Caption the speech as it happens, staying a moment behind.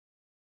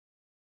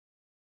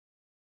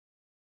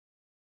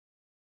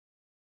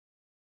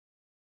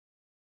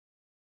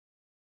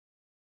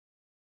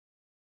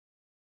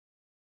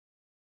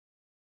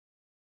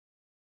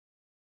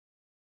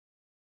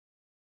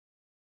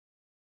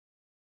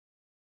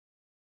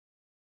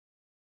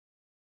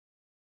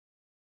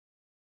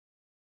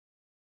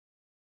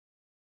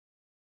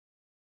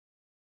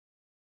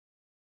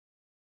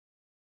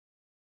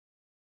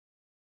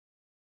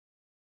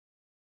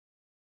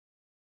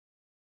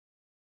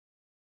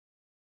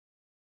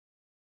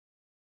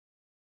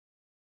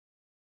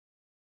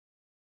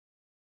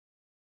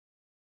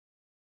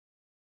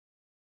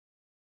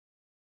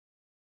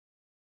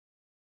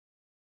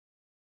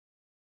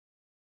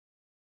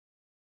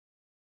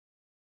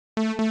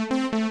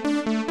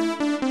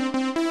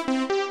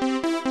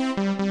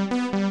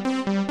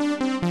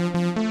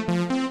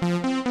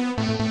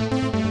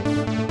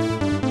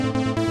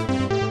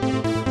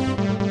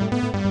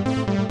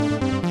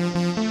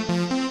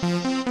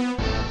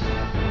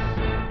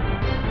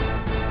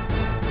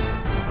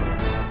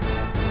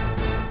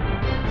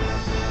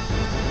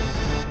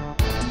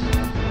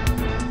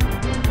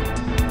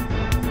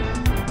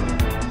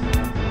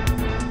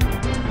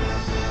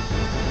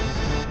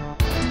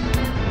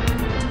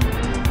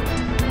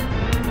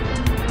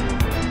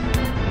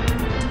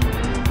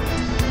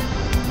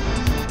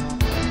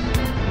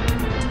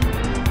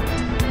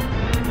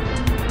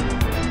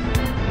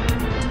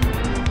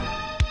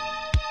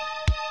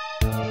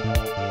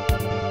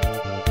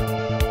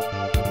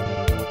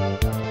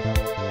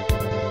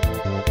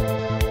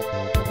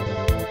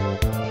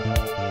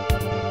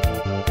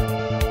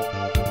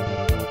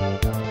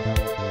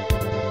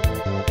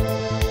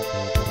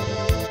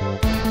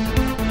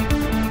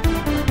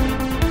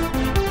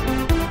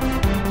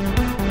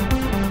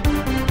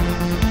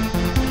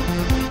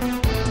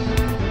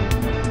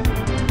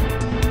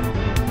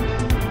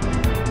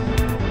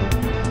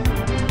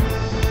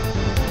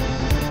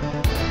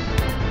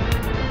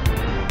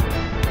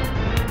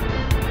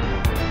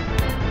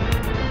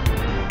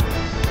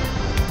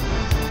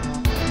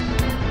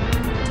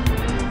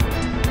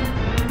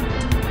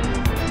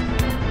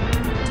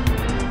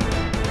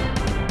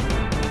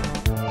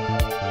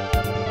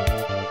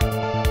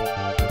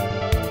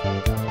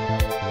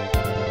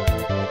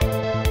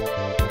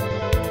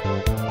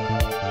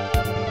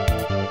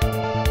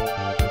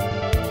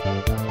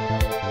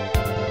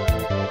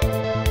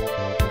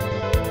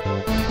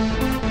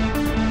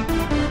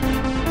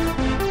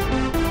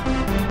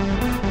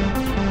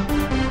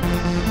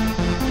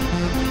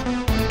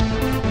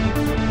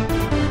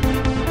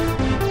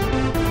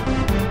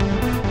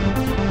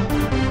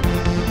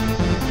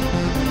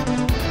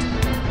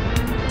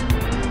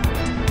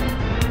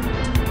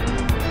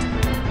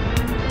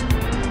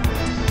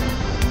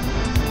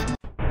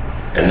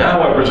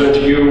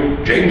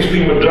James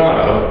B.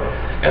 Madonna,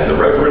 and the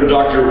Reverend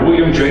Dr.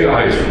 William J.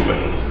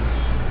 Eisenman.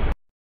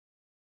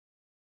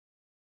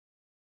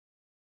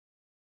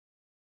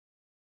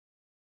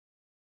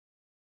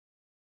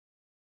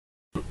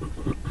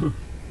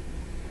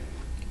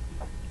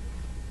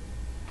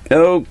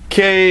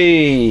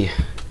 Okay.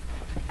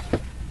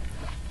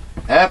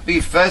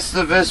 Happy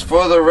Festivus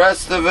for the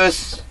rest of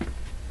us.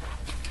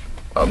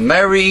 A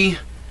merry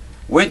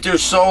winter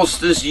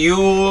solstice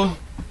Yule.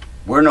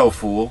 We're no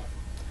fool.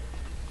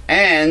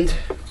 And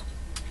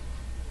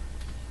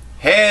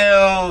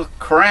hail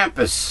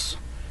Krampus.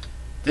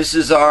 This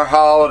is our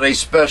holiday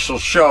special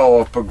show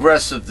of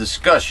progressive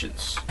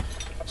discussions.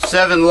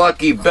 7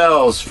 lucky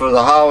bells for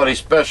the holiday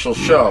special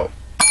show.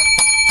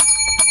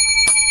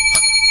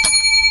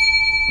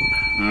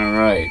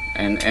 Alright,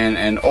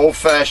 and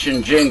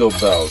old-fashioned jingle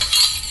bells.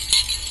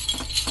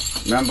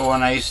 Remember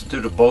when I used to do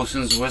the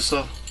bosun's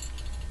whistle?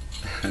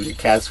 And the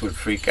cats would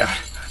freak out.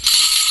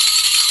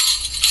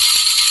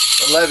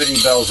 The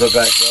levity bells are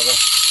back, brother.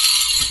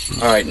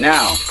 Alright,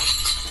 now,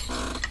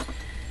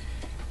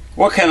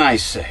 what can I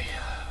say?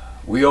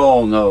 We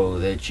all know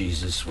that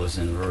Jesus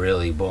wasn't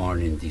really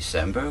born in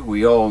December.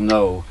 We all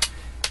know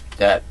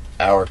that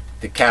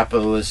the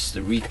capitalist,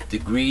 the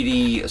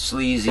greedy,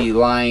 sleazy,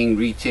 lying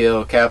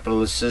retail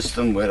capitalist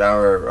system with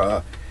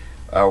our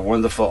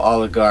wonderful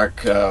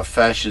oligarch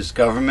fascist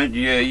government,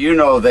 you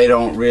know they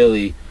don't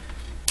really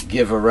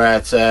give a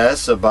rat's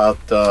ass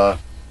about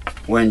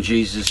when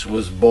Jesus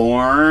was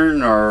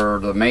born or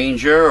the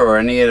manger or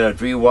any of the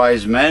 3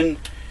 wise men.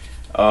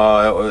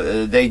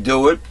 They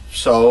do it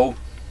so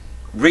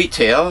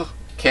retail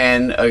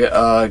can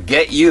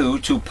get you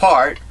to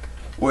part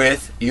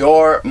with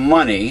your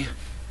money,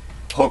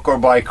 hook or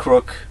by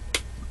crook,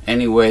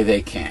 any way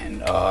they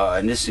can.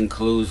 And this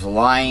includes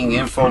lying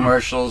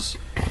infomercials,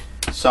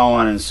 so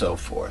on and so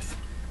forth.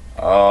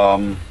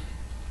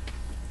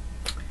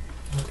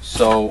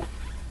 So,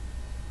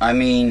 I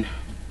mean,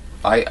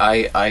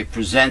 I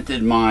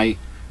presented my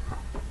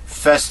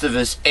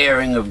Festivus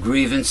airing of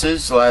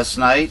grievances last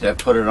night. I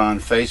put it on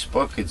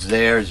Facebook. It's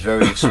there. It's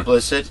very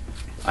explicit.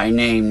 I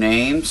name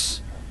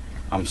names.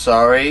 I'm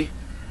sorry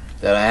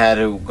that I had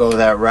to go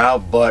that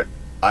route, but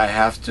I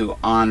have to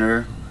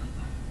honor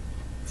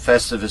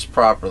Festivus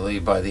properly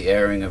by the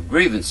airing of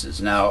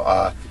grievances.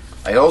 Now,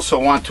 I also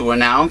want to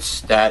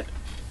announce that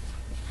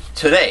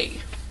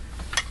today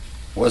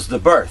was the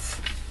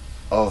birth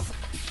of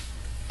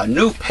a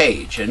new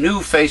page, a new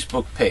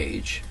Facebook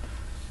page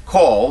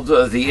called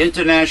the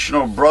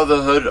International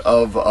Brotherhood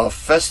of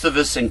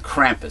Festivus and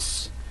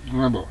Krampus.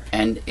 Oh boy.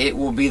 And it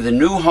will be the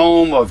new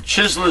home of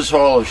Chiseler's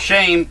Hall of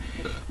Shame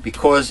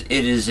because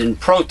it is in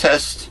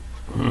protest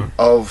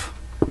of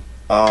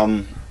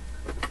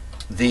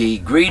the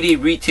greedy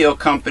retail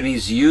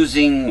companies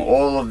using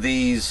all of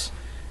these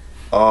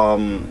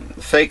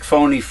fake,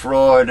 phony,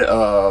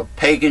 fraud,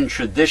 pagan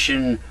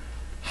tradition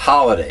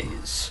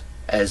holidays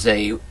as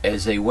a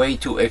way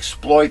to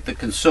exploit the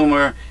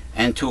consumer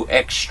and to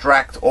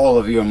extract all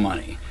of your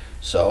money.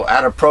 So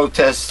out of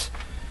protest,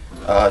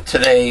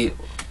 today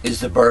is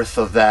the birth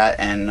of that,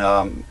 and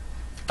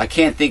I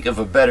can't think of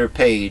a better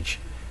page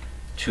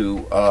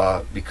to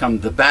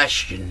become the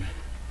bastion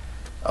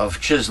of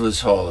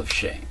Chiseler's Hall of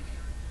Shame,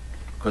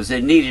 because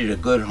they needed a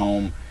good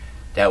home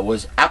that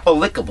was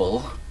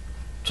applicable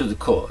to the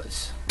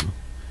cause.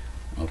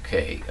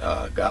 Okay,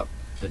 got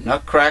the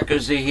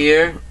Nutcrackers are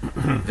here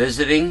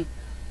visiting.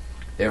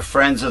 They're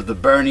friends of the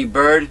Bernie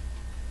Bird.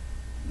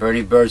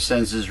 Bernie Bird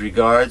sends his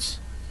regards,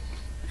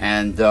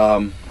 and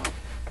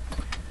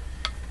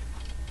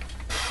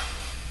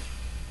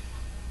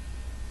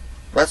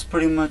that's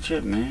pretty much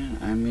it, man.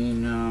 I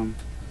mean,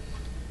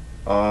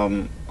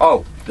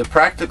 oh, the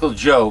practical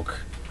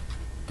joke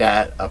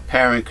that a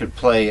parent could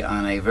play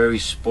on a very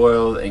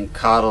spoiled and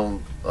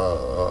coddled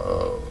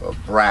a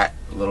brat,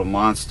 little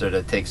monster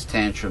that takes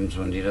tantrums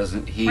when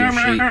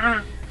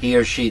he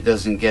or she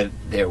doesn't get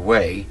their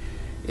way,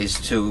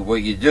 is to,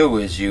 what you do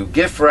is you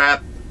gift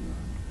wrap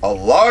a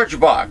large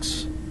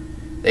box.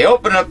 They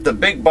open up the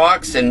big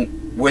box,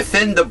 and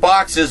within the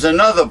box is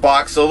another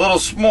box a little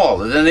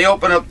smaller. Then they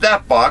open up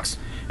that box,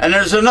 and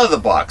there's another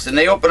box, and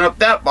they open up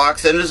that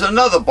box, and there's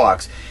another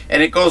box,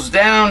 and it goes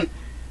down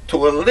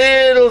to a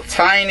little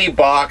tiny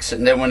box.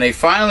 And then when they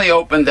finally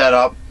open that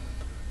up,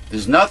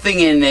 there's nothing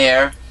in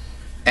there,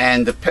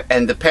 and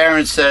the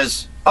parent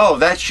says, "Oh,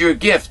 that's your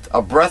gift,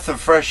 a breath of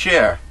fresh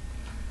air."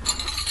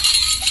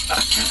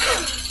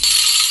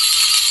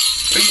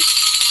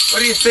 What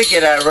do you think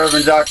of that,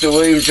 Reverend Dr.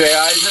 William J.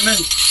 Eisenman?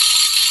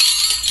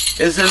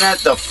 Isn't that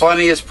the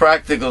funniest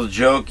practical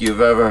joke you've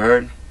ever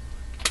heard?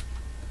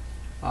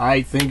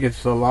 I think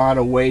it's a lot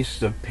of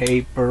waste of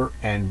paper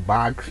and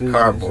boxes.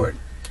 Cardboard.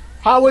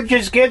 I would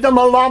just give them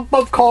a lump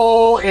of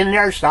coal in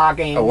their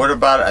stocking. Or what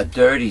about a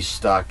dirty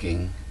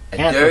stocking?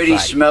 A dirty,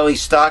 smelly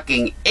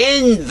stocking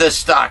in the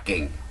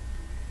stocking.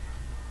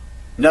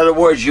 In other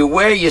words, you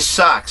wear your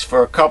socks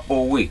for a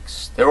couple of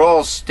weeks. They're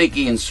all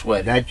sticky and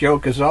sweaty. That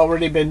joke has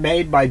already been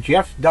made by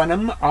Jeff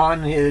Dunham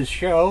on his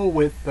show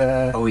with...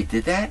 Oh, he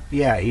did that?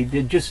 Yeah, he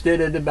just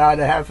did it about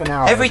a half an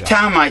hour Every ago.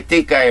 time I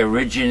think I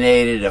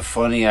originated a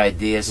funny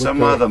idea,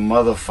 some other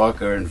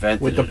motherfucker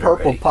invented it with the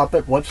purple already.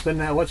 puppet. What's the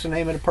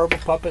name of the purple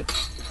puppet?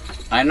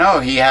 I know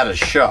he had a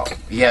show.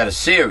 He had a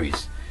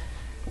series.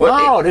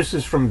 This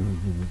is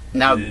from...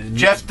 Now,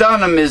 Jeff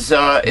Dunham is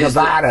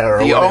Nevada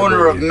the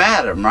owner of it is.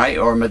 Madam, right?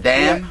 Or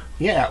Madame?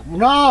 Yeah.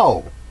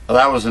 No. Well,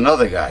 that was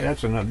another guy.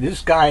 That's another.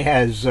 This guy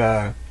has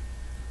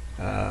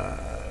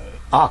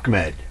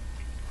Ahmed.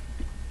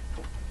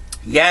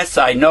 Yes,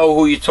 I know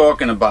who you're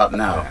talking about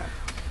now. Yeah.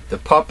 The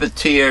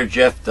puppeteer,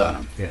 Jeff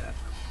Dunham. Yeah.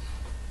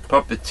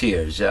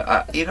 Puppeteers.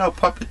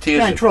 Puppeteers.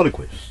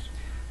 Ventriloquist.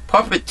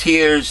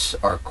 Puppeteers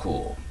are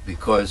cool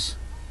because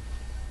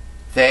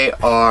they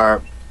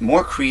are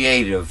more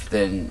creative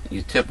than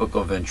your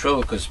typical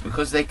ventriloquist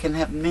because they can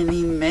have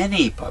many,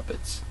 many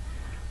puppets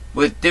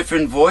with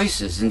different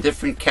voices and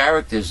different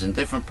characters and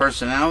different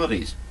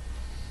personalities.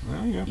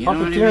 Well, You know what I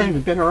puppeteering mean?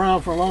 has been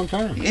around for a long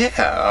time.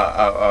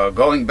 Yeah,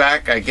 going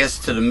back, I guess,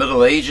 to the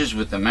Middle Ages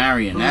with the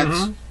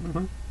marionettes.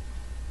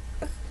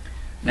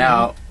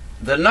 Now,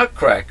 the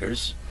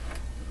Nutcrackers,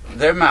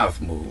 their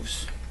mouth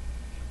moves.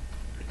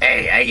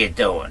 Hey, how you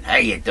doing? How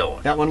you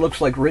doing? That one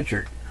looks like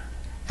Richard.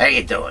 How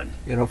you doing?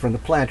 From the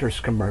Planters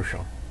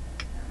commercial.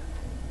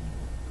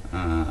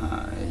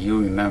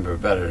 You remember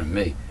better than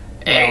me.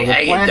 Well, Hey, the how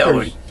you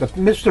Planters, doing?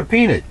 the Mr.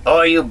 Peanut.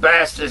 All you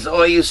bastards,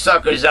 all you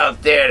suckers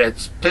out there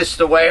that's pissed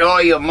away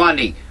all your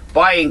money,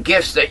 buying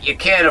gifts that you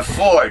can't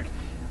afford,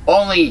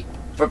 only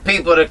for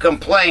people to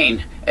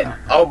complain. And,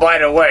 oh, by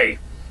the way,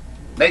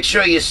 make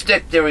sure you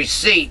stick the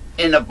receipt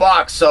in the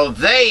box so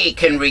they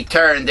can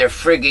return their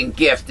friggin'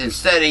 gift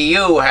instead of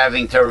you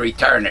having to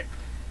return it.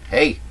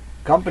 Hey,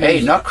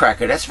 Companies,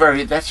 Nutcracker, that's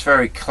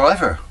very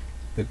clever.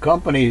 the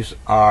companies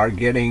are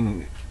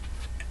getting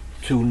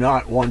to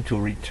not want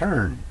to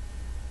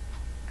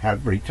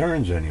have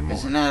returns anymore.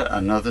 Isn't that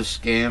another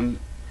scam?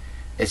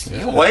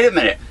 Wait a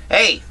minute.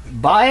 Hey,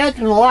 Buy it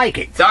and like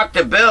it.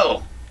 Dr.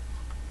 Bill,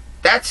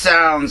 that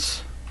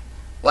sounds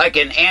like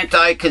an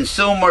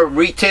anti-consumer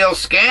retail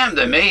scam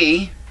to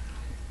me.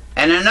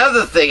 And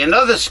another thing,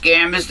 another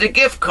scam is the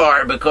gift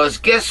card, because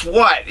guess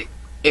what?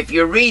 If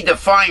you read the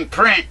fine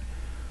print,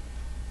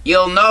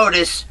 you'll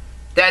notice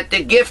that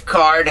the gift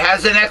card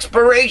has an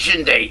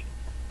expiration date.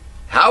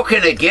 How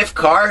can a gift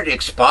card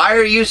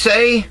expire, you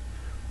say?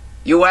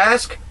 You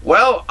ask?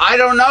 Well, I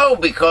don't know,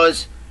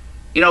 because,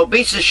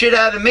 beats the shit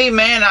out of me,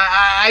 man.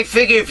 I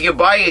figure if you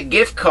buy a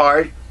gift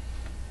card,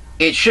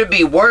 it should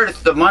be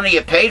worth the money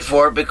you paid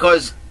for it,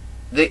 because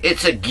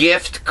it's a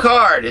gift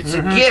card. It's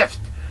a gift.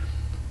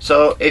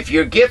 So if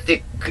you're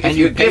gifted... And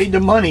you paid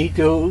the money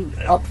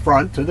up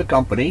front to the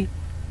company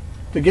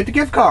to get the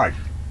gift card.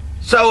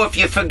 So if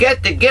you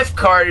forget the gift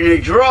card in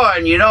a drawer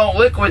and you don't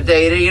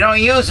liquidate it, you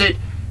don't use it,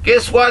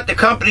 guess what? The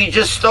company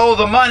just stole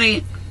the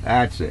money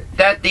That's it.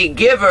 that the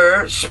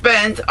giver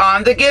spent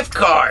on the gift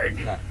card.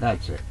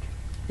 That's it.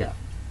 Yeah.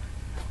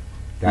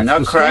 That's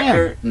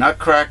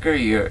Nutcracker,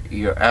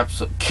 you're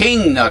absolute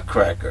King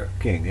Nutcracker.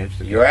 King. That's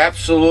the You're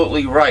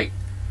absolutely right.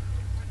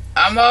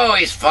 I'm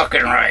always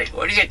fucking right.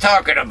 What are you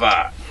talking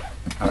about?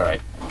 All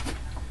right,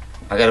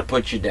 I gotta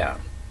put you down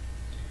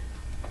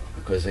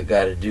because I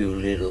gotta do a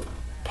little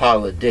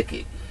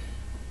politicking.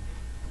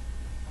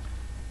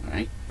 All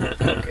right.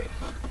 Okay.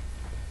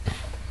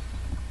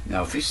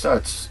 Now, if he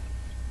starts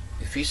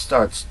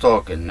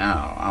talking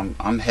now,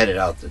 I'm headed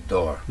out the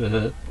door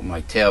with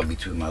my tail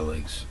between my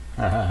legs.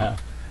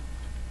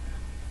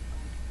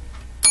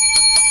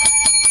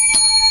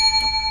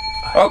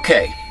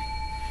 Okay.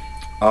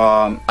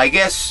 I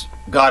guess,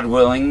 God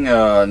willing,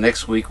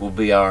 next week will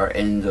be our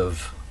end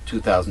of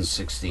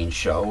 2016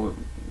 show.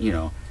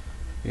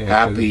 Yeah,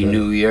 Happy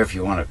New Year, if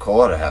you want to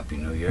call it a Happy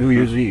New Year. New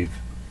Year's Eve.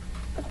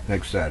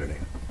 Next Saturday.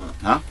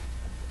 Huh?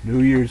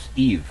 New Year's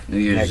Eve. New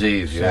Year's next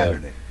Eve, yeah.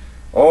 Saturday.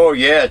 Oh,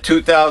 yeah,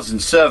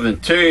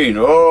 2017.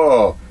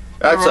 Oh,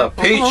 that's a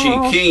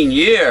peachy keen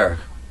year.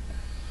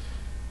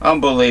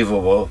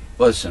 Unbelievable.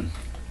 Listen.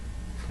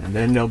 And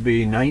then there'll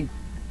be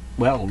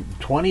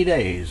 20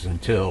 days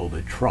until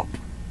the Trump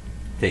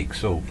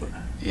takes over.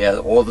 Yeah,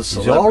 all the He's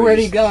celebrities.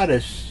 already got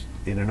us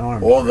in an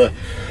arms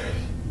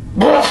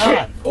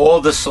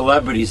all the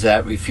celebrities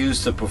that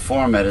refused to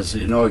perform at his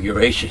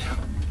inauguration.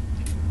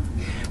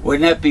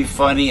 Wouldn't that be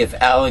funny if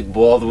Alec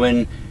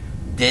Baldwin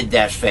did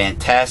that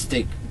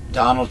fantastic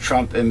Donald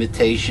Trump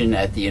imitation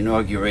at the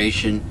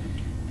inauguration,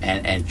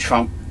 and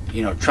Trump,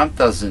 Trump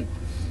doesn't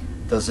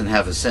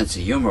have a sense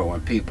of humor when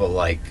people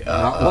when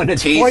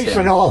it's tease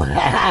him. poisonal.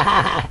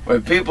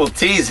 When people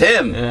tease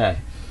him. Yeah.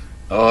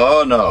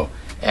 Oh no.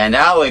 And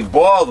Alec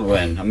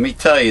Baldwin, let me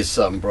tell you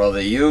something,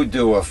 brother. You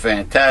do a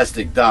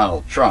fantastic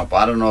Donald Trump.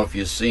 I don't know if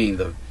you've seen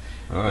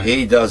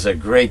he does a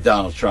great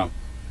Donald Trump.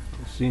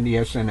 Seen the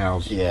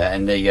SNLs. Yeah,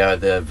 and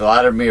the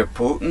Vladimir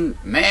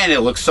Putin, man, it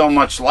looks so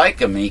much like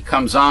him. He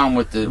comes on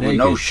with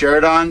no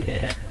shirt on.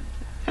 Yeah.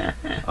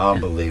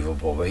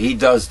 Unbelievable. But he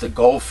does the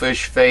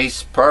goldfish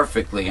face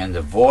perfectly, and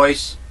the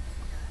voice.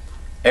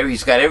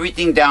 He's got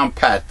everything down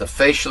pat. The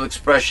facial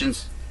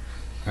expressions.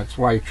 That's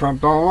why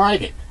Trump don't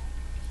like it.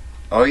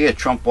 Oh yeah,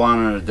 Trump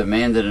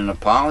demanded an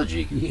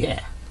apology.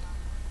 Yeah.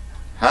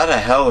 How the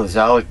hell is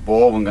Alec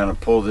Baldwin going to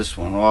pull this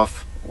one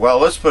off? Well,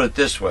 let's put it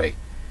this way.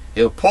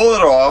 He'll pull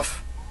it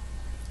off.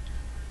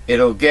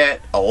 It'll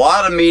get a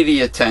lot of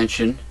media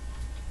attention,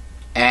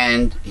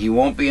 and he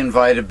won't be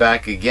invited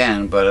back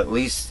again, but at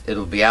least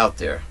it'll be out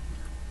there.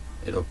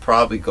 It'll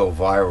probably go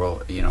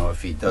viral, you know,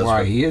 if he does.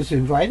 Why, he is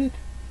invited?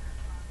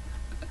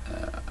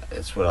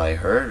 That's what I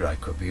heard. I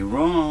could be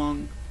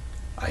wrong.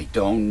 I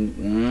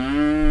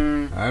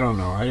don't I don't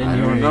know. I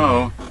don't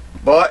know.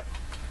 But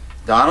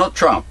Donald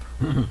Trump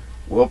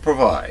will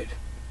provide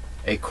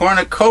a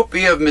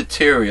cornucopia of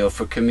material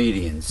for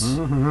comedians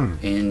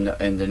in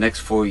the next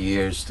 4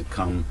 years to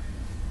come,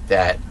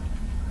 that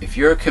if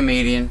you're a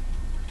comedian,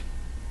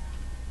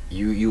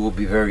 you will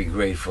be very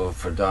grateful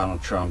for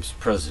Donald Trump's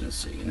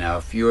presidency. Now,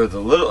 if you're a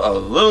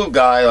little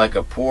guy, like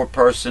a poor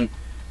person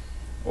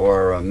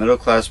or a middle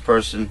class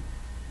person,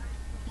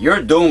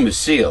 your doom is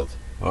sealed.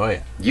 Oh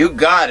yeah. You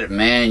got it,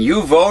 man.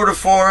 You voted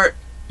for it.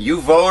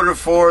 You voted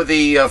for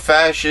the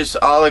fascist,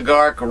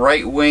 oligarch,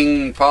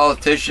 right-wing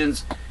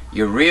politicians.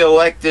 You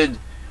re-elected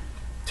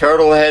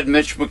Turtlehead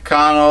Mitch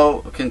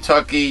McConnell,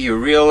 Kentucky. You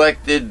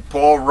re-elected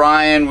Paul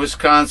Ryan,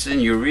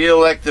 Wisconsin. You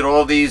re-elected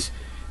all these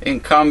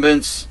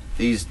incumbents,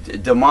 these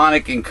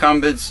demonic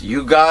incumbents.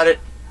 You got it.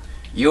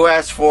 You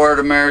asked for it,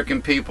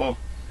 American people.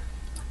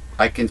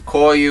 I can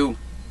call you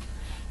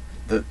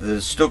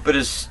the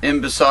stupidest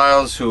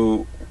imbeciles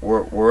who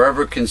were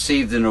ever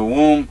conceived in a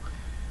womb,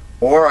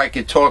 or I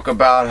could talk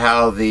about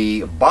how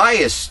the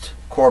biased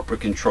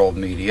corporate-controlled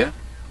media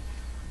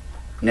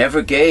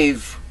never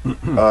gave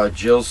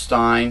Jill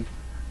Stein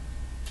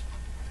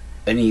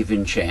an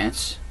even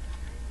chance,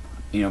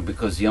 you know,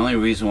 because the only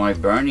reason why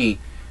Bernie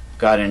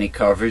got any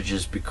coverage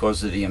is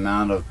because of the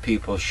amount of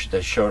people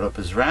that showed up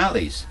at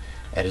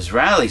his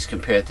rallies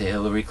compared to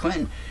Hillary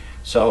Clinton.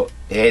 So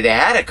they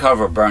had to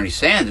cover Bernie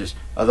Sanders,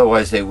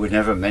 otherwise they would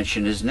never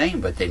mention his name.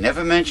 But they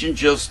never mentioned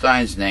Jill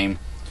Stein's name.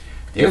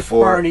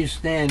 Therefore, if Bernie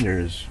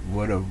Sanders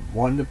would have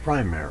won the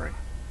primary,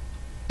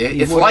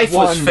 if life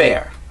was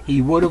fair, he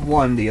would have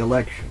won the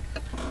election.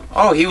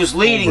 Oh, he was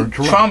leading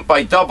Trump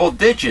by double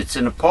digits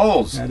in the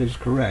polls. That is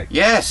correct.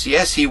 Yes,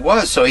 he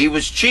was. So he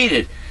was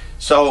cheated.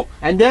 So,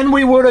 and then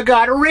we would have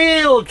got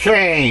real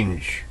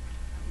change.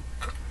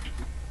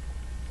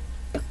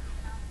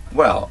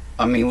 Well,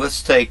 I mean,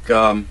 let's take.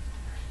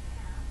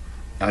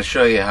 I'll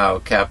show you how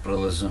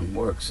capitalism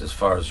works as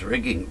far as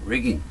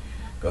rigging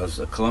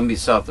goes. Colombia,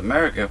 South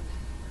America,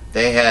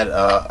 they had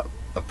a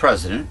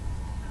president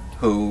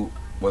who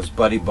was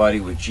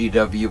buddy-buddy with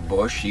G.W.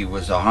 Bush. He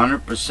was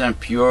 100%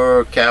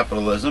 pure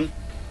capitalism.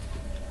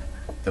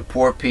 The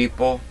poor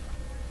people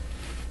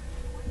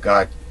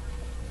got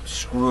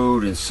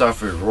screwed and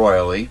suffered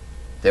royally.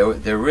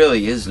 There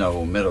really is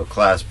no middle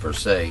class per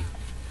se.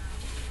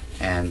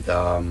 And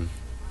the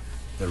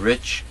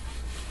rich,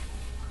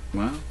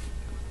 well,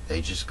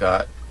 they just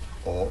got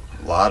a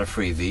lot of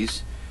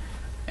freebies.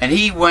 And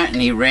he went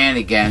and he ran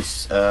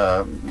against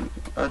a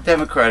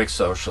democratic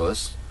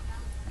socialist,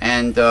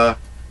 and the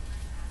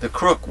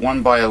crook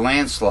won by a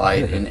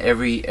landslide in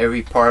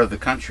every part of the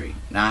country.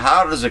 Now,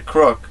 how does a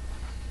crook,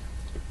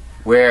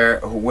 where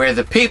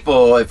the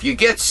people, if you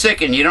get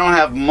sick and you don't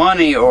have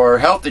money or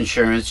health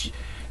insurance,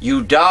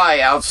 you die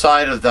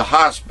outside of the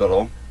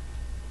hospital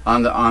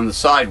on the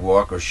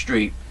sidewalk or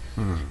street?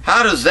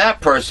 How does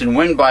that person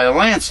win by a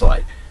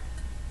landslide?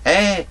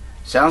 Hey,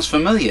 sounds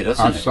familiar,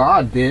 doesn't it?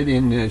 Assad did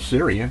in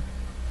Syria.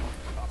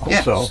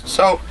 Also. Yeah.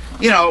 So,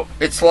 you know,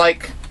 it's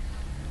like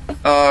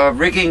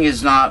rigging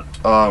is not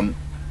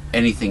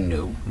anything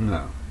new.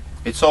 No.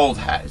 It's old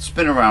hat. It's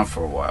been around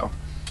for a while.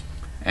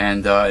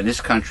 And in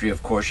this country,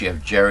 of course, you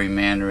have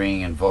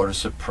gerrymandering and voter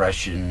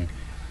suppression,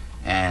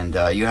 and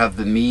you have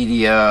the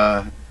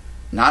media.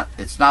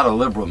 It's not a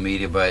liberal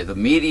media, but the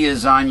media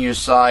is on your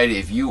side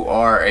if you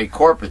are a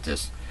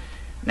corporatist.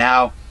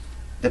 Now,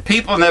 the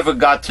people never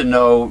got to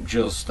know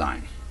Jill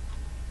Stein.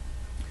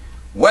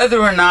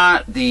 Whether or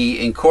not the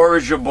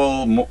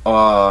incorrigible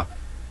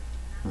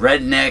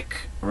redneck,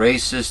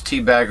 racist,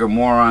 teabagger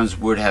morons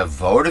would have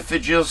voted for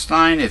Jill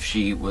Stein if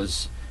she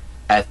was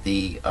at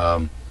the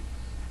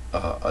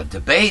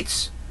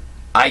debates,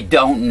 I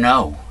don't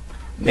know.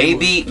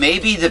 Maybe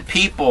the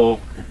people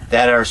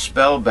that are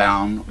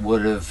spellbound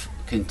would have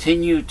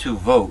continued to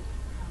vote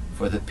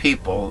for the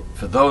people,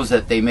 for those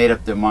that they made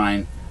up their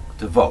mind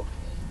to vote.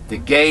 The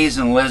gays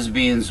and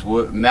lesbians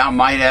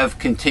might have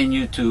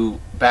continued to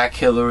back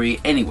Hillary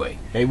anyway.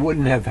 They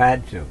wouldn't have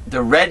had to.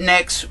 The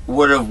rednecks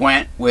would have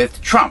went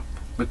with Trump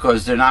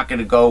because they're not going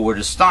to go with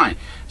a Stein.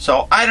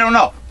 So I don't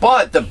know.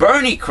 But the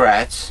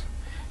Bernie-crats,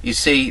 you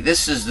see,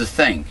 this is the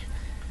thing.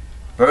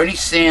 Bernie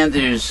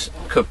Sanders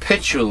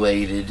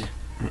capitulated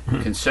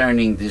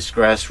concerning this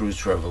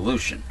grassroots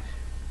revolution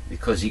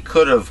because he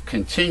could have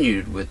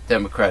continued with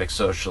democratic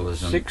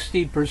socialism.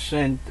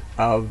 60%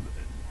 of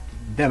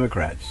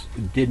Democrats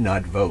did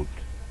not vote.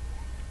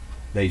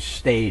 They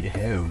stayed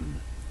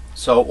home.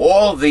 So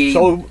all the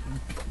So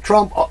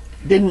Trump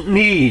didn't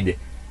need,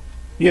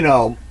 you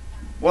know,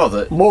 well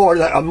the more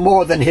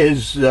than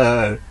his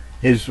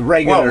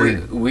regular.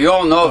 well we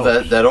all know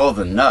votes. that all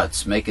the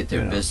nuts make it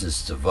their Yeah.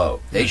 business to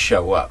vote. They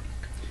show up.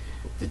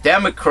 The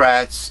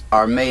Democrats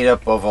are made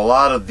up of a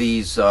lot of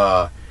these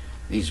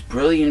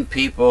brilliant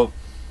people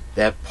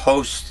that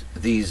post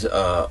these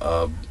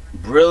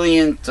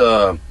brilliant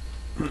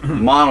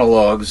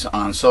monologues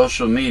on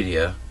social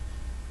media,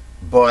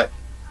 but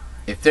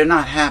if they're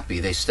not happy,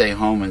 they stay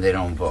home and they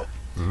don't vote.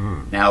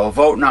 Now, a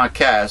vote not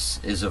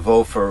cast is a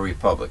vote for a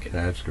Republican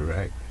That's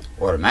correct.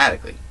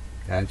 automatically,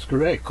 That's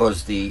correct.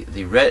 because the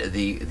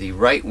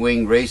right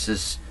wing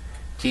racist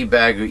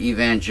teabagger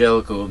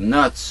evangelical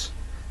nuts,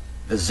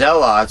 the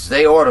zealots,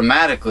 they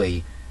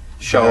automatically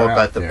show They're up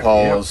out at the there.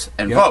 polls Yep.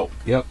 and Yep. vote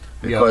Yep.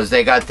 because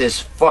they got this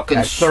fucking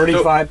At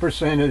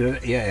 35% of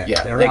the yeah,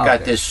 they're they out got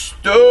there. this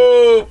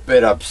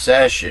stupid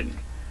obsession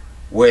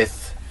with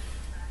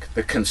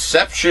the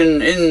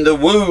conception in the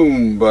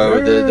womb,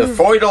 the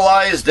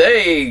fertilized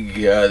egg.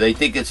 They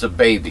think it's a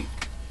baby.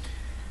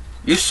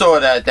 You saw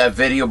that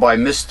video by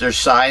Mr.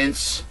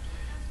 Science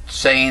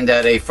saying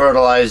that a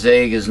fertilized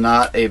egg is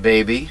not a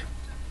baby,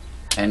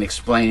 and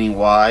explaining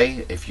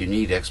why, if you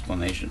need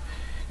explanation.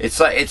 It's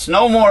like it's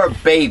no more a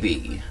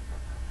baby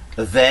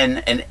than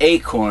an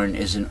acorn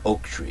is an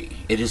oak tree.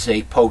 It is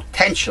a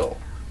potential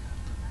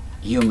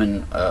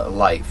human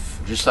life,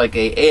 just like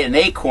an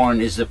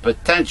acorn is a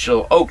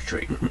potential oak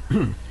tree.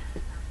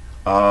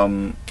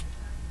 And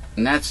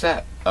that's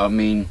that. I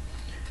mean,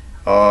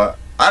 I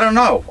don't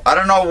know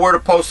where to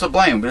post the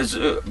blame, but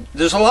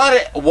there's a lot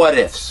of what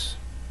ifs.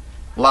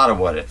 A lot of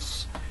what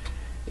ifs.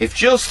 If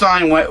Jill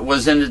Stein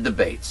was in the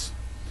debates,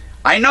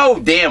 I know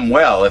damn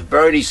well if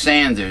Bernie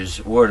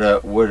Sanders would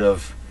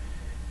have,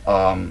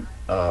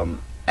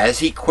 as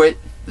he quit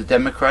the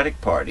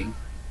Democratic Party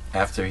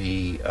after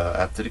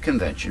the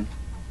convention,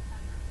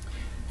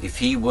 if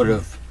he would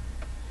have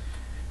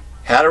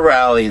had a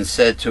rally and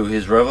said to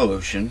his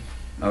revolution,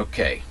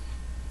 okay,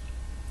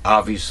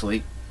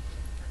 obviously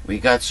we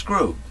got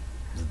screwed.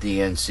 The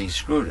DNC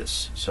screwed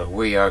us, so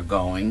we are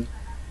going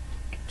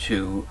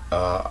to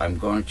I'm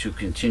going to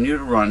continue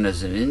to run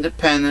as an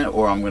independent,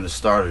 or I'm going to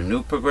start a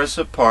new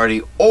progressive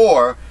party,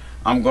 or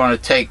I'm going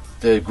to take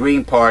the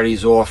Green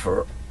Party's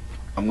offer.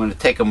 I'm going to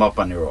take them up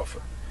on their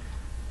offer.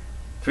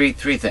 Three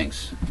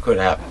things could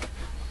happen.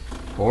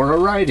 Or a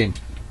writing.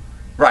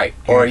 Right,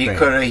 or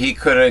Campaign. he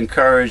could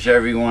encourage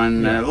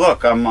everyone.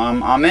 Look, I'm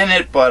in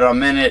it, but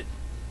I'm in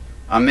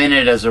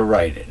it as a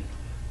write-in.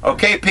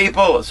 Okay,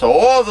 people. So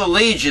all the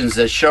legions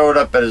that showed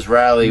up at his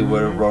rally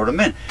would have wrote him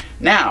in.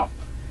 Now,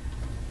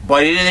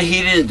 but he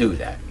didn't do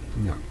that.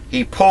 No.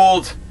 He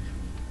pulled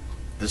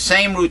the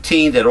same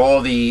routine that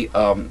all the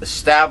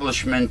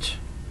establishment,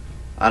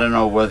 I don't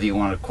know whether you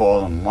want to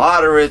call them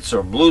moderates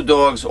or blue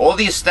dogs, all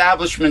the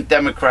establishment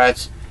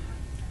Democrats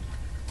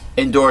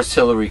endorsed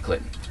Hillary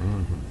Clinton.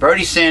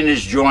 Bernie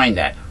Sanders joined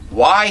that.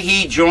 Why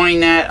he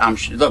joined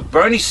that? Look,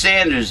 Bernie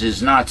Sanders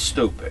is not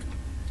stupid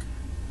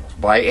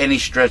by any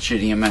stretch of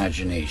the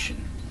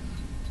imagination.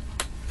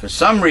 For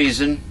some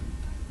reason,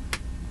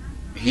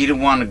 he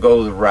didn't want to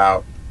go the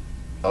route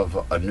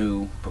of a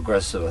new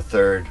progressive, a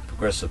third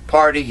progressive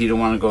party. He didn't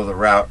want to go the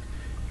route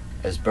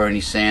as Bernie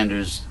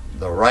Sanders,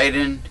 the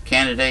write-in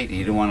candidate. He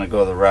didn't want to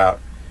go the route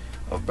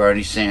of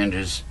Bernie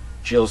Sanders'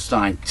 Jill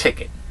Stein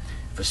ticket.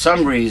 For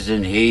some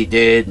reason, he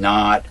did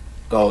not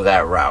go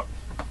that route.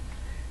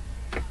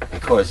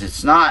 Because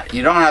it's not,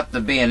 you don't have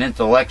to be an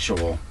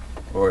intellectual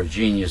or a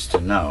genius to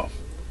know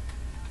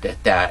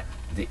that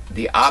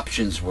the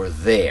options were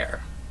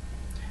there.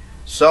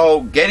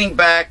 So, getting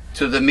back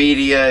to the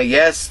media,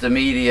 yes, the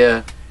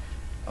media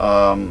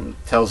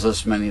tells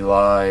us many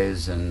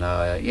lies, and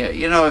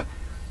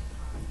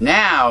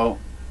now,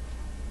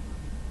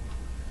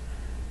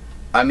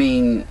 I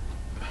mean,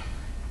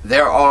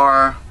 there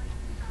are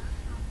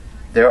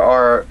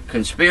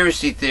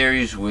conspiracy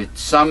theories with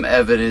some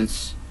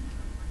evidence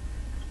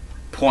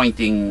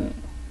pointing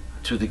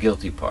to the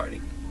guilty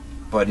party,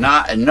 but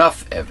not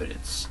enough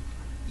evidence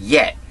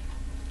yet.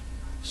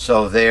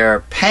 So they're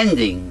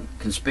pending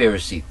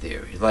conspiracy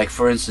theories, like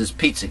for instance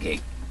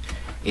Pizzagate.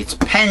 It's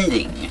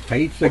pending.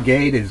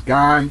 Pizzagate is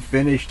gone,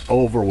 finished,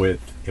 over with.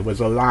 It was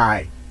a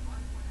lie.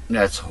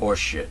 That's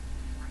horseshit.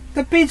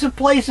 The pizza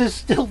place is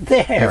still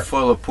They're there.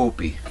 full of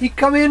poopy. He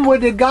come in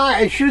with a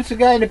guy and shoots the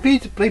guy in the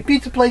pizza place.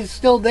 Pizza place is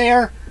still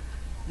there.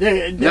 No.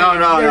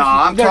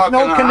 I'm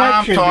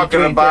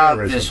talking about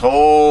terrorism. this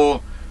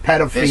whole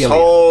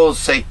pedophilia.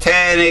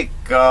 satanic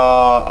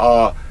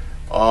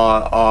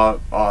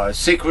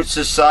secret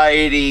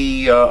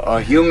society,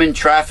 human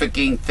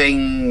trafficking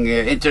thing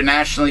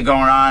internationally going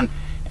on,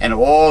 and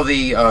all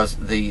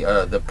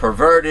the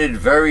perverted,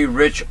 very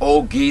rich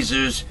old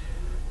geezers.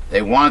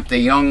 They want the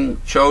young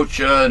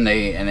chocha, and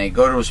they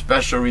go to a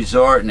special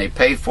resort and they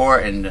pay for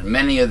it, and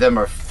many of them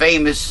are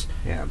famous.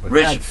 Yeah, but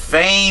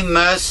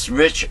Famous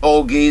rich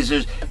old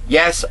geezers.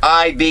 Yes,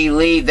 I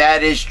believe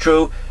that is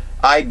true.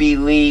 I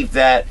believe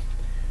that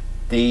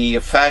The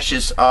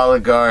fascist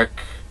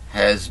oligarch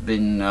has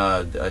been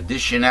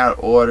dishing out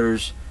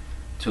orders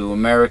to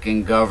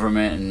American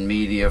government and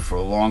media for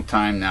a long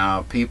time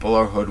now. People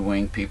are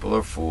hoodwinked, people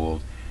are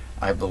fooled.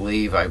 I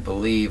believe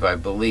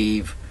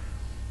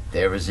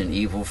there is an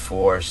evil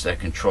force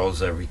that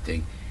controls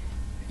everything.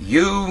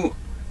 You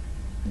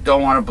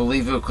don't want to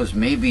believe it because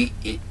maybe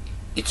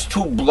it's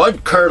too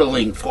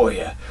blood-curdling for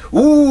you.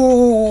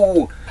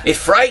 Ooh, it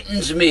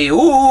frightens me.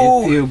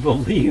 Ooh.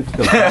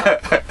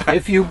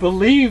 If you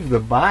believe the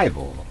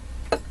Bible,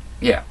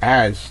 yeah,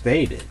 as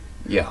stated,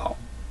 yeah,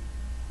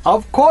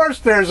 of course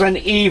there's an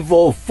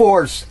evil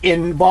force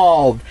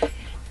involved.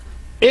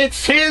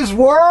 It's his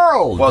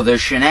world. Well, there's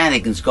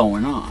shenanigans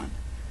going on.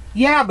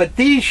 Yeah, but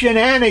these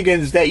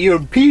shenanigans that your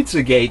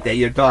Pizzagate that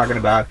you're talking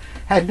about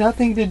had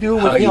nothing to do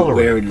with How Hillary. you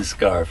wearing the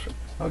scarf?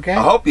 Okay.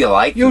 I hope you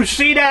like You it.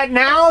 see that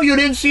now? You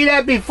didn't see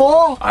that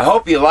before? I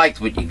hope you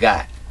liked what you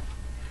got.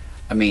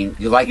 I mean,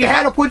 you like You the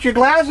had hat? to put your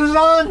glasses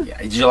on?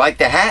 Did you like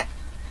the hat?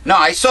 No,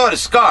 I saw the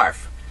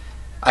scarf.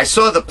 I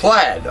saw the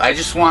plaid. I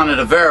just wanted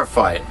to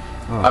verify it.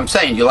 Oh. I'm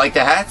saying, you like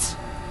the hats?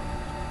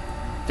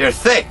 They're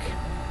thick.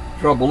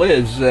 Trouble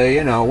is,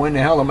 when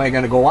the hell am I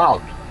going to go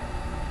out?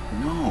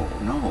 No,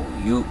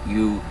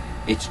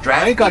 it's I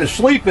drafty. ain't got to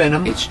sleep in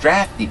them. It's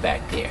drafty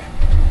back there.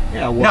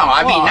 Yeah, well, No,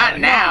 I mean, not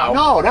now.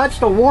 No, that's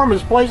the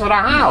warmest place in the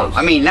house.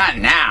 I mean, not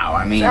now.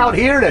 I mean, It's out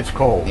here that's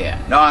cold. yeah.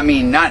 No, I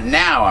mean, not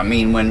now. I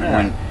mean,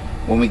 when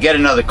we get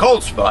another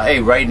cold spell. Hey,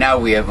 right now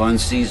we have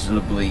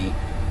unseasonably,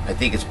 I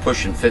think it's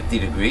pushing 50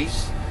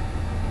 degrees.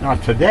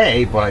 Not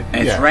today, but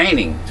And it's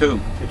raining, too.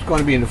 It's going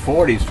to be in the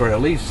 40s for at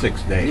least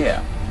 6 days.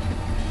 Yeah.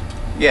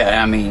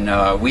 Yeah, I mean,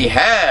 we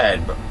had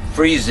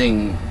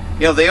freezing.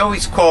 You know, they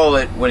always call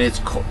it when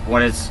it's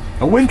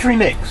A wintry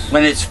mix.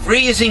 when it's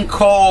freezing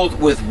cold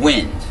with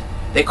wind.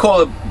 They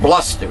call it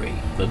blustery.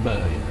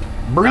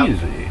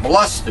 Breezy.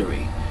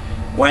 Blustery.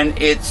 When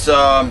it's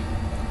a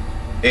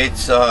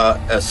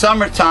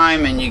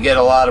summertime and you get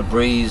a lot of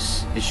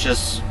breeze, it's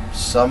just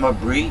summer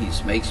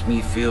breeze makes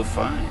me feel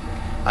fine.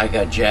 I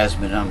got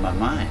jasmine on my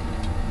mind.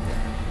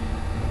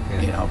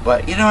 Yeah. You know,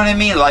 but you know what I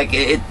mean? Like,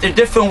 they're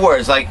different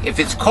words. Like, if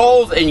it's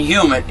cold and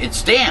humid,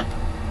 it's damp.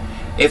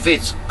 If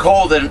it's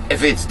cold and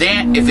if it's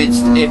damp, if it's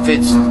in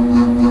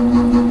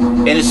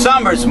the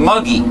summer, it's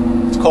muggy.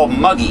 It's called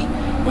muggy.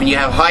 When you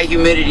have high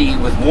humidity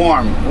with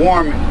warm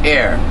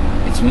air,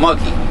 it's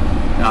muggy.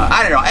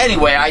 I don't know.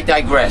 Anyway, I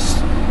digress.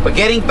 But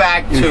getting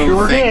back to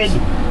sure things,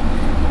 did.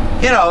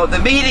 you know, the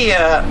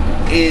media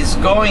is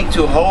going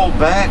to hold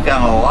back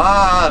on a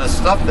lot of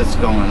stuff that's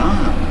going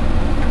on,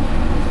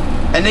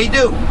 and they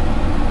do.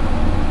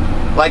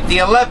 Like the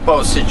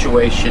Aleppo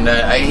situation,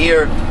 I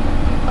hear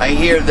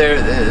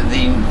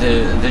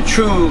the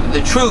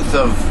truth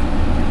of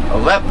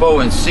Aleppo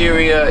and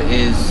Syria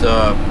is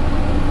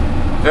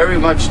very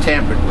much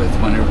tampered with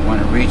when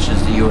it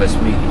reaches the U.S.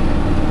 media.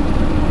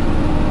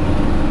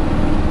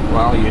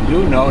 Well, you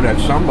do know that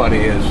somebody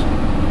is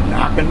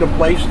knocking the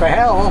place to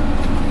hell,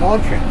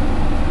 don't you?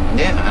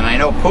 Yeah, and I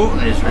know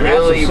Putin is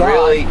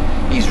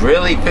And he's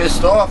really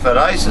pissed off at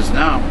ISIS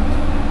now.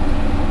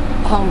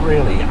 Oh,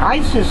 really?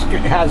 ISIS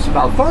has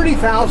about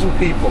 30,000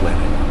 people in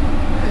it.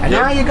 And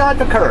now you got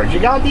the Kurds, you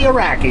got the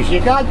Iraqis, you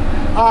got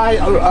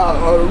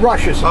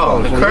Russia,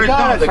 Oh, supposedly.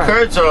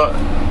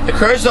 the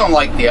Kurds don't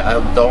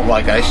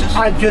like ISIS.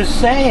 I'm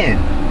just saying,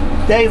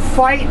 they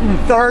fighting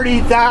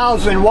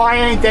 30,000. Why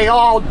ain't they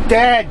all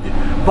dead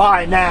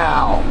by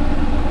now?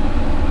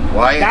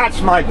 Why?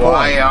 That's my point.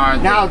 Why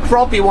aren't now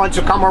Trumpy wants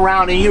to come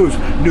around and use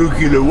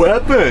nuclear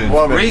weapons?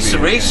 Well,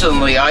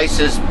 recently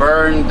ISIS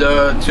burned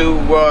two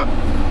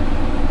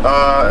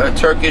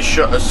Turkish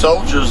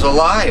soldiers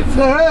alive.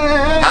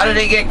 How did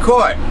they get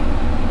caught?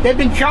 They've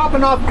been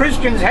chopping off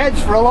Christians'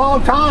 heads for a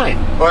long time.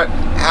 But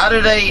how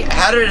do they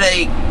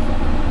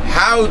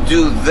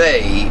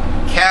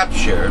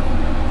capture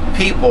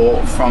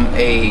people from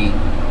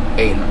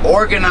an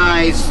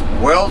organized,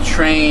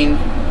 well-trained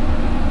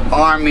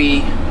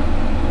army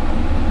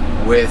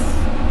with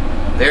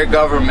their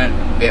government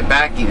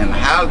backing them?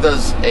 How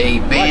does a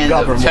band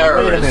of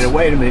terrorists?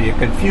 Wait a minute, you're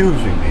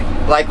confusing me.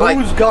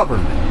 Whose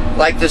government?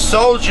 Like the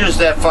soldiers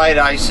that fight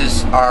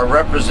ISIS are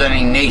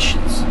representing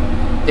nations.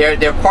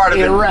 They're part of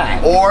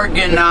Iraq, an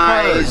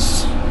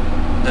organized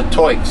the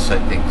Toiks, I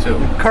think, too.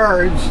 The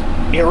Kurds,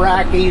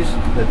 Iraqis,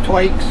 the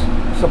Toiks,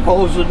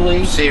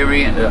 supposedly.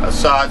 Syrian,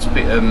 Assad's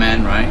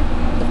men, right?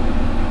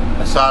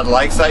 Assad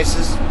likes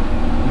ISIS?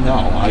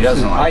 No, He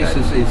doesn't like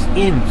ISIS is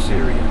in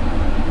Syria.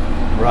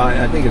 Right,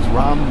 I think it's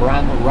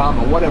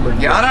Rama, whatever.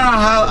 Yeah,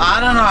 I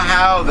don't know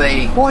how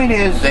they. Point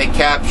is, they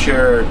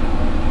capture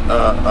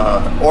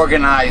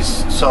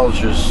organized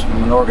soldiers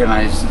from an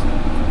organized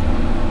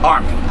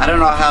army. I don't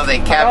know how they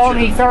capture.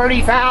 Only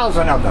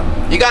 30,000 of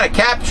them. You got to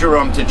capture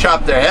them to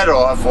chop their head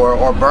off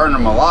or burn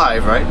them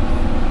alive, right?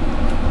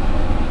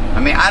 I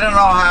mean, I don't know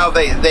how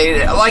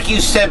they like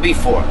you said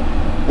before.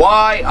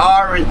 Why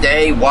aren't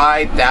they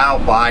wiped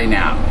out by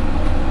now?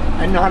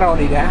 And not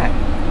only that,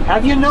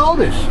 have you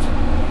noticed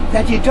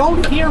that you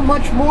don't hear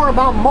much more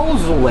about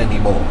Mosul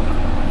anymore?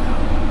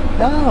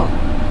 No.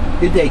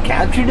 Did they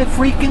capture the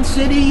freaking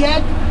city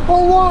yet?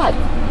 Or what?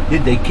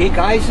 Did they kick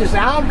ISIS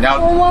out?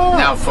 Or what?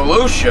 Now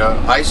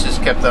Fallujah, ISIS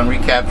kept on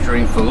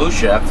recapturing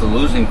Fallujah after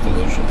losing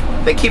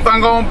Fallujah. They keep on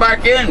going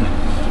back in.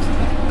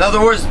 In other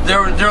words,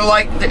 they're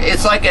like,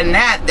 it's like a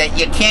gnat that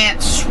you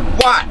can't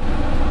swat.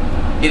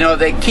 You know,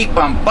 they keep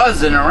on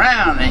buzzing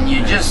around, and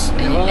you just,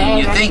 and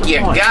you think you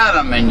got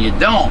them, and you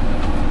don't.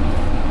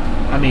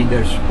 I mean,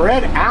 they're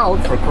spread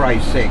out, for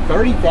Christ's sake.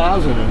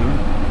 30,000 of them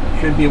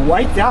should be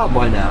wiped out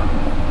by now.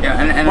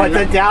 Yeah, but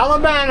the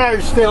Taliban are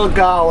still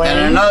going.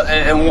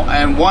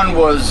 And one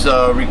was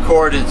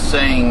recorded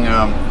saying,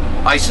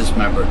 ISIS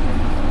member,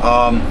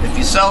 if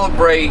you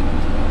celebrate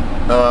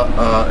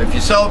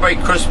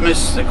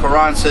Christmas, the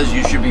Quran says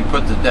you should be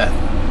put to death.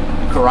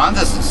 The Quran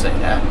doesn't say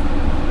that.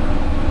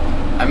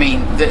 I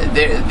mean,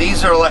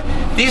 these are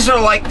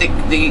like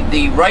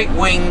the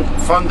right-wing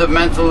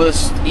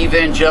fundamentalist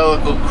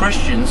evangelical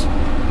Christians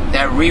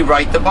that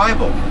rewrite the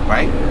Bible,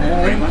 right?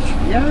 Yes, pretty much.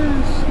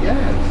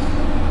 Yes.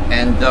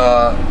 And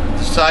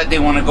decide they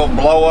want to go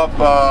blow up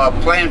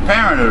Planned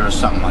Parenthood or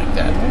something like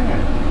that.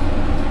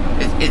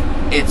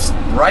 Yeah. It's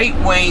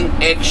right-wing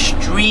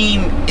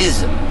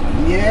extremism.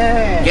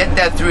 Yeah. Get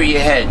that through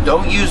your head.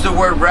 Don't use the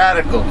word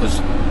radical,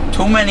 because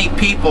too many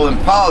people in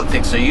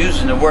politics are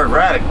using the word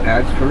radical.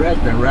 That's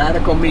correct. And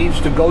radical means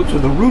to go to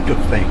the root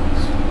of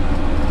things.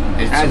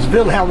 As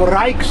Wilhelm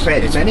Reich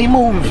said many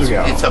moons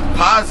ago. It's a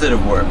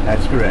positive word.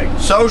 That's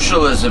correct.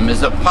 Socialism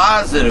is a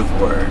positive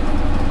word.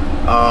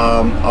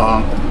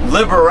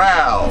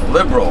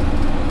 Liberal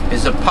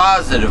is a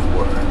positive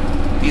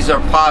word. These are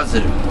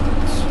positive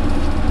words.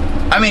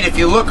 I mean, if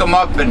you look them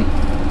up in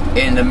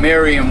the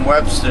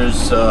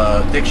Merriam-Webster's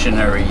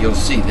dictionary, you'll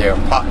see they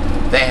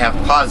have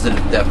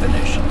positive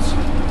definitions.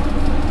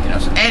 You know.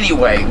 So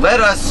anyway, let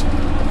us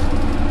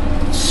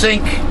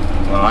sink.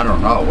 Well, I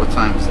don't know what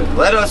time is it.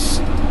 Let us.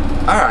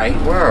 All right,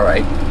 we're all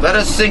right. Let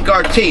us sink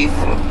our teeth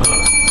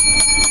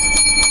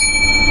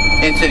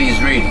into these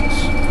readings.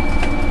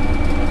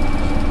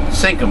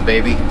 Sink them,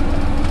 baby.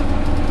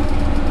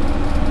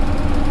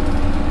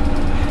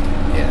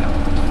 Yeah.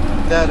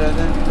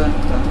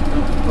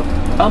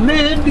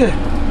 Amid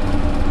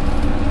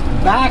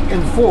back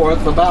and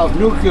forth about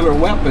nuclear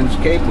weapons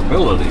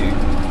capability,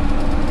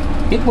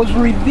 it was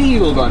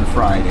revealed on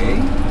Friday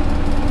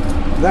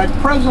that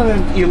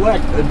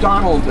President-elect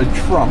Donald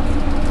Trump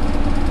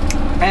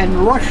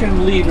and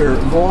Russian leader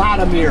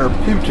Vladimir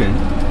Putin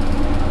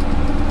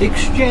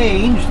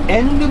exchanged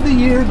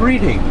end-of-the-year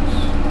greetings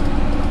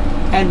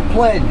and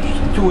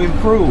pledged to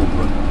improve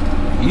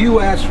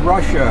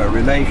U.S.-Russia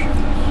relations.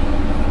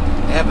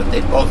 Yeah, but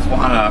they both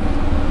want to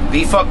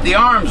beef up the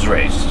arms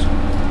race.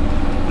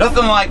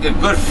 Nothing like a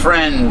good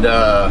friend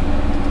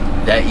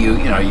that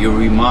you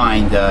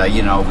remind,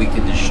 we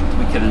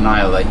could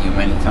annihilate you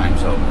many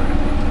times over.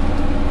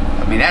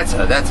 I mean, that's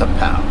a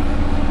pal.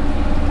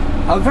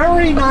 A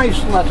very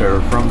nice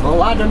letter from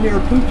Vladimir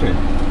Putin.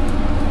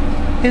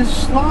 His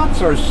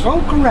thoughts are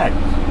so correct,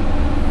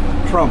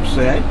 Trump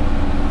said.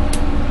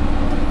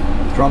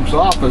 Trump's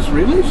office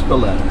released the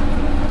letter,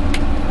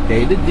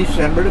 dated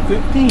December the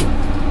 15th,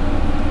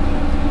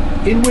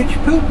 in which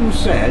Putin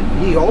said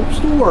he hopes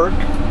to work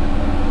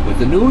with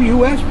the new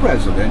U.S.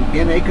 president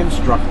in a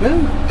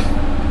constructive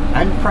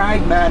and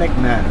pragmatic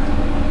manner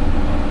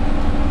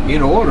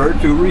in order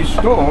to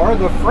restore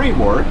the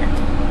framework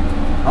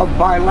of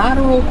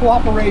bilateral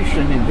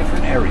cooperation in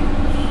different areas.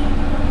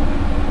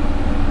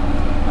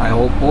 I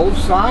hope both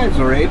sides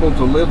are able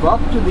to live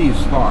up to these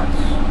thoughts,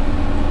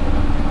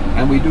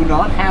 and we do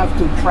not have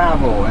to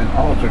travel an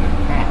alternate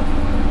path,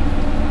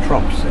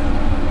 Trump said.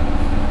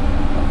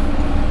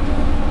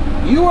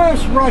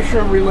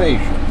 U.S.-Russia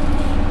relations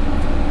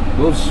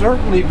will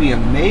certainly be a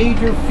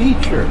major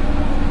feature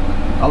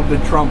of the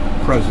Trump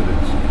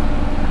presidency.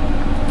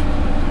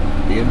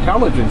 The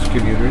intelligence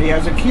community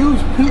has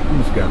accused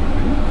Putin's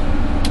government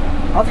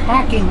of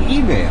hacking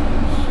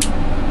emails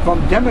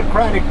from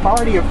Democratic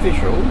Party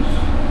officials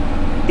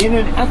in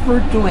an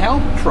effort to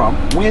help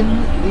Trump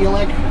win the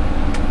election.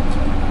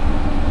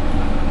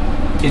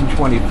 In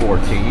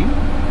 2014,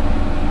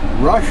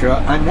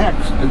 Russia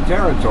annexed the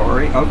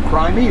territory of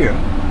Crimea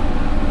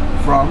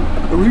from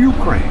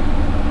Ukraine,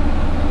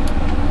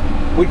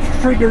 which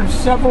triggered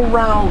several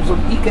rounds of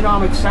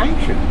economic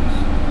sanctions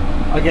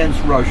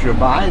against Russia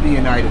by the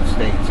United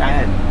States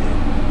and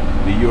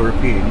the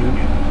European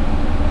Union.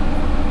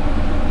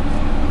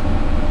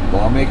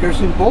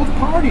 Lawmakers in both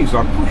parties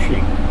are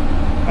pushing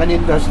an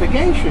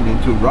investigation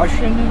into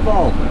Russian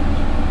involvement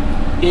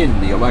in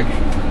the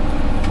election.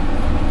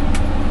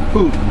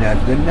 Putin has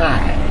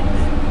denied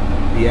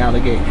the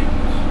allegations.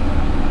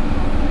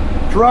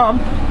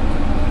 Trump,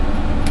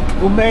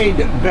 who made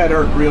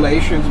better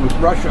relations with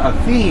Russia a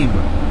theme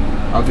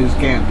of his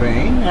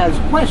campaign, has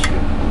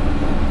questioned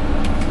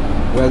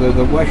whether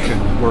the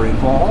Russians were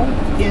involved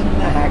in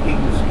the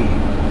hacking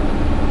scheme.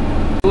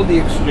 The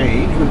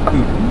exchange with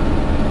Putin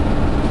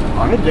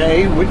on a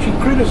day in which he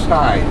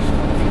criticized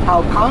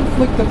how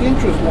conflict of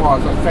interest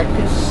laws affect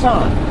his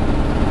son.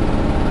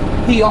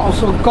 He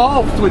also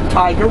golfed with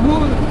Tiger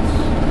Woods.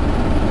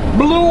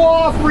 blew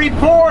off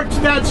reports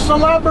that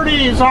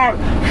celebrities are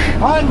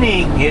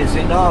shunning his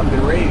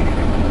inauguration.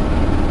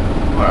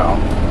 Well,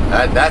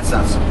 that's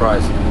not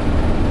surprising.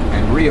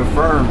 And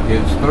reaffirmed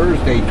his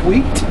Thursday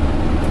tweet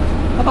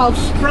about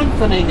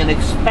strengthening and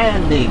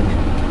expanding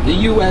the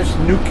U.S.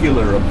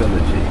 nuclear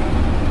ability.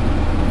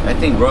 I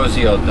think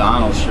Rosie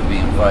O'Donnell should be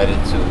invited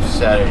to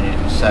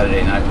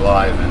Saturday Night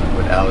Live and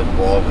with Alec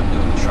Baldwin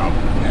doing Trump.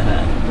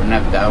 Yeah.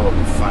 That would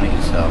be funny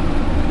as hell.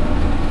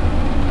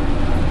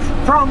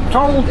 Trump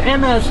told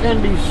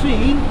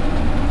MSNBC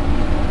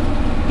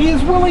he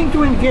is willing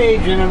to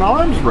engage in an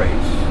arms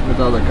race with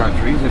other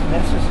countries if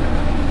necessary.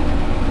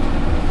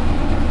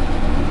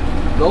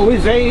 Though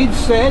his aides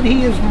said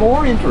he is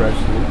more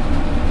interested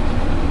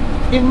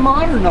in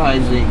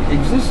modernizing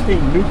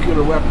existing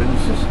nuclear weapon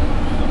systems.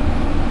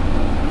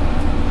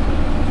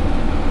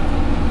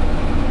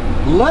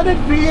 Let it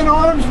be an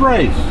arms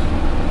race,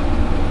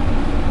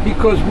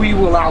 because we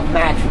will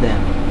outmatch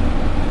them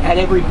at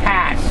every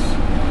pass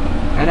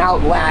and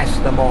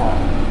outlast them all.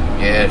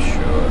 Yeah,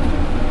 sure.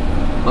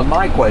 But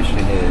my question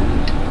is,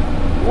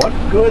 what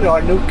good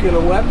are nuclear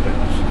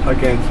weapons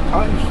against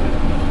ISIS?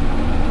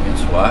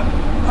 It's what?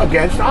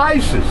 Against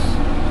ISIS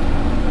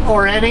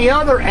or any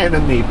other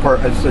enemy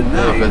person.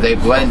 No, but they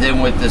blend in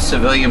with the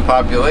civilian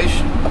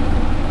population.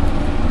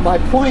 My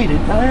point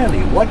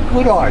entirely, what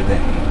good are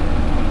they?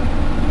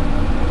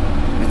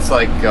 It's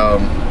like,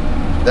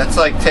 that's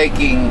like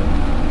taking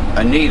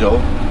a needle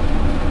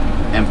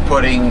and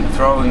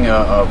throwing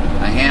a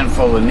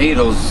handful of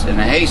needles in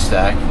a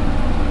haystack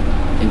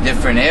in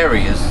different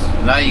areas.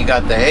 Now you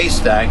got the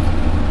haystack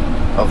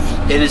of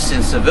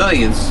innocent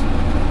civilians,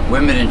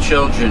 women and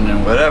children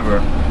and whatever,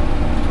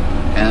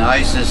 and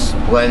ISIS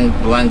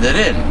blended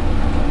in.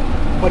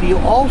 But you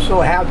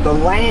also have the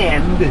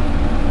land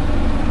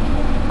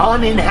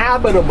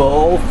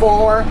uninhabitable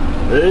for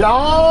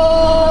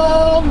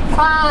long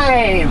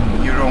time.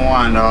 You don't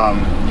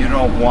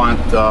want,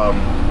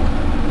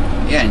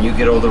 yeah, and you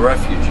get all the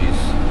refugees.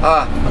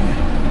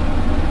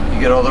 You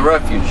get all the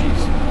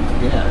refugees.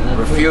 Yeah,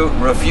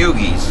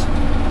 refugees.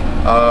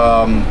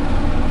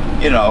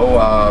 You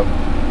know,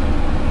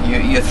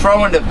 you're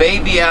throwing the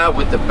baby out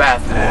with the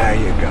bathwater. There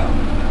you go.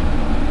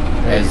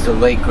 As the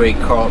late great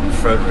Carlton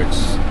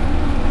Fredericks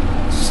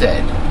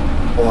said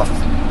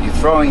often, you're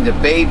throwing the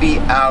baby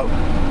out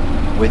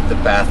with the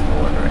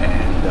bathwater, and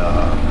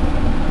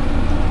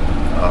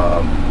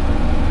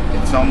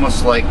it's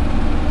almost like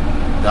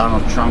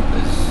Donald Trump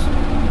is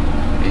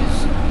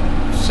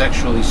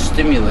sexually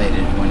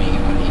stimulated when he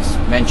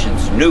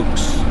mentions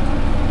nukes.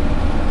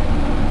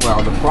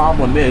 Well, the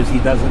problem is he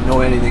doesn't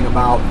know anything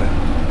about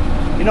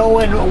them. You know,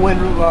 when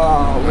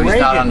Well, he's Reagan,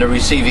 not on the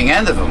receiving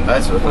end of them.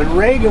 That's what. when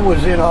Reagan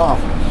was in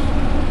office,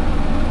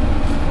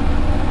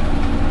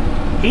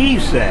 he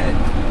said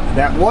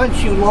that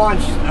once you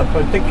launched a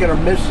particular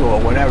missile or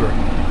whatever,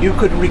 you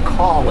could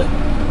recall it.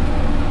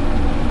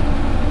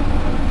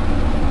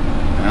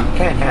 Yeah.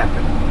 Can't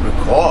happen.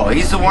 Recall.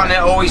 He's the one that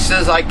always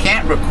says, "I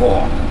can't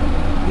recall."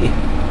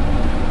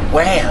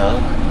 Well,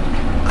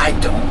 I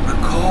don't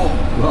recall.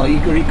 Well, you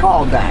can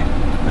recall that.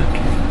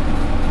 Okay.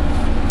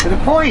 So the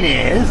point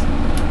is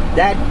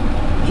that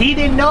he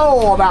didn't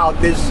know about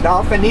this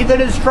stuff, and neither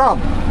does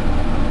Trump.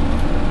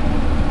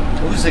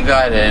 Who's the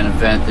guy that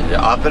invented it?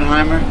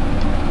 Oppenheimer?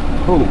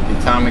 Who? The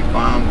atomic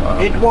bomb?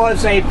 It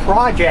was a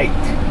project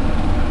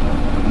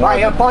by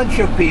a bunch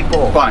of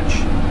people. Bunch.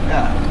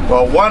 Yeah.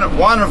 Well, one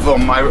of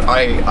them,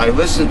 I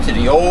listened to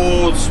the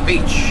old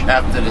speech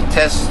after the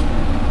test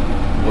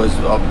was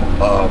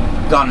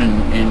done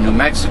in New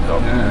Mexico,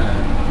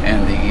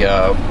 and the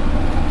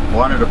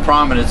one of the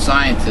prominent I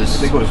scientists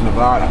think it was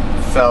Nevada.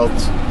 felt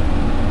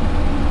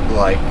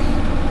like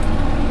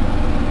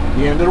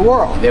The end of the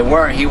world.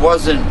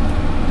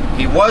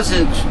 he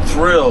wasn't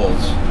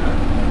thrilled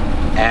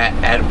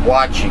at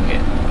watching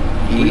it.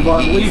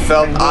 He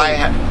felt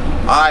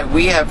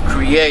we have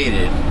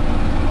created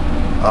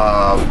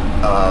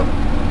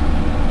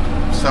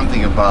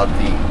something about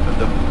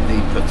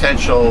the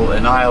potential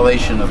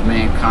annihilation of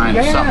mankind,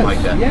 or something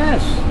like that.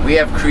 Yes. We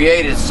have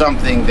created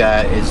something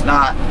that is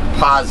not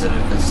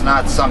positive. It's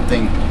not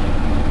something.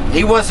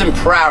 He wasn't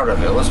proud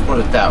of it. Let's put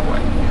it that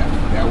way.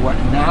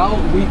 Now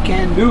we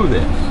can do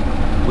this.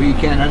 We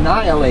can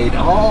annihilate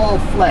all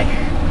flesh,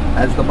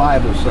 as the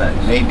Bible says.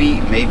 Maybe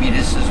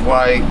this is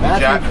why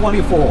Matthew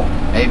 24.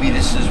 Maybe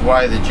this is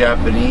why the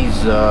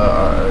Japanese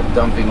are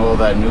dumping all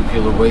that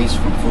nuclear waste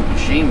from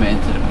Fukushima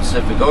into the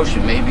Pacific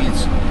Ocean. Maybe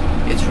it's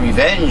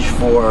revenge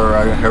for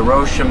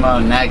Hiroshima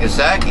and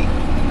Nagasaki.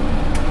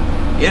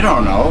 You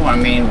don't know. I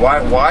mean,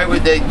 why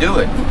would they do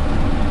it?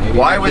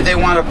 Why would they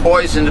want to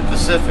poison the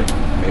Pacific?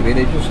 Maybe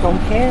they just don't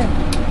care.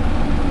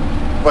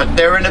 But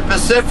they're in the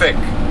Pacific.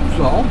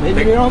 So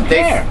maybe they don't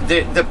care.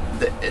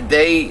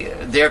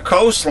 Their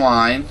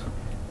coastline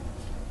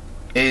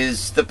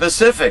is the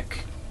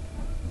Pacific,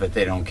 but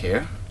they don't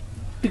care.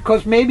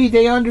 Because maybe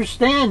they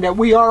understand that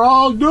we are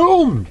all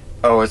doomed.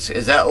 Oh, is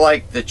that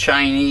like the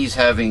Chinese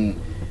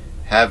having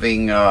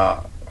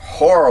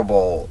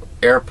horrible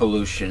air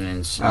pollution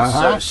in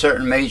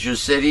certain major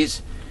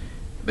cities,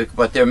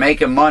 but they're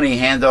making money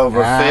hand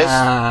over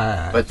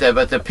fist.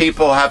 But the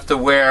people have to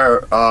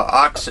wear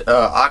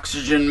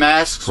oxygen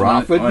masks.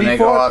 Profit when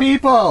before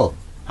people.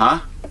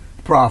 Huh?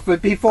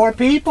 Profit before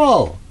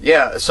people.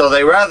 Yeah, so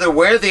they rather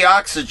wear the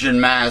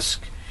oxygen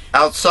mask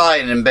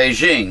outside in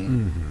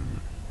Beijing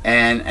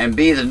and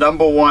be the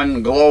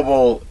 #1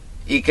 global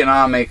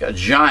economic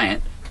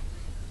giant.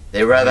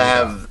 They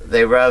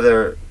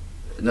rather,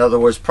 in other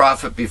words,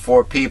 profit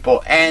before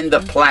people and the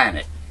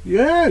planet.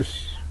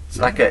 Yes. It's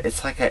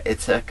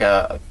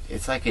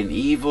like an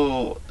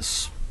evil,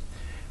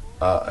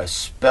 a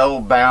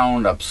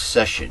spellbound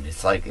obsession.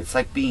 It's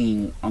like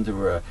being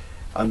under a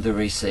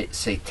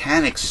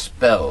satanic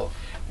spell,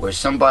 where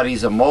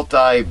somebody's a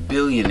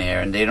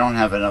multi-billionaire and they don't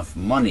have enough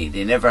money.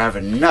 They never have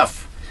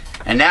enough.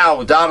 And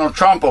now Donald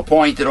Trump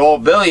appointed all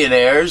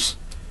billionaires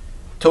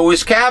to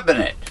his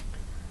cabinet.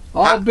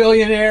 All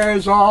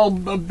billionaires, all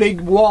big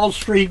Wall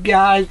Street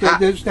guys,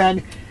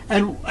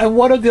 and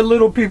what do the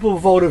little people who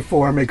voted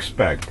for him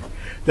expect?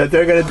 That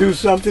they're going to do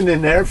something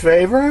in their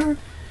favor?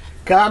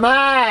 Come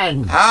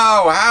on!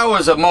 How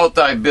is a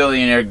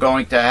multi-billionaire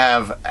going to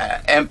have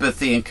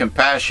empathy and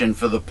compassion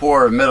for the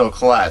poor and middle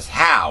class?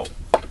 How?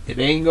 It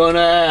ain't going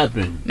to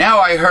happen. Now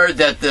I heard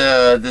that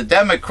the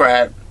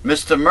Democrat,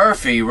 Mr.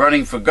 Murphy,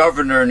 running for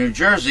governor in New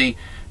Jersey,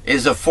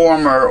 is a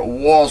former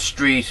Wall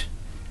Street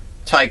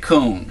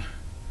tycoon.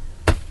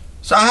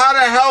 So how the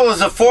hell is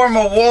a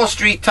former Wall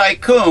Street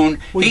tycoon?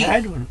 We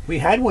had one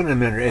in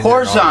there.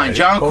 Corzine,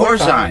 John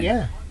Corzine.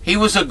 Yeah. He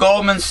was a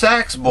Goldman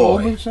Sachs boy.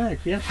 Goldman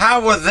Sachs, yes.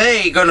 How are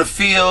they going to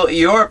feel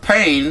your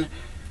pain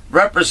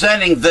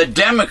representing the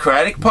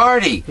Democratic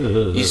Party?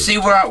 You see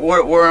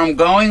where I'm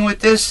going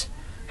with this?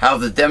 How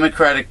the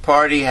Democratic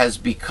Party has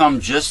become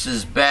just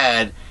as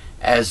bad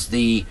as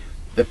the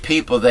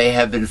people they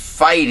have been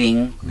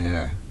fighting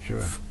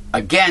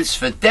against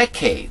for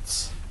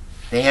decades.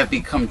 They have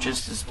become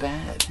just as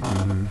bad.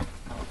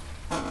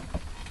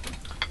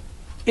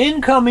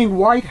 Incoming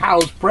White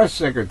House Press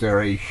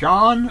Secretary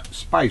Sean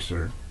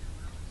Spicer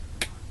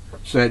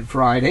said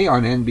Friday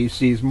on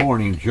NBC's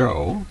Morning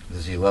Joe.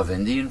 Does he love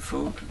Indian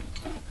food?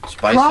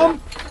 Spicer?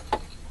 Trump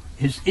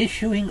is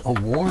issuing a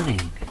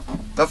warning.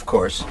 Of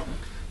course.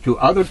 To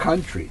other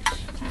countries.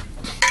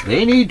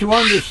 They need to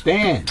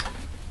understand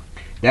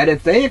that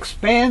if they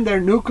expand their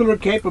nuclear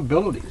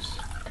capabilities,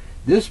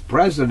 this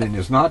president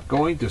is not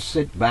going to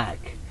sit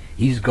back.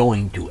 He's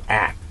going to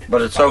act.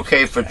 But it's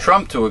okay for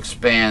Trump to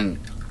expand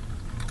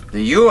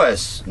the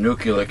U.S.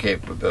 nuclear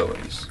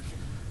capabilities.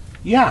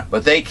 Yeah.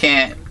 But they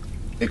can't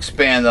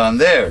expand on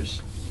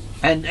theirs.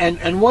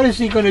 And what is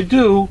he going to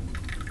do?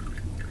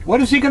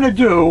 What is he going to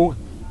do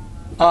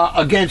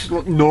against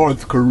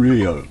North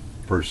Korea,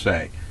 per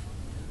se?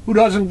 Who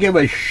doesn't give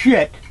a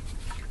shit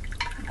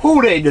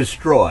who they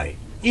destroy,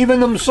 even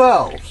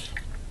themselves.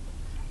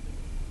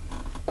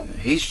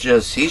 He's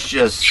just.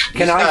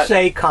 Can I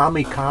say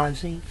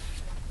kamikaze?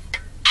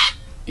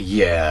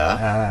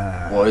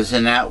 Yeah. Well,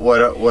 isn't that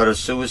what a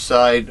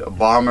suicide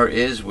bomber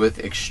is with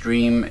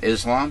extreme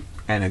Islam?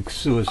 And a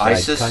suicide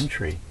ISIS?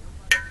 country.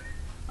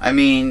 I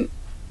mean,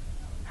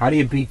 how do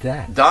you beat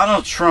that?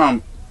 Donald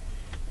Trump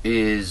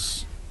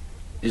is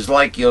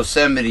like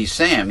Yosemite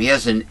Sam. He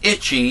has an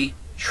itchy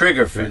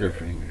trigger finger.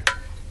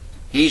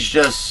 He's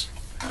just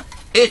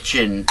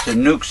itching to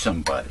nuke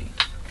somebody.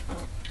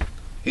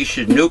 He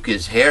should nuke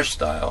his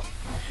hairstyle.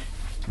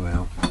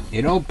 Well,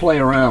 you don't play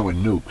around with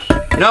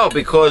nukes. No,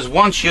 because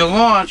once you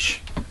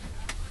launch,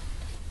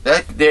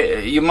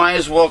 you might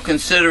as well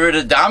consider it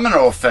a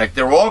domino effect.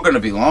 They're all going to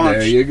be launched.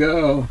 There you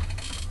go.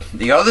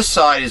 The other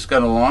side is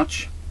going to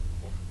launch.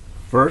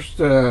 First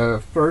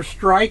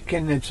strike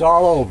and it's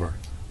all over.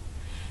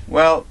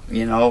 Well,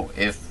 you know,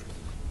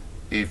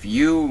 if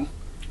you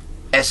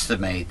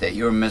estimate that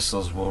your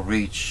missiles will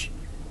reach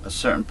a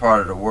certain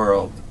part of the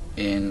world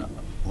in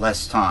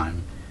less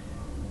time,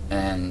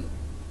 and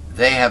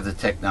they have the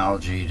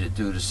technology to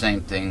do the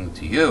same thing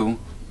to you,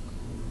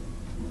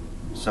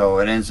 so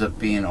it ends up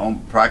being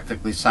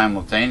practically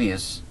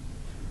simultaneous.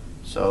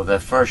 So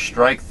that first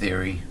strike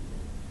theory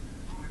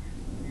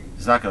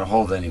is not going to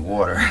hold any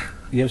water.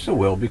 Yes, it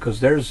will, because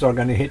theirs are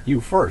going to hit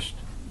you first.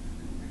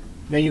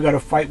 Then you got to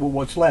fight with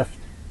what's left.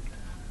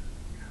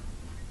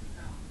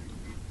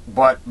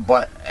 But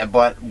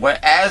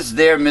as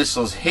their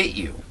missiles hit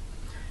you,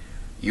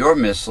 your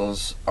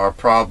missiles are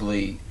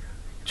probably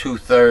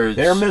 2/3.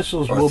 Their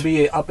missiles will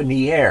be up in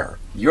the air.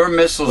 Your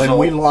missiles when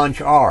we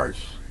launch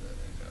ours.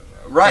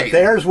 Right. But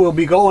theirs will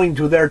be going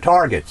to their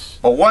targets.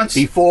 But once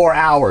before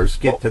ours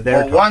get to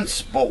their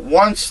targets. But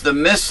once the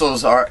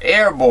missiles are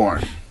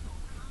airborne,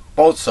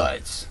 both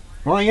sides.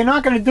 Well, you're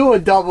not going to do a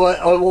double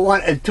or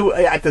one and two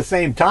at the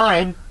same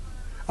time.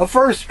 A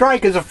first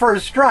strike is a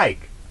first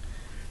strike.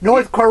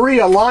 North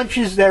Korea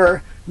launches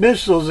their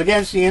missiles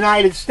against the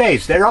United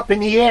States. They're up in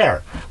the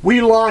air.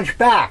 We launch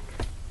back.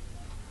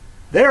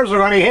 Theirs are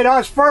going to hit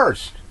us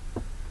first.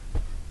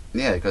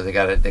 Yeah, because they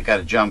got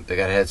to jump. They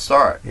got a head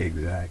start.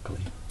 Exactly.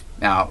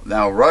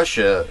 Now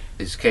Russia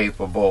is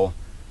capable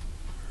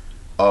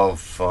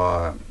of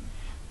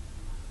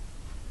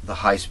the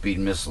high-speed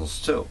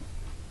missiles too.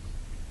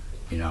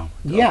 you know.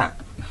 Yeah,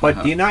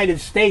 but the United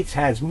States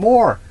has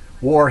more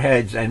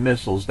warheads and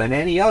missiles than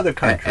any other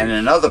country. And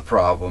another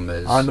problem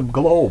is on the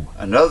globe.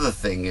 Another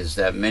thing is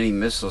that many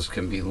missiles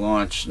can be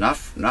launched not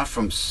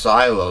from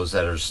silos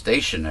that are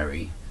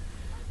stationary,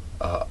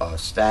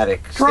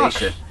 static Trucks.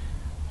 station.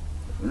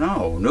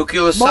 No,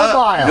 nuclear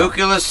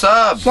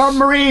subs.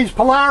 Submarines,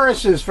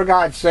 Polarises, for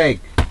God's sake.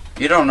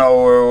 You don't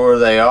know where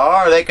they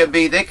are. They could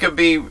be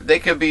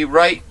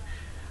right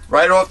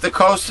off the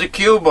coast of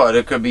Cuba.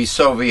 There could be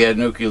Soviet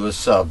nuclear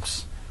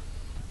subs.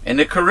 In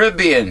the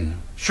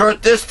Caribbean,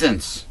 short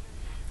distance.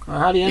 Well,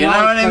 how do you know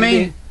what I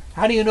mean?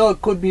 How do you know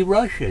it could be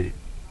Russia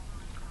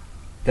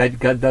that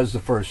does the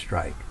first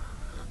strike?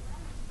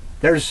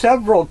 There's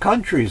several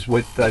countries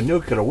with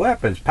nuclear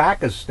weapons: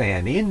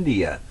 Pakistan,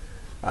 India,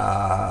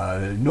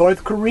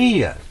 North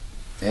Korea.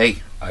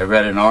 Hey, I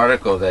read an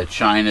article that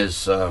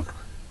China's answer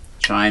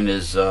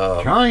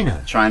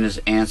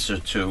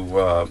to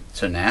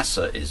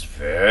NASA is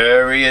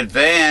very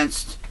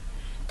advanced.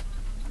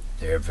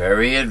 They're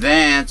very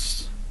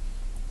advanced.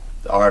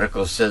 The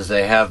article says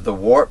they have the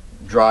warp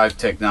drive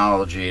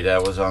technology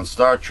that was on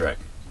Star Trek.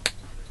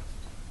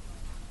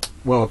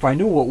 Well, if I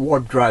knew what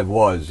warp drive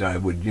was, I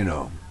would, you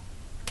know.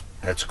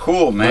 That's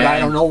cool, man. But I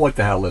don't know what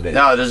the hell it is.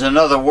 No, there's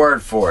another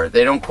word for it.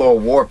 They don't call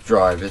warp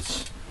drive.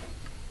 That's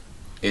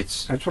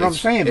what I'm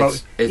saying.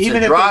 But it's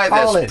even a drive if they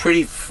call that's it,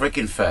 pretty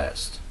freaking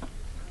fast.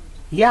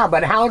 Yeah,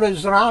 but how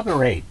does it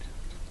operate?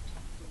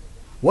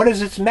 What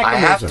is its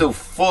mechanism?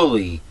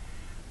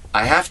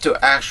 I have to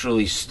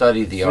actually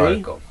study the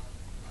article.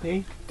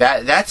 See?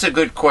 That's a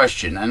good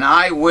question, and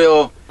I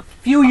will. A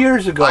few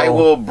years ago, I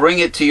will bring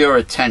it to your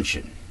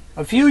attention.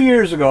 A few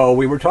years ago,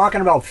 we were talking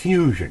about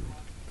fusion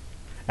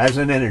as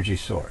an energy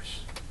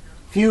source.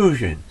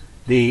 Fusion,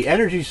 the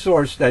energy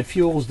source that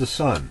fuels the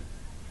sun.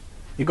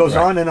 It goes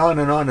on and on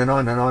and on and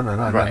on and on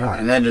and on and on.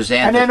 And then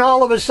and then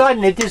all of a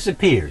sudden it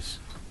disappears.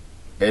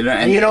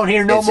 And you don't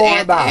hear no more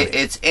about it.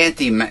 It's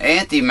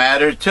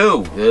antimatter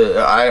too.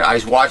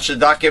 I watched a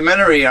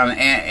documentary on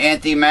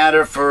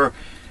antimatter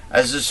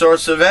as a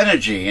source of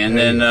energy, and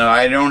then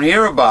I don't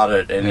hear about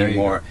it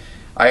anymore.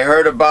 I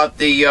heard about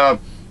the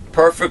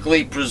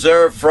perfectly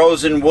preserved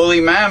frozen woolly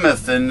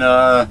mammoth in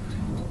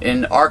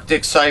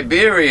Arctic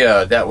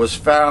Siberia that was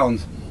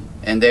found,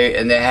 and they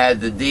had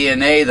the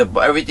DNA,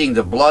 everything,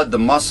 the blood, the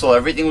muscle,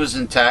 everything was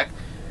intact.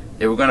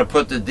 They were going to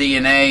put the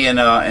DNA in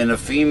a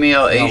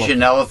female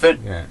Asian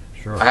elephant. Yeah,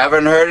 sure. I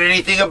haven't heard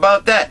anything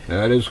about that.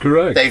 That is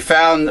correct. They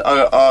found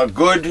a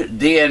good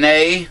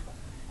DNA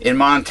in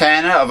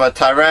Montana of a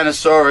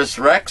Tyrannosaurus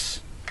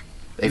Rex.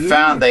 They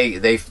found they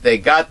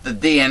got the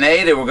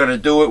DNA. They were going to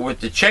do it with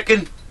the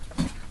chicken,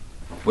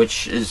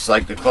 which is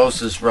like the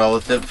closest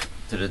relative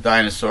to the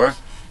dinosaur.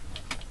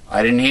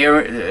 I didn't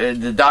hear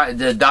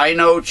the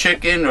dino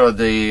chicken or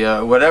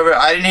the whatever.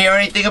 I didn't hear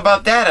anything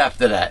about that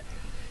after that.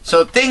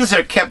 So things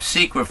are kept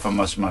secret from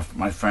us, my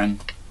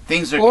friend.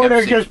 Things are kept secret. Or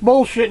they're just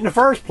bullshit in the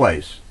first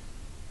place.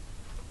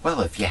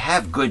 Well, if you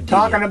have good DNA...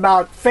 Talking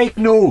about fake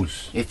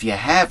news. If you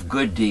have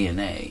good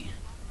DNA,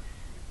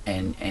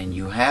 and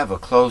you have a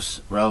close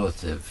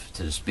relative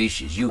to the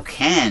species, you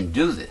can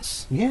do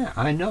this. Yeah,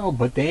 I know,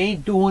 but they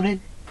ain't doing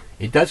it.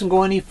 It doesn't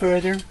go any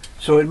further,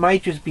 so it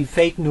might just be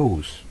fake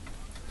news.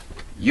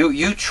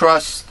 You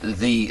trust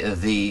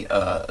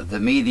the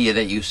media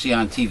that you see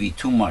on TV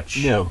too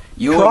much. No.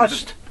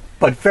 Trust,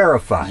 but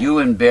verify. You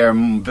and Bill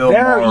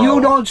Morrow, you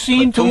don't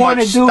seem to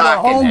want to do the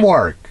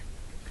homework.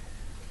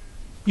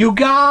 You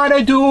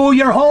gotta do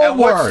your homework. And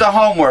what's the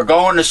homework?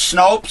 Going to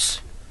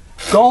Snopes?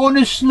 Going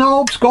to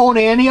Snopes, going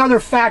to any other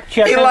fact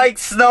checker. He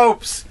likes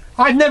Snopes.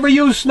 I've never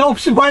used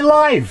Snopes in my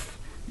life.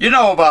 You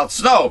know about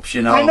Snopes,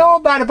 you know. I know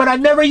about it, but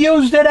I've never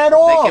used it at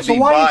all. So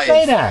why do you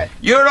say that?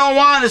 You don't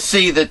want to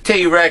see the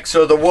T-Rex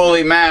or the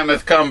woolly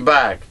mammoth come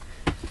back.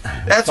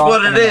 That's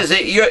what it is.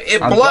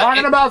 I'm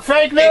talking about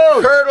fake news.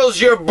 It curdles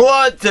your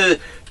blood to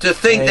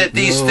think that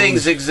these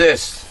things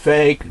exist.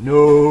 Fake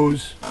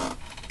news.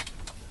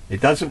 It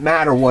doesn't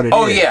matter what it is.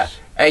 Oh, yeah.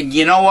 And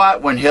you know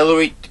what? When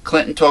Hillary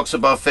Clinton talks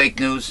about fake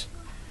news,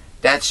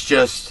 that's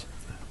just...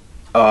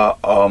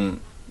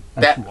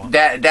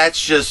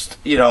 That's just,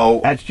 you know,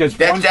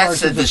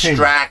 that's a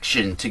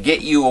distraction to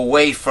get you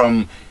away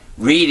from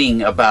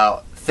reading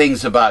about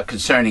things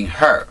concerning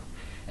her.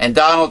 And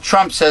Donald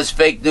Trump says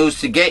fake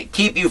news to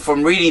keep you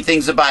from reading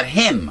things about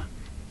him.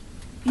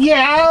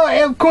 Yeah,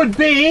 it could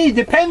be,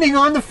 depending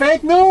on the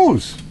fake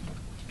news.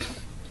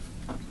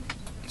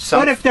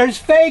 But if there's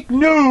fake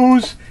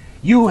news,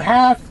 you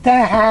have to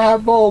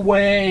have a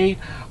way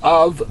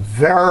of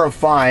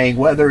verifying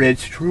whether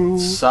it's true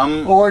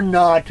or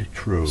not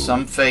true.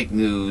 Some fake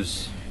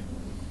news.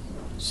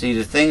 See,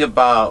 the thing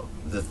about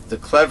the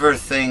clever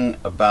thing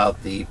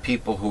about the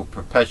people who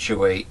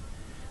perpetuate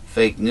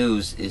fake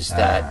news is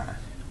that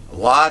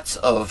lots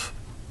of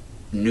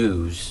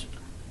news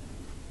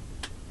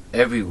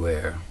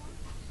everywhere,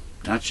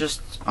 not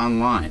just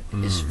online,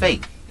 is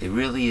fake. It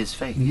really is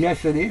fake.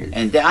 Yes, it is.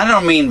 And I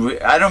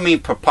don't mean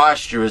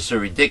preposterous or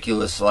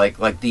ridiculous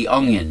like The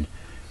Onion.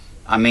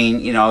 I mean,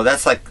 you know,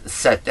 that's a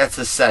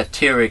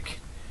satiric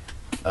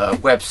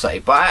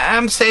website. But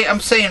I'm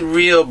saying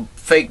real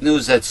fake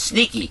news that's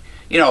sneaky.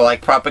 You know,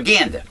 like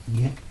propaganda.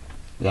 Yeah,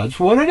 that's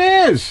what it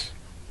is.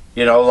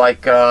 You know,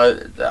 like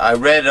I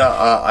read,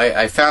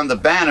 I found the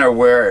banner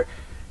where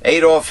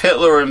Adolf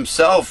Hitler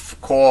himself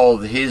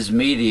called his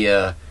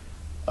media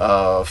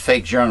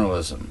fake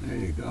journalism. There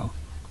you go.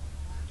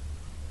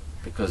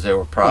 Because they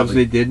were Because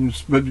they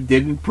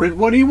didn't print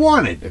what he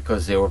wanted.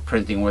 Because they were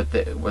printing what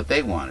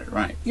they wanted,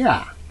 right?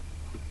 Yeah.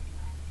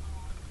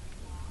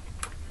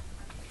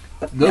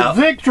 The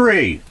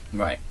victory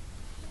Right.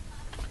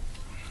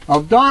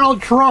 of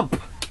Donald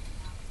Trump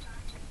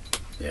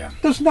Yeah.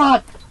 does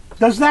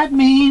that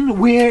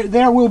mean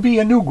there will be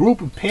a new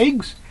group of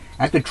pigs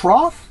at the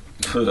trough?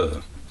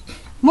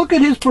 Look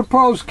at his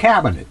proposed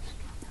cabinet.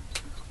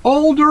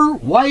 Older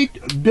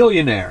white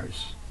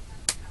billionaires.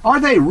 Are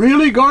they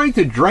really going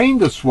to drain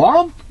the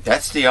swamp?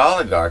 That's the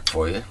oligarch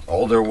for you.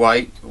 Older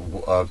white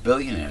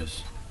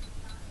billionaires.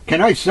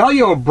 Can I sell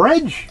you a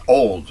bridge?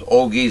 Old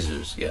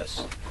geezers,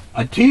 yes.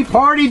 A Tea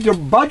Party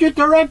budget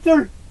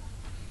director?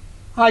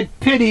 I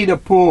pity the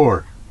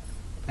poor,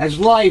 as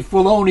life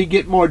will only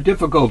get more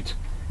difficult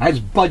as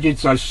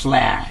budgets are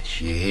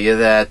slashed. You hear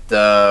that,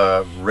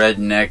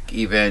 redneck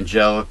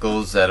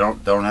evangelicals that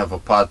don't have a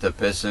pot to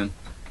piss in?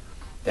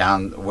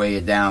 Way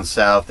down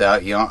south,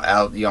 out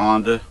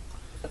yonder,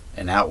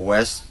 and out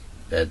west,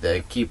 that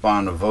they keep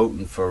on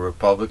voting for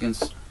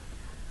Republicans.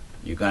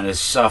 You're going to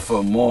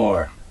suffer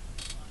more.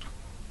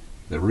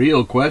 The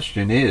real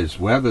question is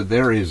whether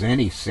there is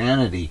any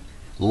sanity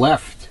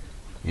left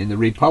in the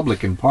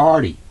Republican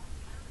Party.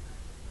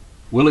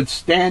 Will it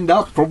stand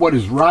up for what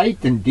is right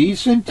and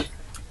decent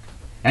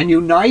and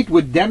unite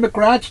with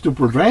Democrats to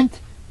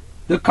prevent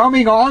the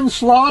coming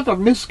onslaught of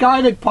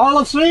misguided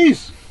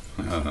policies?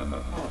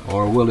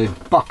 Or will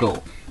it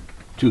buckle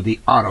to the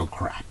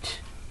autocrat?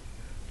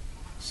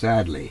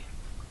 Sadly,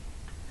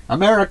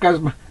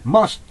 America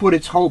must put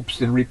its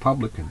hopes in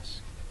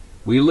Republicans.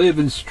 We live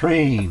in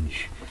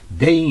strange,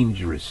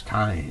 dangerous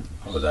times.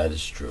 Oh, that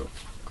is true.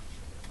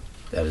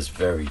 That is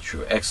very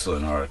true.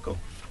 Excellent article.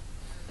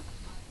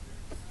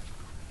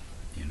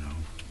 You know,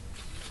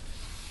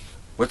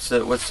 what's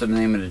the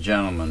name of the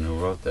gentleman who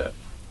wrote that?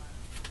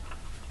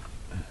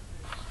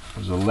 It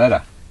was a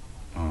letter.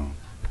 Oh,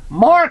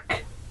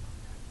 Mark.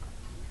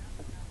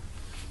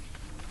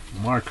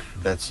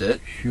 that's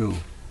it. Shoe.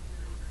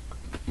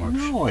 Mark.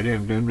 No, I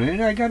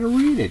didn't. I got to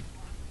read it.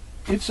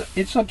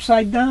 It's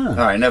upside down. All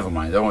right, never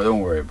mind. Don't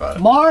worry about it.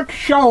 Mark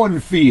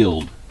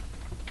Schoenfield.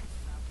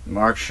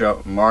 Mark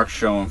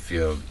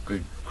Schoenfield.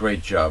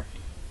 Great job,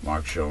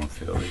 Mark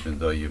Schoenfield. Even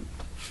though you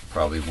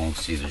probably won't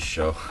see this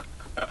show.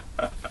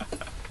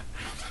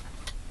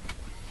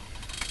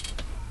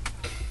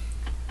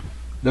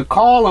 The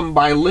column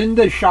by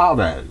Linda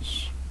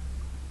Chavez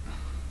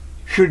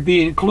should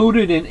be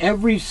included in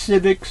every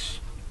civics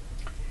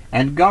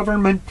and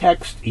government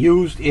text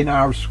used in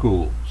our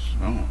schools.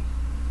 Oh.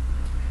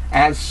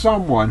 As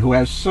someone who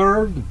has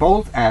served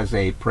both as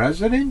a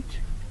president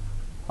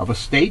of a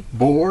state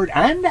board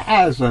and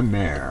as a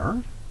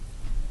mayor,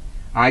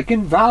 I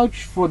can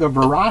vouch for the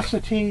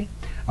veracity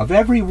of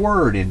every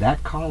word in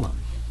that column.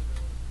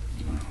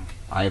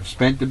 I have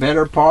spent the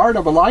better part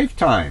of a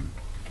lifetime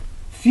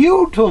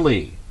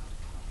futilely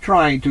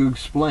trying to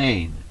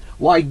explain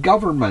why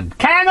government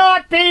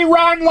cannot be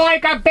run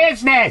like a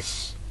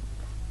business.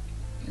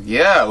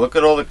 Yeah, look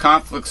at all the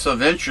conflicts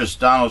of interest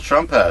Donald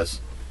Trump has.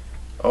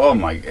 Oh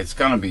my, it's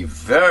going to be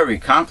very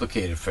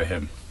complicated for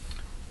him.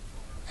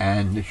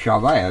 And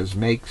Chavez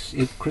makes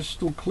it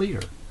crystal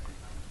clear.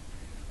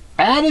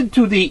 Added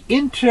to the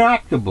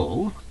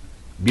intractable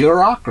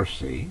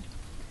bureaucracy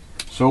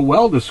so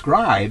well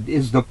described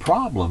is the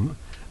problem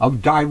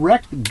of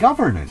direct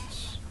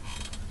governance.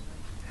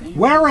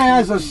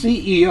 Whereas a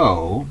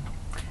CEO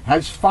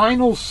has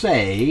final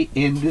say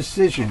in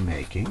decision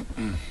making,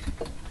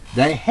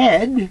 the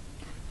head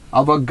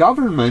of a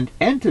government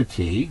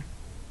entity,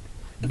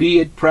 be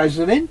it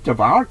president of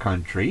our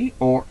country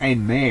or a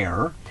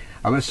mayor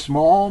of a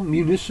small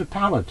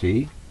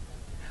municipality,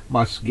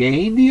 must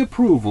gain the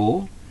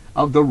approval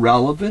of the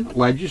relevant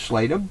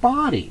legislative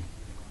body,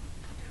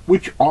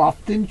 which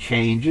often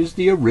changes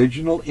the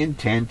original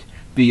intent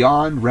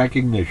beyond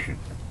recognition.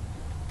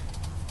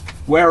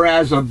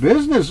 Whereas a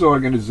business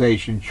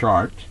organization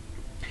chart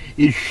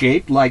is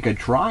shaped like a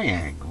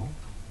triangle,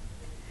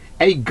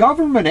 a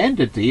government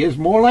entity is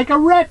more like a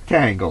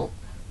rectangle.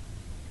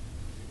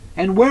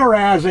 And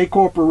whereas a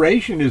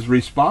corporation is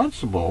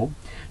responsible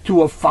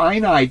to a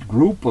finite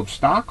group of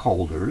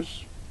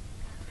stockholders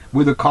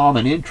with a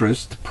common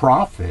interest,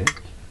 profit,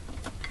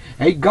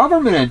 a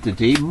government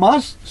entity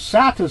must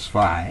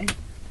satisfy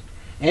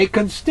a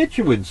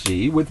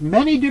constituency with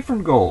many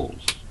different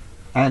goals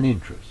and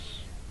interests.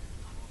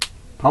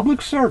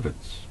 Public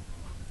servants,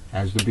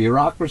 as the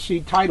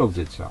bureaucracy titles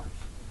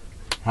itself,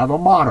 have a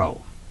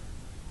motto: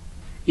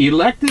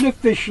 elected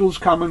officials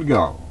come and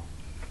go,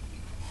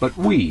 but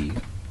we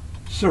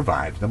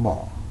survive them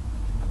all.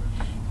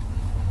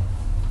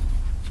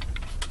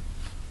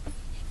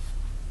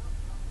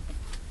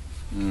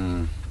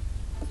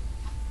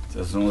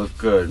 Doesn't look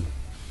good.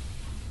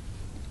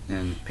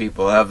 And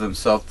people have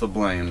themselves to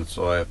blame, that's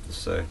all I have to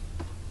say.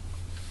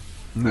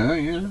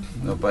 Yeah.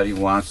 Nobody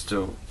wants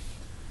to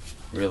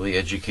really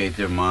educate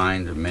their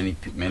mind.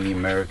 Many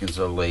Americans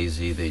are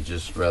lazy. They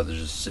just rather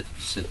just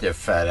sit their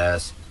fat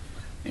ass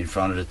in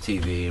front of the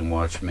TV and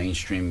watch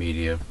mainstream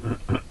media.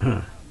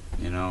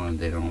 You know, and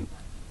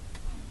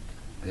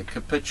they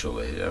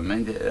capitulate. I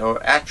mean,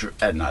 or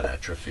not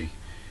atrophy.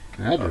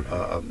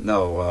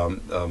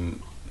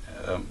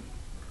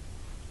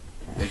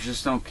 They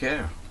just don't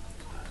care.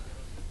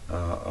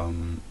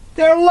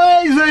 They're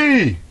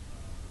lazy.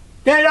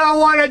 They don't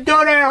want to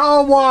do their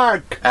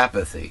homework.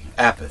 Apathy,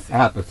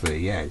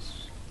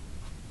 Yes.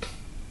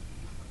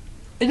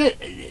 And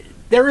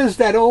there is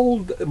that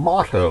old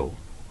motto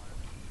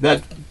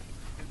that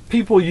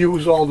people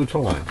use all the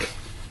time.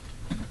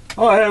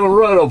 I haven't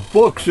read a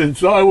book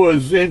since I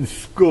was in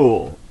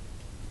school.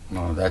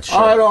 No, that shows.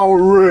 I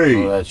don't read.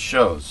 Well, that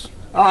shows.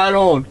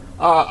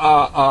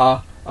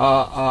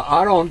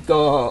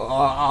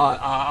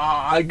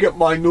 I get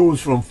my news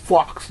from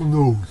Fox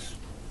News.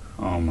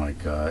 Oh my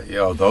God!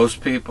 Yo, those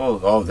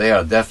people. Oh, they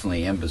are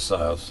definitely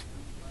imbeciles.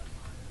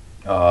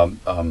 Now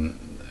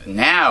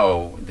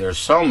there's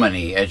so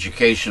many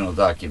educational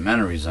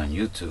documentaries on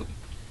YouTube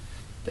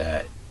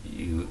that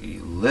you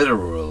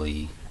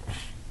literally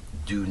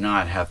do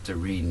not have to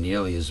read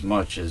nearly as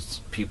much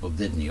as people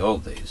did in the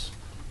old days.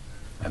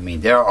 I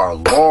mean, there are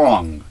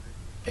long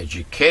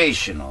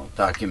educational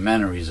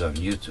documentaries on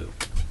YouTube.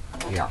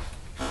 Yeah.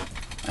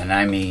 And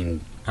I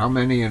mean, how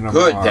many in them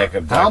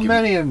how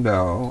many of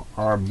them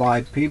are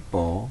by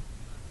people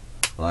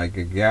like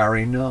a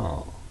Gary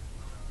Null?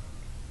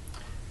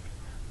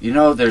 You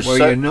know, there's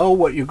you know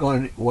what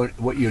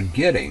you're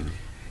getting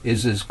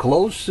is as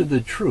close to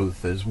the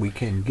truth as we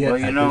can get.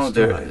 Well, you know,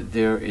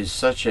 there is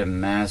such a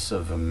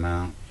massive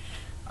amount.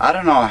 I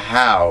don't know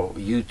how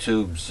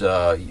YouTube's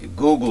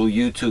Google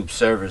YouTube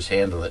servers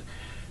handle it.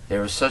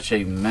 There is such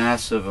a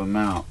massive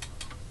amount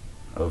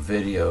of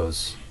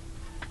videos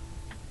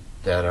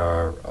that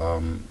are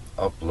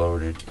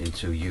uploaded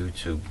into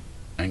YouTube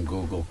and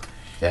Google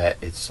that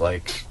it's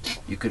like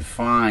you could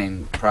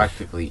find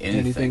practically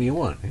anything you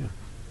want. Yeah.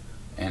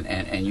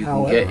 And you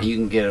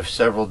can get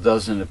several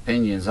dozen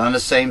opinions on the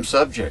same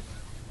subject.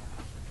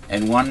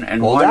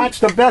 That's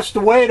the best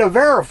way to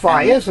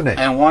verify, isn't it?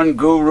 And one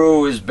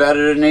guru is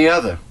better than the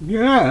other.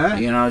 Yeah.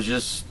 You know,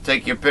 just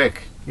take your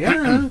pick.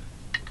 Yeah.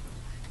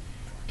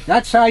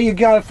 That's how you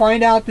got to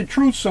find out the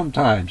truth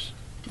sometimes.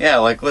 Yeah,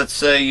 like let's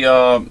say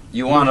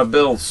you want to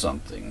build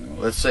something.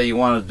 Let's say you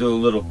want to do a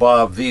little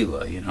Bob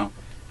Vila, you know.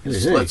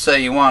 Let's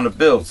say you want to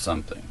build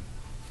something.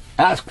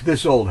 Ask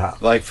this old house.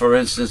 Like, for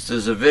instance,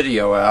 there's a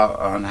video out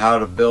on how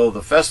to build a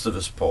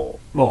Festivus pole.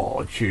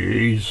 Oh,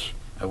 jeez.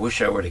 I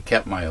wish I would have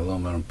kept my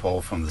aluminum pole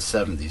from the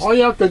 70s. All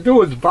you have to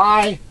do is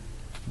buy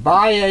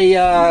the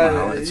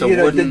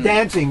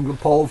dancing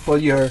pole for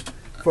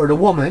the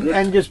woman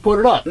and just put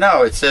it up.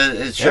 No, it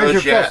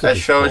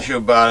shows you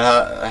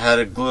about how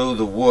to glue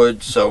the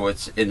wood so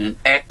it's in an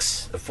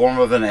X, the form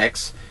of an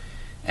X,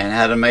 and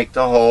how to make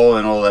the hole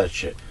and all that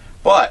shit.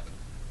 But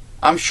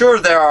I'm sure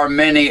there are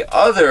many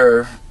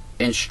other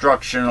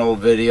instructional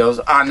videos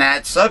on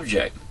that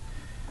subject,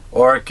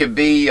 or it could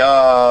be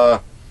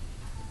a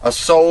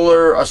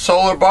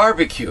solar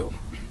barbecue,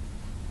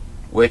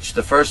 which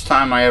the first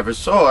time I ever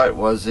saw it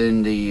was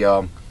in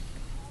the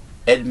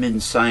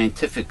Edmund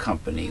Scientific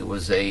Company. It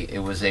was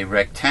a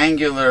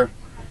rectangular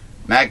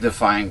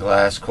magnifying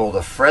glass called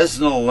a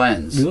Fresnel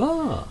lens.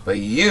 Yeah. But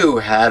you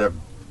had to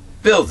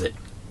build it.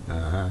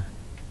 Uh-huh.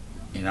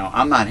 You know,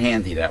 I'm not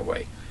handy that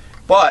way,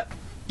 but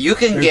you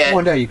can There's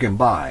one that you can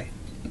buy.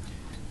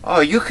 Oh,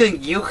 you can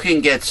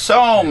get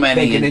so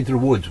many. Take it into the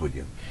woods with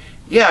you.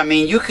 Yeah, I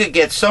mean, you could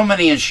get so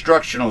many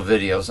instructional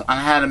videos on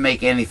how to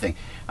make anything.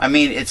 I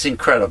mean, it's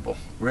incredible,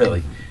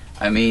 really.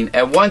 I mean,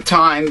 at one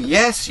time,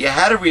 yes, you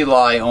had to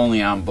rely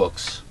only on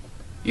books.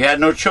 You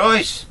had no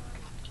choice.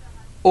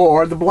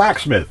 Or the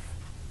blacksmith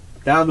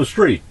down the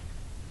street.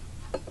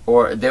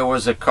 Or there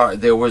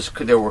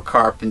were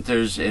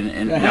carpenters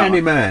in a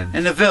handyman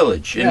in the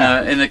village, in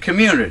a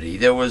community.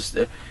 There was,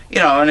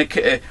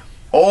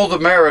 old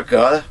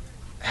America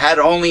had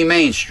only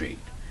Main Street,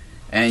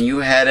 and you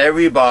had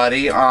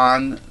everybody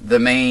on the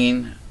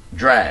main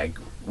drag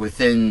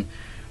within.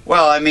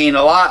 Well, I mean,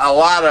 a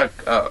lot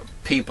of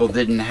people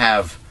didn't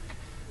have.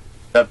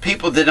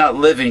 People did not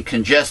live in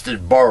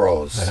congested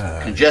boroughs,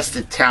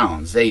 congested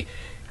towns.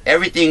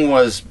 Everything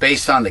was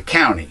based on the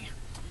county.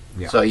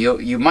 Yeah. So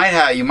you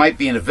might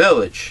be in a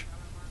village,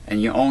 and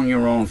you own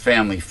your own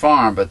family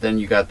farm, but then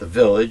you got the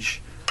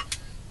village.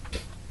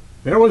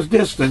 There was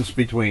distance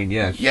between,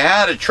 yes. You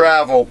had to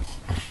travel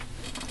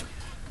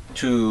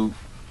to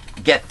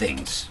get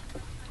things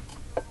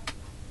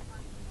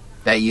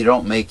that you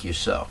don't make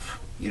yourself.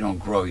 You don't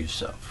grow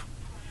yourself.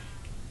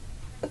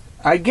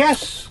 I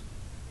guess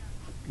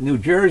New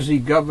Jersey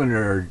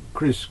Governor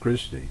Chris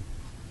Christie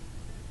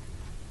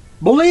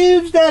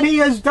believes that he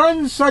has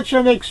done such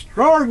an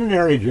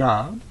extraordinary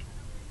job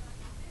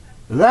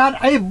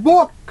that a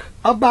book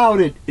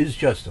about it is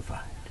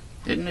justified.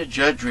 Didn't a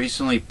judge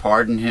recently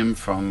pardon him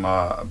from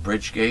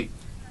Bridgegate?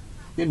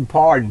 Didn't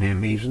pardon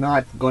him. He's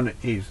not gonna.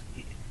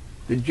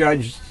 The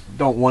judge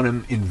don't want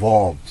him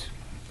involved.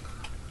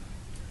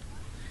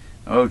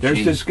 Oh, There's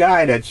geez. this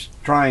guy that's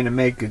trying to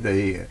make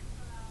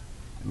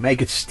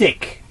it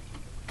stick,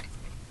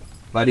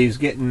 but he's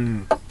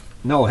getting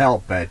no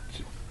help at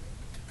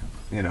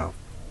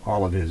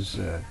all of his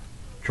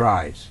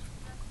tries.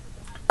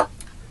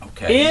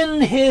 Okay.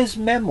 In his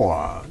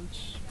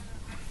memoirs,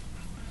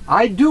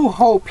 I do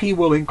hope he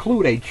will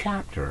include a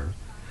chapter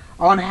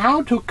on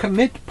how to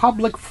commit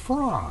public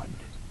fraud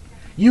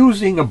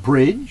using a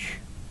bridge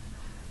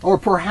or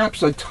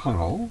perhaps a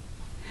tunnel,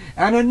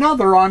 and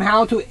another on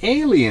how to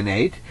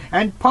alienate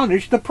and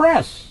punish the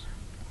press,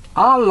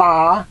 a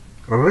la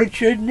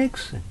Richard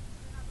Nixon.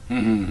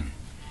 Mm-hmm.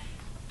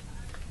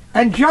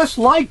 And just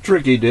like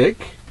Tricky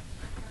Dick,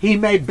 he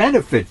may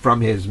benefit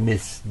from his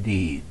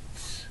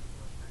misdeeds.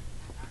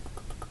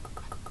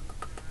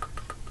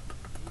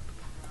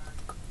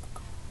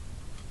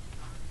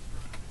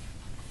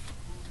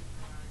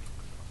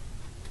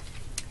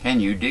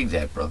 Can you dig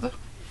that, brother?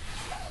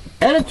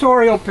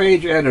 Editorial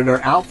page editor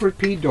Alfred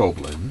P.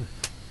 Doblin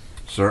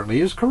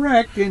certainly is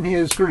correct in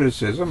his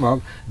criticism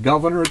of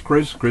Governor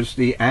Chris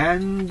Christie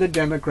and the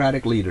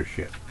Democratic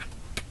leadership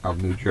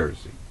of New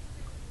Jersey.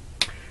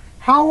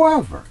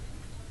 However,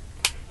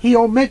 he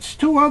omits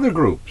two other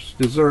groups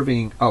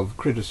deserving of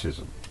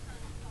criticism.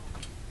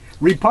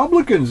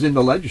 Republicans in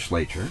the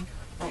legislature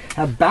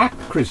have backed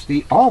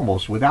Christie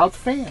almost without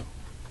fail.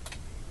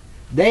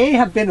 They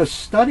have been a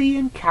study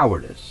in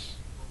cowardice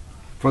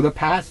for the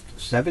past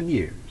 7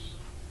 years.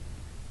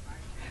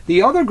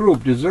 The other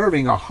group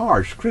deserving a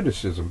harsh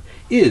criticism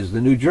is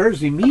the New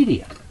Jersey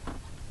media,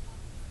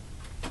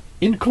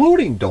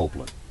 including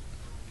Doblin.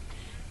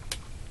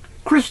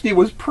 Christie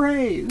was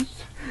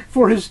praised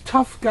for his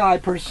tough guy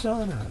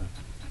persona.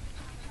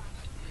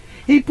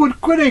 He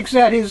put critics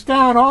at his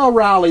town hall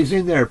rallies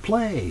in their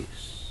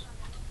place,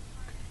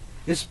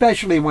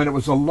 especially when it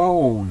was a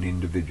lone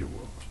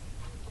individual.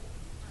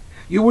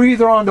 You were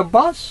either on the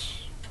bus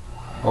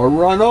or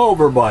run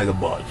over by the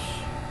bus.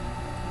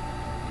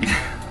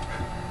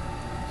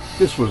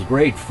 This was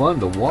great fun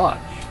to watch.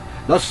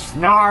 The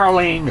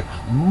snarling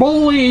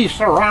bully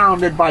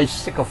surrounded by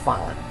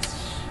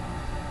sycophants.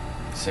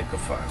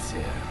 Sycophants,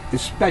 yeah.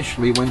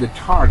 Especially when the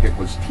target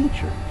was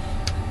teachers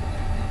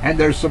and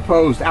their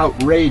supposed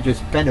outrageous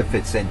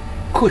benefits and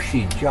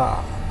cushy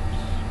jobs.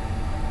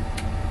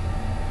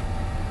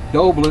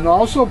 Doblin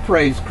also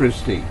praised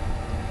Christie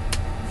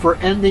for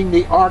ending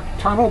the Arc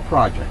Tunnel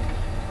project.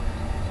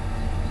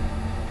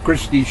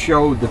 Christie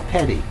showed the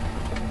petty,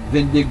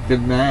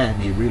 vindictive man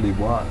he really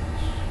was.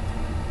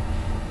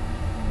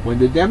 When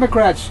the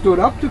Democrats stood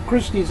up to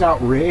Christie's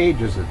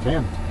outrageous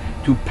attempt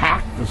to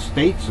pack the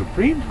state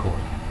Supreme Court,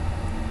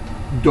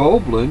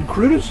 Doblin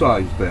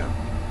criticized them.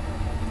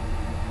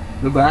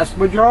 The vast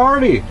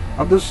majority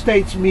of the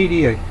state's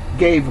media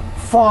gave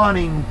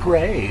fawning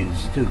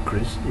praise to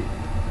Christie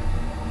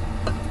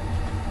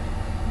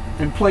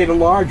and played a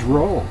large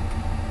role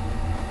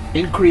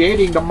in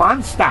creating the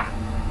monster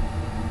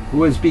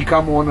who has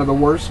become one of the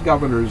worst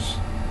governors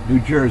New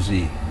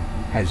Jersey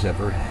has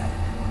ever had.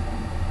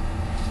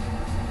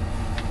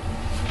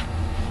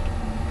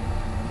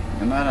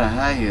 No matter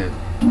how you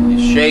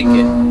shake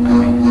it, I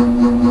mean,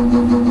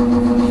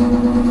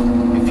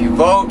 if you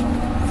vote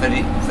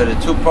for the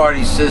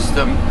two-party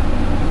system,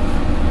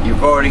 you're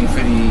voting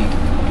for the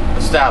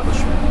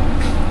establishment.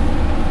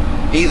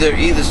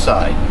 Either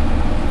side.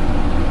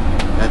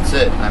 That's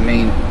it. I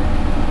mean,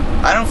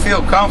 I don't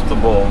feel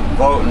comfortable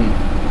voting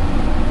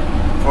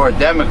for a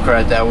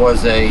Democrat that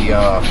was a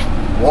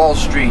Wall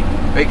Street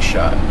big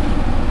shot.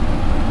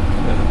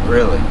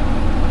 Really.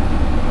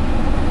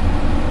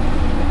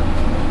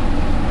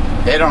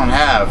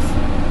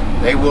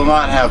 They will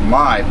not have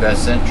my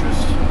best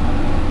interest.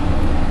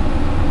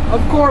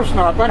 Of course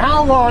not, but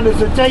how long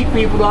does it take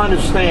people to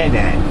understand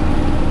that?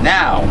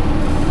 Now,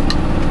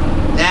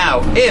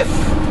 if,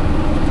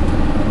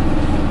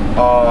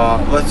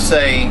 let's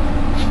say,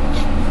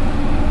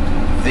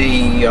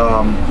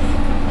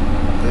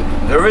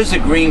 there is a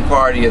Green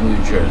Party of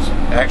New Jersey.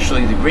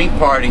 Actually, the Green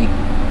Party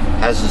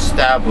has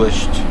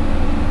established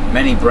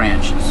many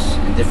branches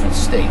in different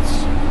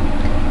states.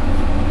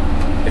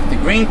 If the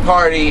Green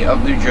Party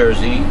of New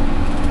Jersey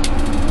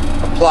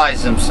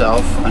applies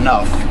themselves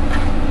enough,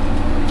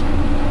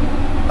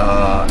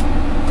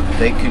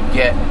 they could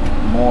get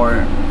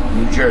more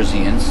New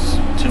Jerseyans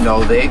to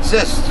know they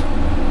exist.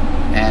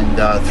 And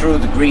through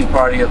the Green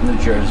Party of New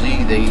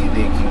Jersey, they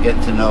can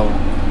get to know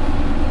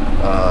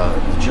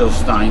the Jill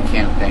Stein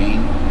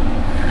campaign,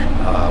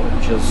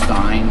 Jill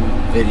Stein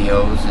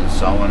videos and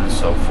so on and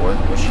so forth,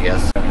 where she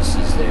has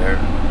services there,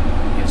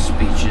 gives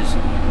speeches.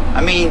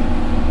 I mean,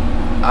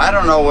 I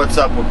don't know what's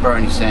up with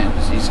Bernie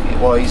Sanders. He's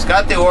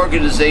got the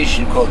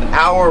organization called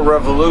Our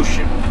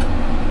Revolution.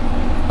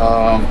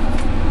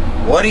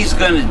 What he's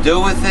going to do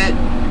with it,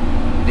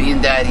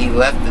 being that he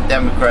left the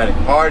Democratic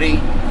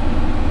Party,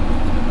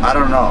 I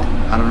don't know.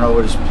 I don't know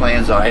what his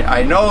plans are.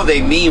 I know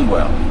they mean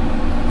well.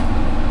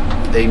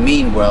 they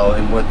mean well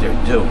in what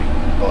they're doing,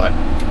 but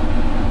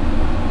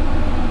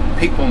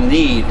people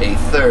need a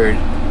third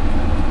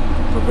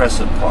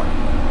progressive party.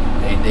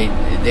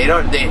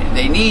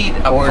 They need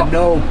a or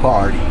no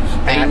parties.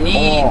 They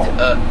need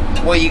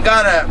well, you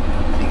gotta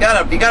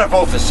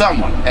vote for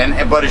someone,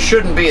 but it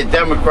shouldn't be a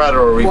Democrat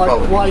or a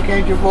Republican. Why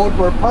can't you vote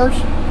for a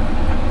person?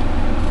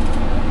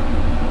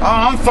 Oh,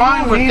 I'm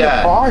fine with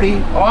that.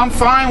 Party. Oh, I'm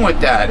fine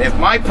with that. If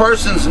my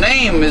person's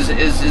name is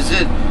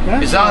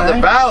on the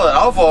ballot,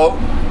 I'll vote.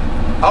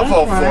 I'll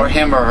vote for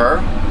him or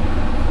her.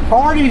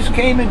 Parties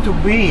came into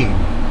being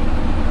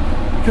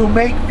to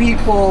make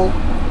people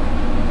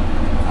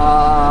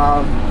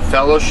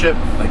fellowship,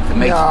 like to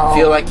make you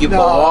feel like you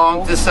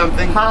belong to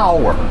something.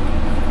 Power.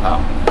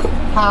 Oh.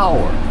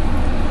 Power.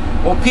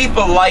 Well,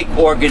 people like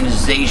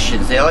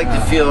organizations. They like to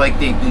feel like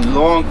they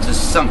belong to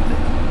something.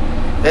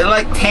 They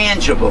like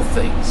tangible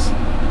things.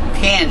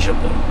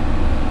 Tangible.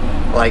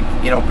 Like,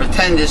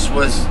 pretend this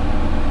was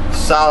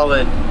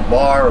solid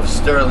bar of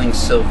sterling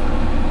silver.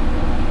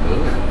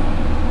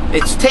 Ooh.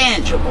 It's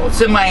tangible.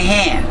 It's in my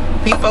hand.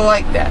 People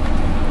like that.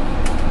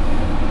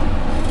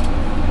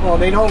 Well,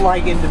 they don't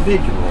like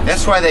individuals.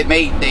 That's why they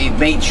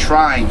made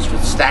shrines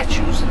with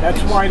statues.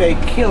 That's why they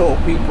kill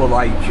people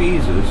like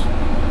Jesus,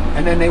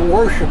 and then they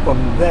worship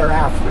them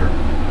thereafter.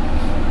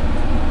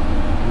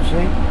 You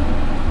see?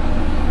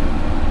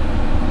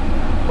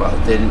 Well,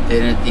 didn't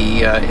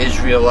the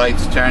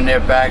Israelites turn their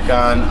back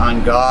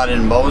on God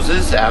and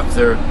Moses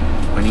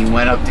when he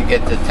went up to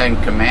get the Ten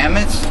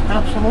Commandments?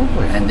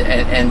 Absolutely.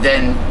 And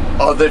then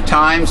other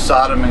times,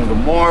 Sodom and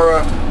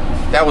Gomorrah,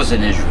 that was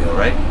in Israel,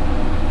 right?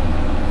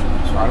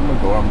 Sodom and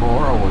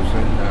Gomorrah was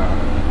in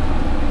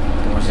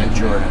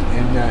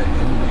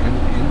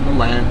the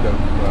land of.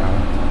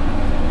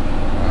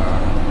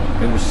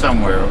 It was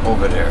somewhere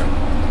over there.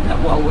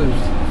 Yeah, well,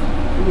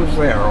 it was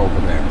there over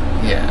there.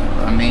 Yeah,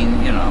 I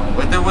mean,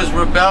 but there was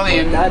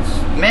rebellion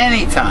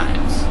many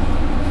times.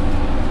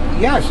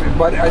 Yes,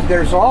 but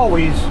there's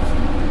always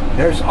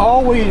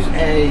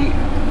a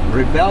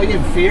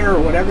rebellion, fear,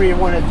 or whatever you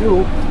want to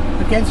do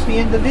against the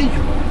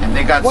individual. And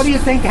they got. What do you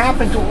think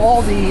happened to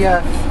all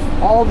the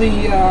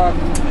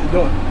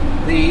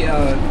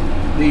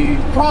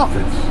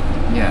prophets?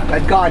 Yeah.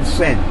 That God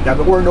sent? There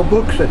were no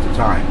books at the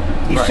time.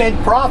 He sent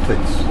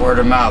prophets. Word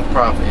of mouth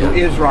prophet. To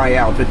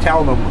Israel to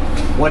tell them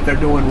what they're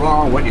doing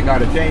wrong, what you got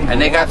to change.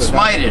 And they got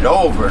smited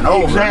over and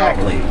over.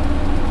 Exactly. And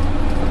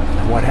over.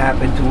 And what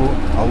happened to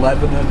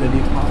 11 of the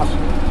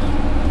apostles?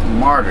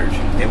 Martyred.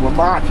 They were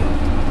martyred.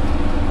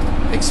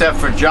 Except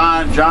for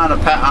John on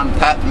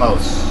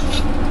Patmos.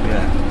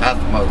 Yeah.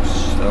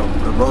 Patmos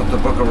wrote the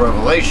book of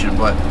Revelation,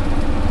 but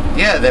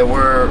yeah, they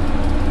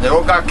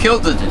all got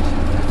killed in it.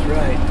 That's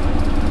right.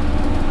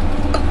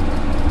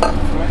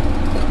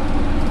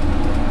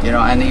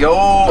 And the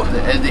old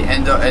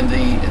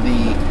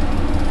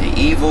the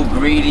evil,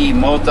 greedy,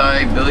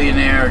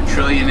 multi-billionaire,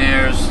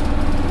 trillionaires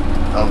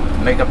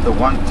make up the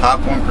top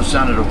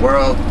 1% of the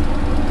world.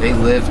 They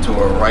live to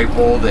a ripe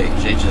old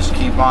age. They just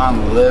keep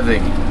on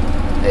living.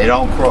 They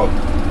don't croak.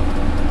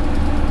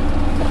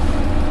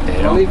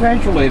 Well,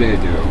 eventually they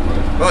do.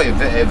 Well,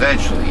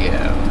 eventually,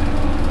 yeah.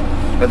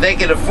 But they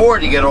can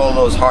afford to get all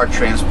those heart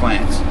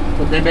transplants.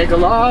 But they make a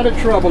lot of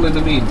trouble in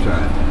the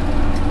meantime.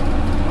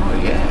 Oh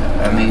yeah.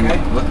 I mean,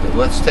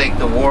 let's take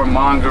the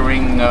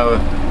warmongering,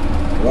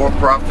 war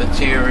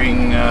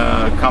profiteering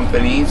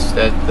companies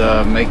that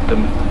make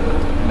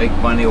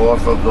money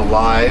off of the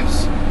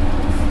lives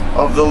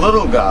of the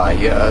little guy,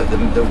 the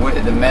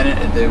men,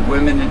 the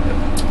women,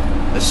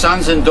 the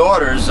sons and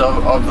daughters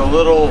of the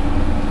little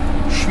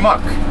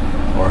schmuck.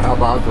 Or how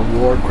about the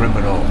war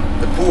criminal,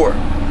 the poor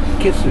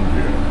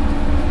Kissinger,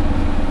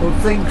 who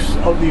thinks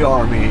of the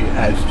army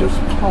as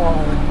just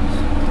pawns.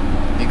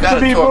 You got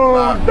to talk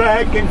about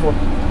back and forth.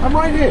 I'm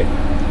right here.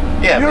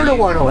 Yeah, you're the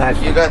one who has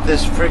to. You got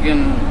this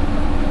friggin'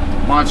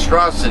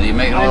 monstrosity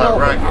making all that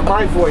record.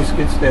 My voice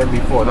gets there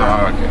before that.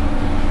 Oh, okay.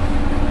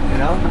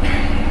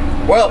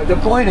 Well, but the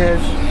point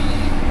is,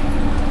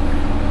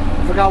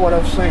 I forgot what I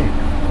was saying.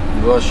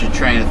 You lost your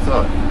train of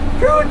thought.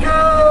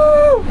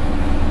 Choo-choo!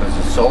 Was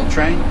it Soul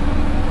Train?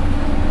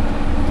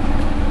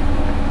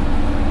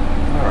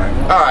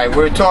 All right,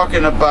 we're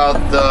talking about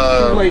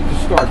the. Too late to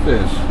start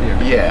this.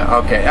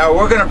 Yeah. Okay. Now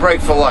we're gonna break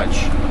for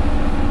lunch.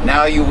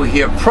 Now you will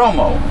hear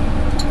promo.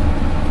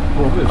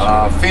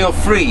 Feel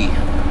free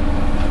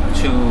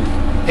to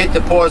hit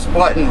the pause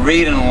button,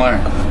 read and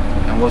learn,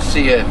 and we'll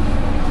see you.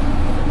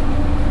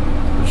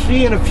 We'll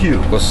see you in a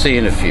few. We'll see you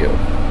in a few.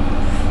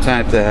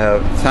 Time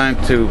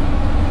to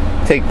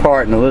take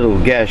part in a little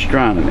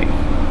gastronomy.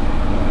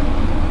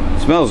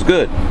 Smells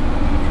good.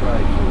 Try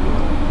to.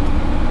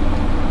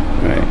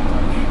 Right.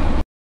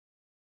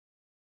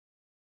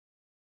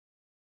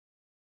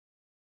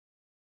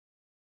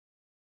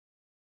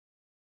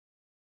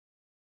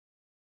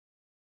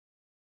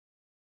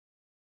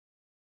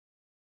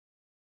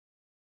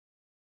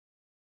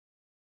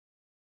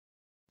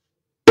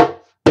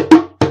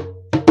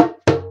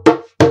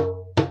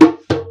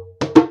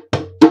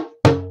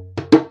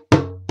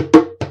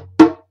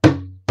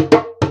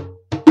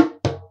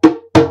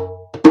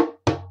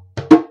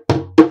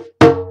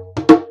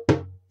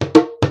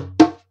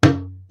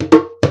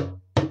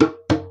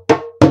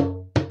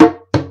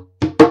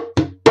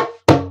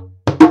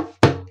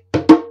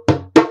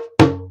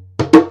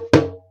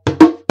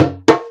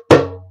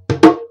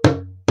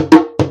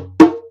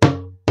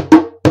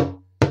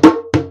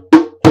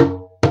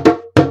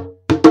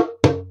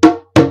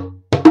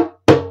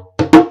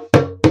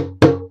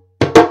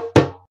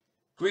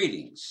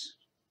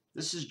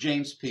 This is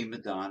James P.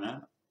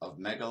 Madonna of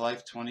Mega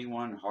Life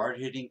 21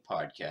 hard-hitting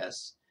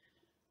podcasts,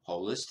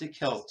 holistic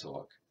health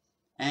talk,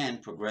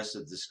 and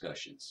progressive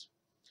discussions.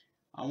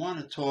 I want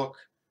to talk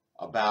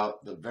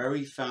about the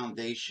very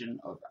foundation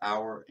of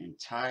our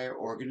entire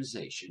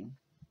organization,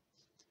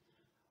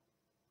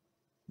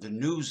 the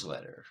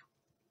newsletter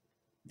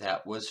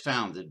that was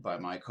founded by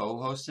my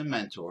co-host and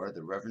mentor,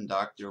 the Reverend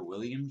Dr.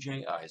 William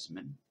J.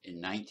 Eisman, in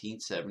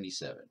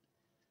 1977.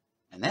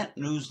 And that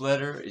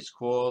newsletter is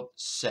called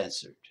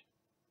Censored.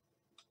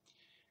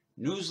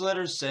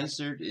 Newsletter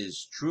Censored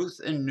is truth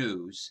and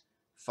news,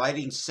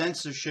 fighting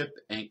censorship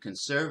and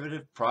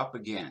conservative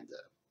propaganda.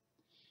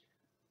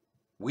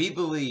 We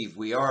believe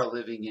we are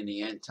living in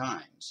the end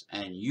times,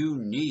 and you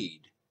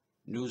need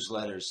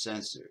Newsletter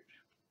Censored.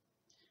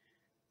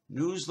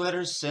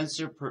 Newsletter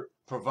Censored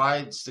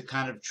provides the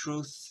kind of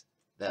truth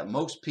that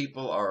most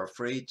people are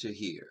afraid to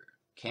hear.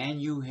 Can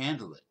you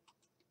handle it?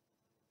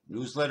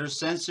 Newsletter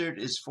Censored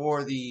is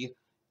for the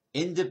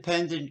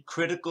independent,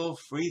 critical,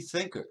 free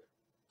thinker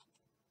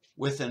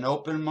with an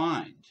open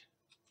mind.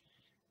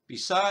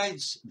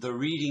 Besides the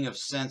reading of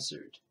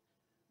Censored,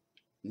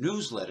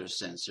 Newsletter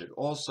Censored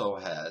also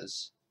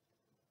has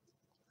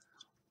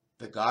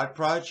The God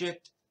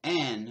Project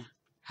and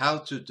How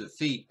to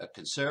Defeat a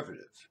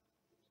Conservative.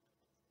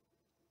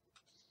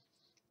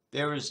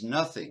 There is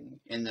nothing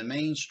in the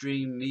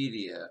mainstream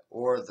media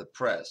or the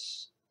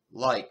press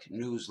like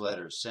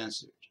Newsletter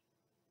Censored.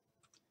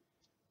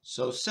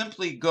 So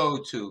simply go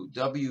to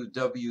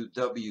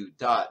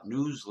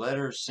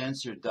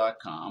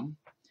www.newslettercensored.com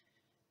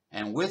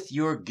and with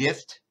your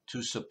gift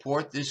to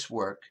support this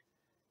work,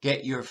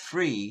 get your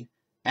free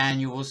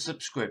annual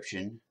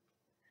subscription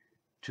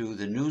to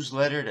the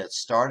newsletter that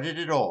started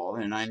it all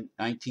in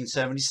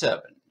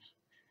 1977,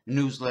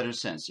 Newsletter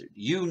Censored.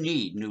 You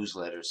need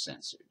Newsletter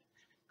Censored.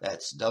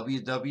 That's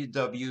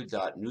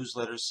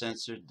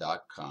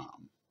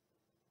www.newslettercensored.com.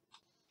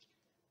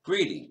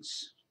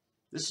 Greetings.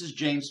 This is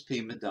James P.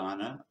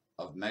 Madonna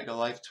of Mega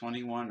Life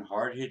 21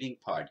 hard-hitting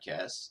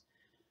podcasts,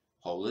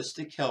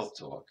 holistic health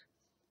talk,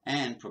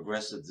 and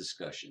progressive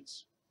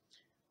discussions.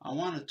 I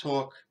want to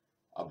talk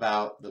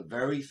about the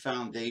very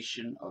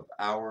foundation of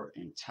our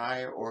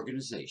entire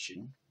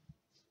organization,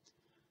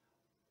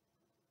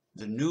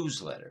 the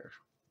newsletter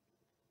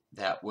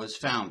that was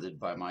founded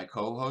by my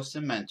co-host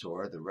and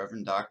mentor, the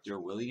Reverend Dr.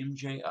 William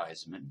J.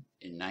 Eisman,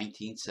 in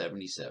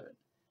 1977.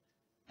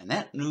 And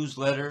that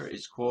newsletter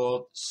is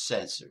called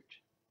Censored.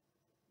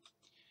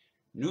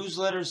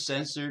 Newsletter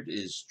Censored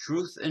is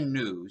truth and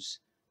news,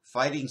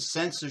 fighting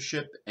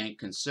censorship and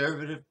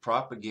conservative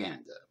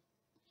propaganda.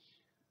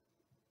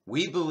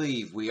 We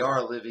believe we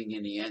are living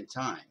in the end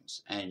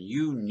times, and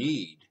you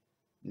need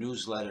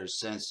Newsletter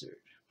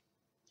Censored.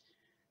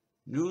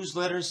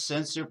 Newsletter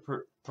Censored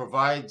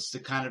provides the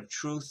kind of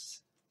truth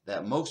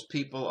that most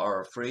people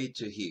are afraid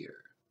to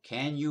hear.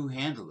 Can you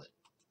handle it?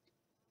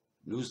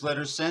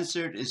 Newsletter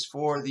Censored is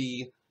for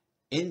the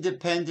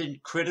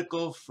independent,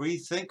 critical, free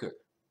thinker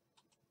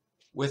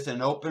with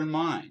an open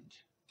mind.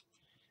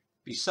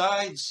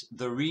 Besides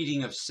the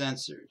reading of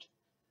Censored,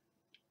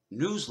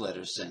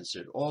 Newsletter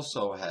Censored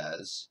also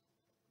has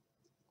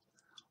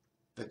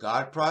The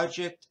God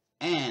Project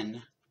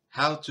and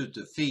How to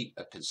Defeat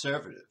a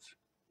Conservative.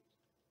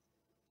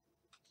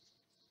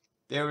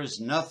 There is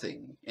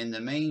nothing in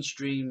the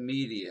mainstream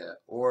media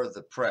or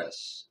the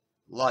press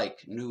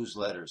like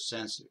Newsletter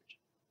Censored.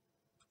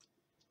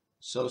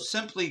 So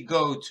simply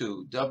go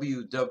to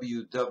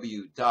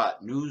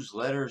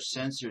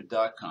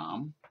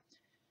www.newslettercensored.com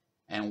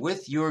and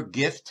with your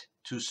gift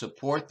to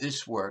support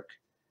this work,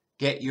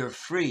 get your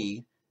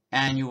free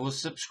annual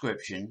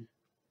subscription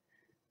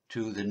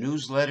to the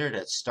newsletter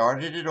that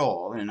started it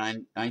all in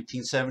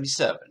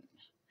 1977,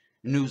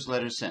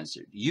 Newsletter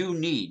Censored. You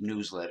need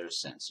Newsletter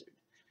Censored.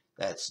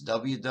 That's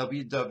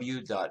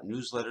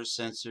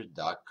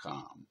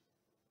www.newslettercensored.com.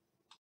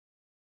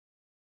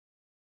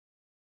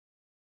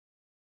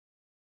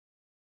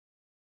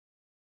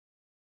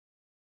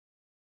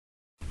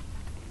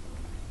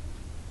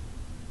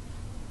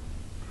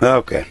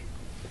 Okay,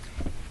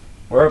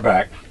 we're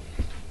back.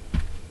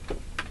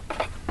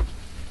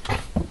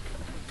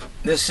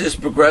 This is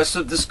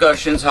Progressive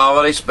Discussions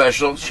Holiday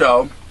Special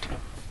Show.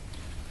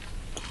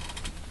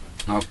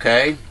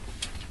 Okay.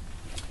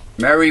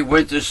 Merry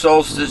Winter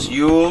Solstice,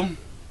 Yule.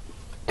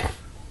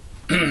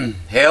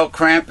 Hail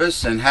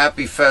Krampus and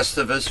Happy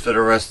Festivus for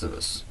the rest of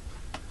us.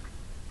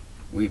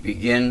 We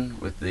begin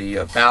with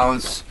the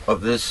balance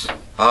of this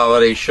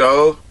holiday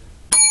show.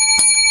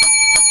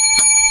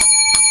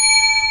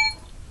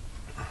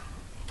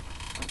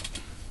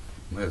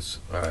 Let's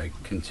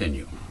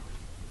continue.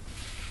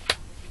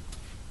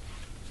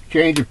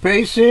 Change of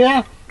pace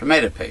here.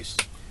 Tomato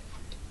paste.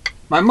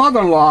 My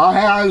mother-in-law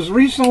has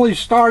recently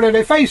started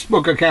a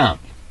Facebook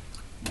account.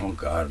 Oh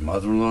God,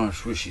 mother-in-law?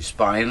 Was she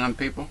spying on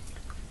people?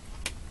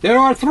 There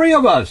are 3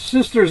 of us,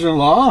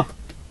 sisters-in-law,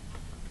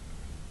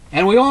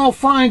 and we all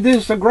find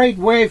this a great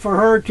way for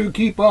her to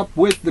keep up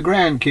with the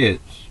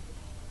grandkids.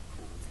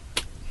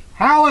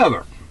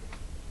 However,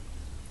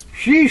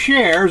 She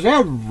shares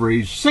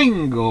every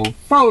single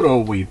photo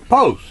we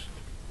post.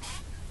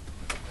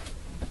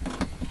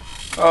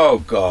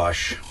 Oh,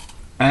 gosh.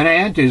 An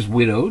aunt is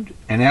widowed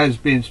and has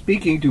been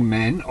speaking to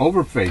men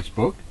over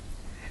Facebook,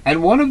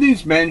 and one of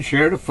these men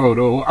shared a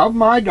photo of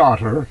my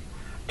daughter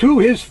to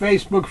his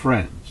Facebook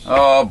friends.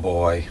 Oh,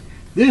 boy.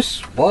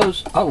 This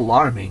was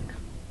alarming.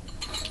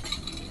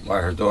 Why,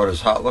 her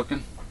daughter's hot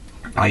looking?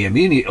 I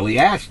immediately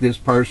asked this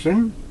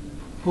person,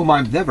 whom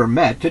I've never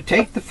met, to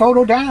take the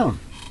photo down.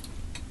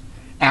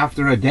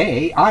 After a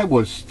day, I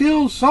was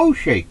still so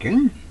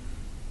shaken,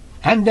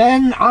 and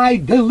then I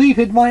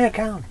deleted my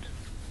account.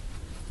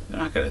 They're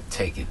not going to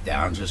take it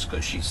down just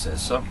because she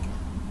says so.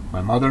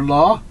 My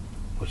mother-in-law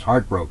was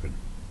heartbroken.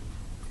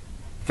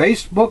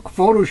 Facebook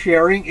photo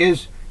sharing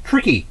is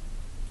tricky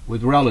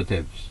with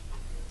relatives.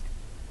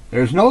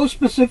 There's no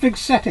specific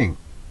setting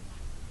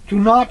to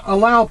not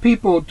allow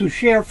people to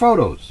share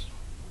photos.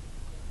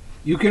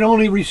 You can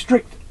only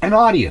restrict an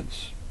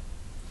audience.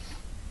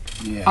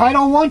 Yeah. I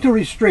don't want to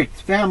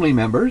restrict family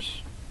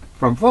members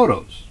from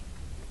photos.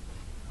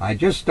 I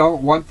just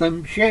don't want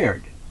them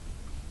shared.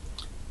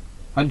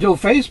 Until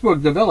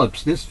Facebook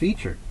develops this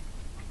feature,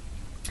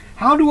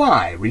 how do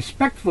I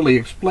respectfully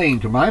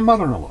explain to my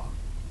mother-in-law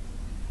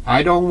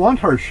I don't want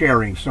her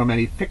sharing so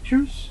many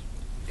pictures,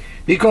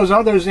 because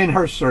others in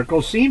her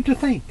circle seem to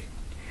think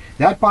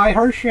that by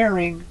her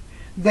sharing,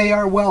 they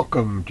are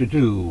welcome to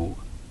do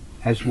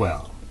as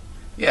well?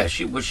 Yeah,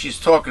 what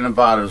she's talking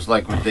about is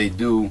like what they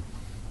do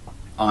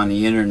on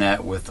the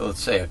internet with, let's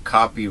say, a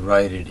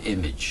copyrighted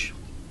image,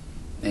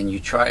 and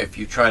if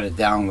you try to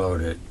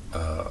download it,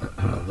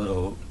 a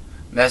little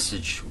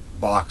message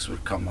box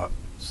would come up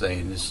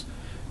saying this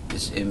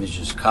image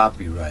is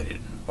copyrighted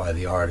by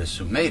the artist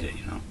who made it,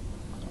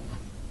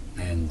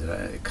 and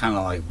it kind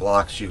of like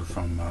blocks you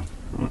from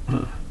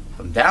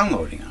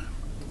downloading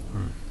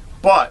it.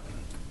 But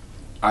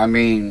I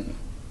mean,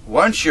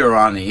 once you're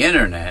on the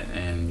internet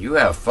and you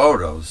have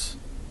photos,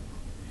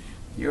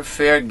 you're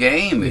fair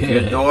game. If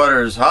your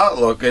daughter's hot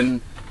looking,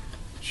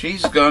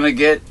 she's gonna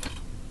get,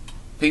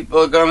 people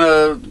are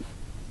gonna,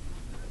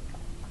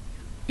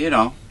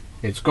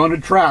 It's going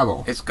to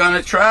travel. it's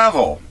gonna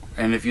travel.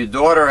 And if your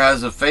daughter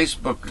has a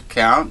Facebook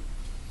account,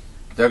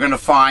 they're gonna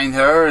find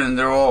her, and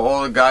they're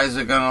all the guys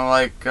are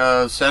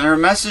gonna send her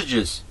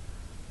messages.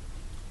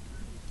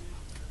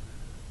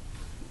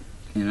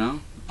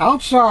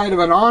 Outside of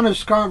an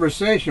honest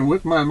conversation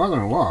with my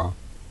mother-in-law,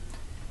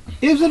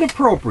 is it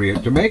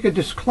appropriate to make a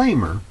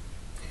disclaimer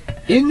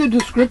in the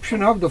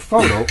description of the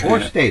photo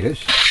or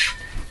status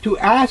to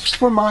ask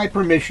for my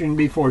permission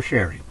before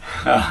sharing?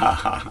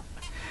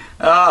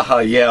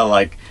 Oh, yeah,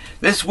 like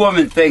this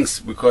woman thinks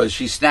because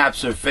she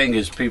snaps her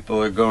fingers,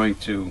 people are going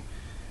to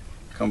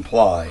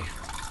comply.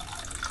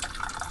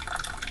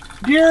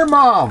 Dear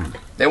Mom,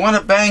 They want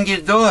to bang your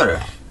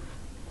daughter.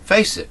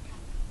 Face it.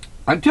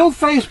 until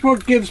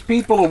Facebook gives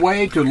people a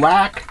way to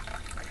lock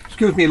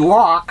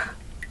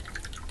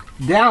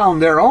down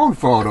their own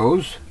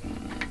photos,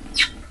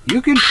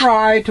 you can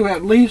try to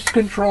at least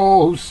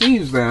control who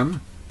sees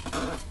them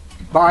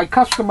by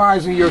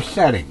customizing your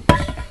settings,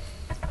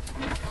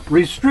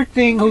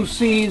 restricting who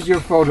sees your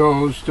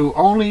photos to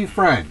only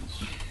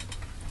friends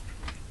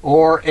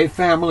or a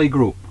family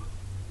group.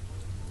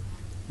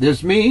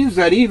 This means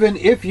that even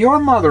if your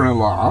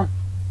mother-in-law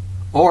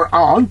or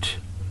aunt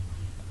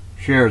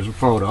shares a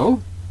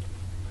photo,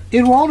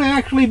 it won't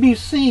actually be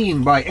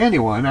seen by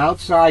anyone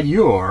outside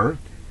your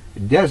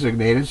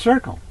designated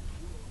circle.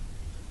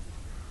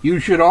 You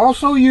should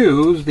also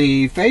use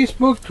the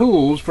Facebook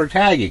tools for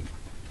tagging,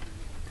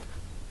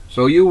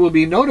 so you will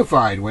be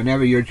notified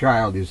whenever your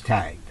child is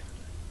tagged.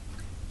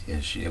 Yeah,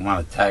 she didn't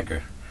want to tag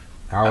her.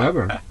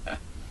 However,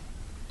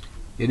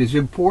 it is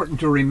important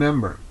to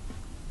remember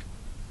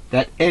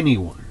that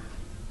anyone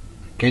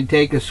can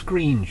take a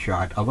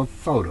screenshot of a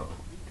photo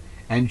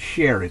and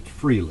share it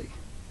freely.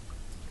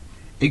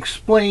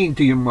 Explain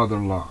to your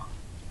mother-in-law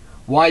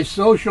why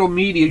social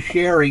media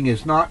sharing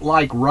is not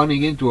like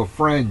running into a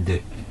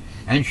friend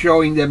and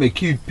showing them a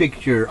cute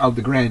picture of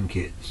the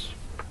grandkids.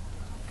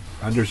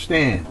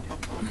 Understand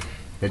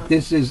that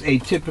this is a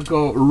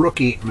typical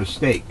rookie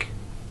mistake.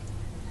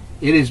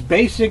 It is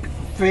basic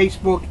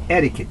Facebook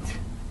etiquette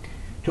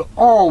to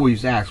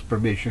always ask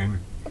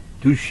permission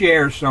to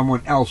share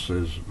someone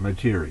else's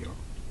material.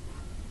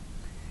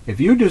 If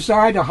you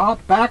decide to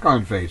hop back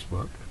on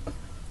Facebook,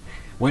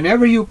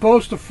 whenever you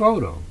post a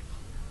photo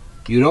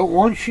you don't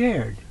want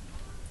shared,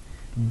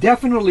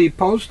 definitely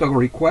post a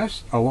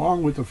request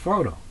along with the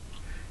photo.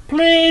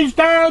 Please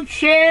don't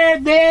share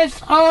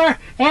this or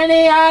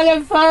any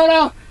other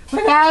photo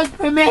without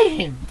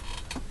permission.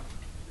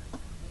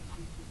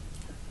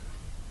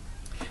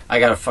 I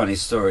got a funny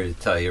story to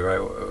tell you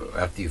right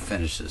after you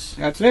finish this.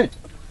 That's it.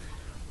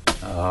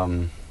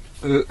 One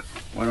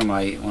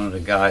of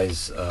the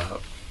guys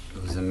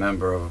was a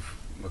member of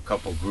a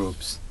couple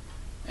groups,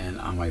 and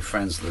on my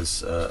friends list,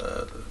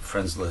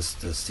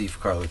 Steve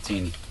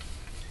Carlatini,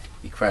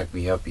 he cracked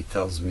me up. He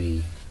tells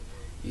me,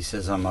 he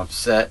says, I'm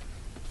upset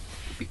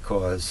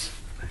because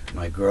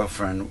my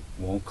girlfriend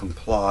won't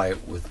comply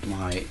with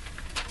my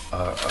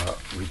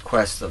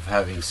request of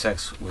having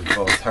sex with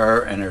both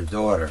her and her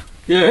daughter.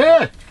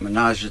 Yeah.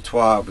 Menage a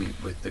trois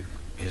with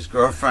his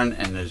girlfriend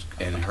and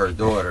her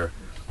daughter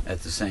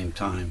at the same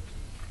time.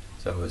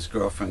 So his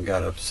girlfriend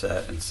got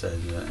upset and said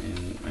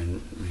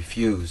and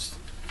refused.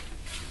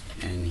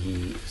 And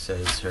he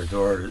says her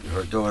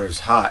daughter's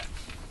hot,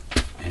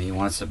 and he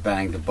wants to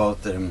bang the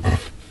both of them.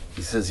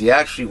 He says he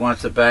actually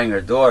wants to bang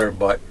her daughter,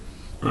 but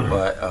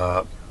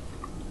I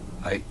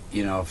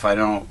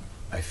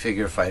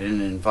figure if I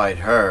didn't invite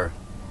her,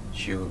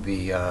 she would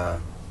be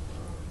You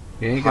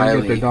ain't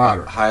gonna get the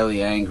daughter.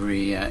 highly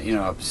angry,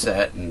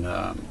 upset, and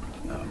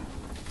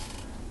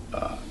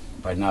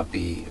by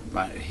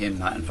him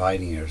not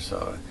inviting her.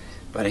 So,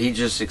 but he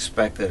just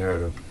expected her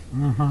to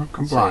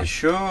Comply. say,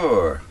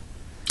 "Sure."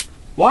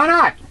 Why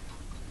not?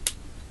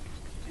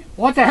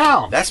 What the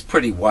hell? That's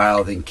pretty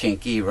wild and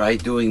kinky,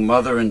 right? Doing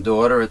mother and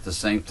daughter at the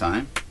same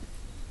time.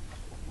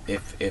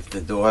 If the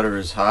daughter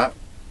is hot.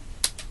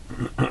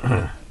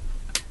 I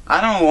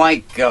don't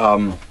like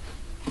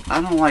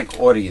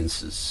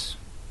audiences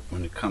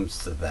when it comes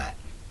to that.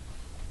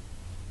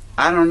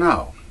 I don't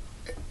know.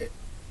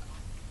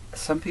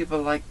 Some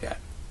people like that.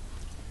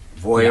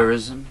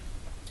 Voyeurism.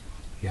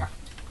 Yeah.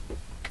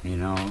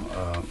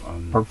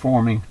 Performing.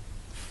 Performing.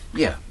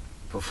 Yeah.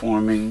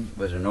 Performing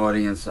with an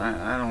audience.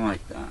 I don't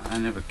like that. I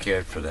never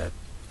cared for that.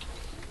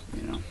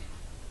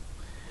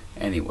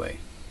 Anyway.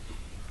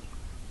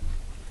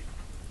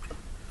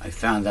 I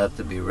found that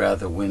to be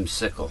rather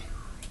whimsical.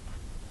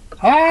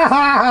 Ha ha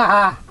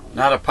ha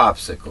Not a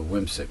popsicle,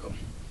 whimsical.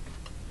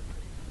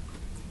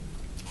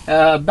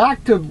 ha!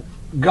 Back to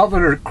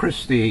Governor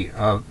Christie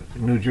of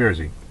New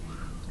Jersey.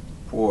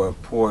 Poor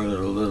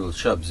little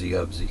chubsy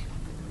ubsy.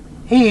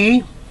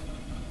 He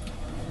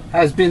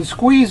has been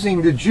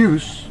squeezing the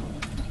juice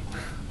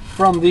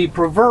from the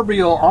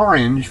proverbial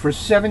orange for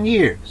 7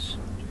 years.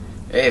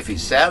 Hey, if he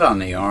sat on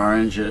the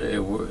orange,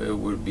 it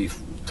would be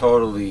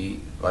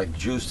totally like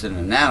juiced in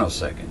a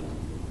nanosecond.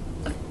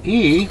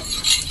 He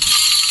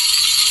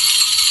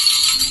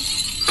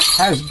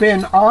has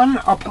been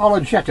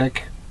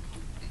unapologetic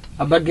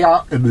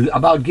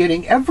about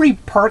getting every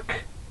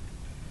perk,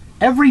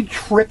 every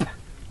trip,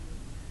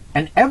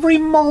 and every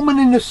moment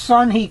in the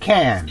sun he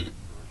can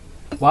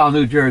while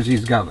New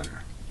Jersey's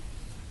governor.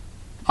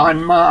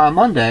 On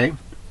Monday,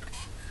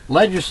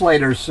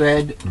 legislators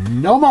said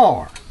no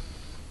more.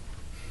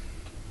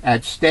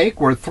 At stake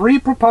were 3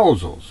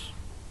 proposals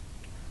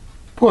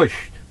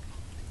pushed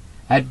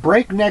at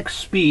breakneck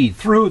speed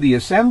through the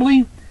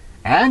Assembly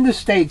and the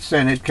state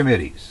Senate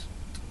committees.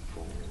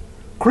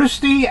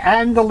 Christie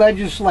and the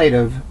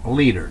legislative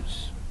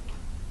leaders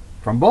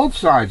from both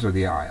sides of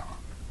the aisle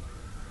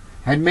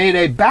had made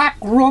a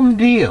backroom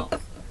deal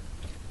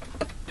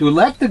to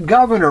let the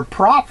governor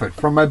profit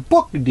from a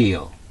book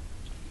deal,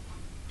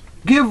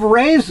 give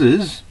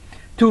raises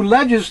to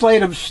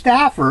legislative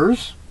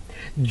staffers,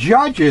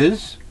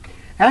 judges,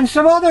 and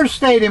some other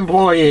state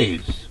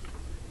employees.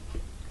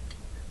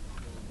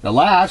 The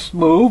last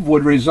move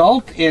would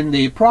result in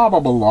the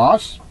probable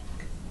loss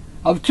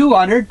of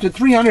 200 to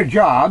 300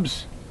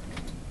 jobs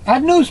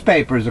at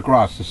newspapers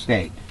across the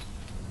state.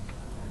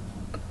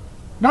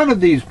 None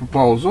of these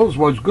proposals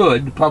was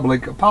good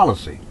public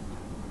policy.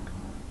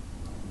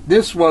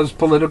 This was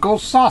political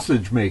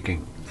sausage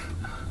making,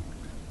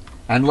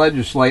 and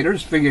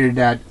legislators figured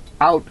that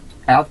out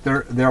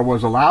after there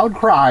was a loud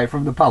cry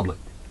from the public.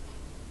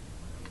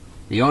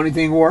 The only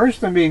thing worse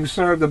than being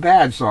served a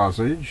bad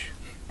sausage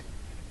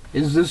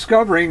is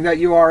discovering that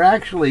you are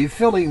actually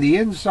filling the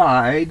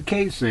inside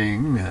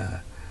casing.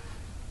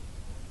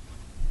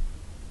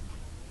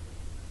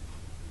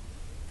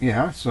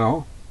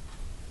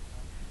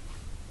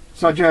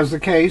 Such as the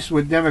case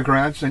with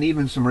Democrats and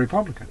even some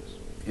Republicans.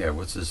 Yeah,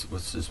 what's this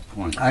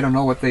point? I don't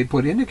know what they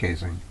put in the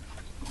casing.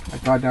 I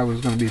thought that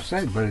was going to be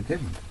said, but it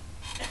didn't.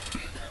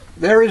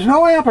 There is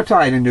no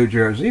appetite in New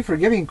Jersey for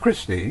giving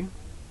Christie,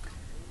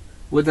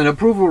 with an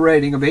approval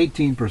rating of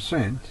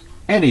 18%,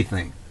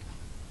 anything,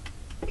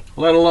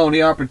 let alone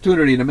the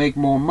opportunity to make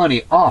more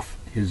money off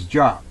his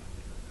job.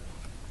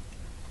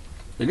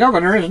 The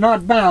governor is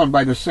not bound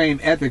by the same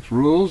ethics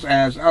rules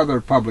as other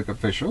public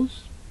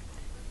officials,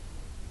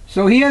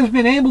 so he has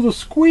been able to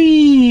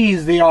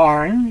squeeze the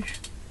orange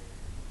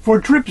for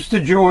trips to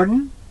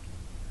Jordan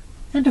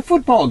and to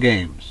football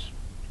games.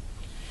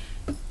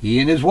 He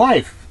and his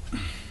wife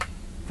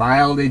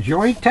filed a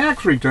joint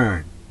tax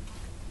return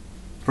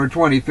for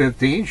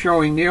 2015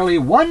 showing nearly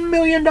 $1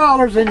 million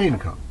in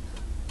income.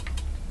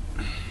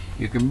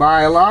 You can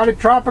buy a lot of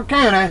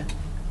Tropicana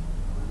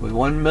with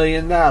 $1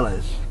 million.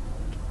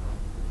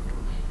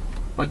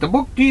 But the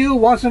book deal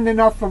wasn't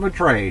enough of a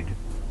trade,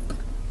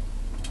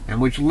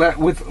 and with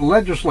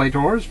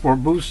legislators for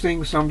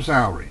boosting some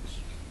salaries.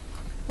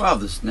 Well,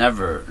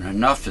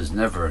 enough is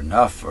never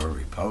enough for a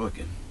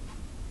Republican.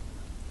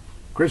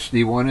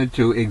 Christie wanted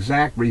to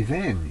exact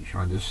revenge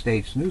on the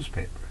state's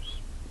newspapers.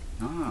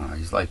 Ah,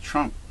 he's like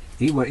Trump.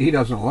 He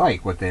doesn't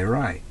like what they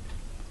write.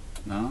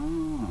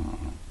 No.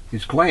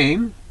 His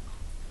claim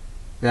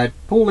that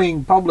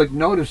pulling public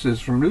notices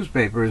from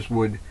newspapers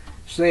would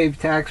save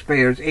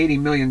taxpayers $80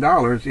 million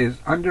is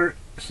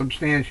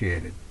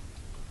unsubstantiated.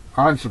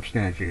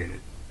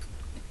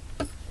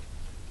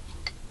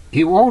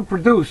 He won't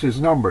produce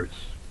his numbers.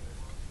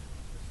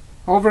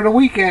 Over the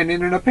weekend,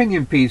 in an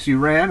opinion piece he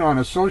ran on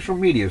a social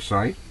media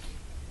site,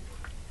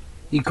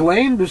 he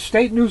claimed the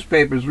state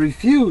newspapers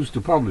refused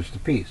to publish the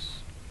piece.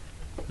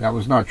 That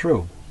was not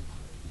true.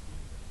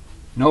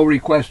 No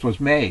request was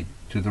made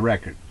to the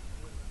record.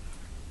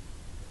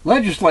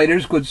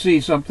 Legislators could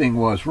see something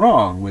was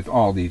wrong with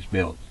all these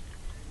bills.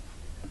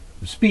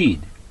 The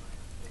speed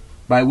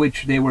by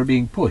which they were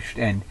being pushed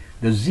and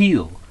the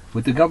zeal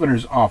with the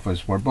governor's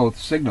office were both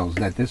signals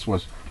that this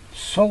was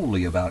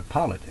solely about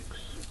politics.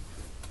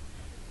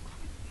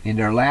 In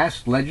their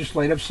last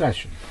legislative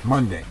session,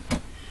 Monday,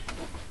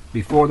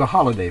 before the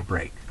holiday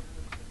break,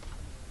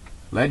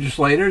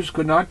 legislators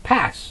could not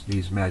pass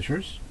these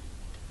measures.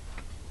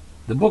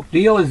 The book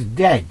deal is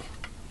dead.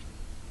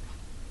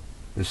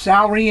 The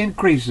salary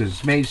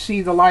increases may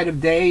see the light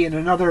of day in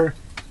another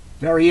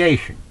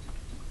variation,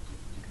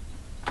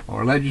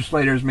 or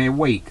legislators may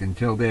wait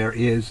until there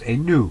is a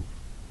new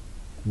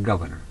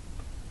governor.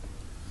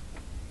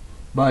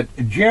 But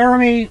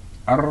Jeremy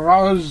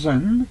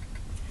Rosen,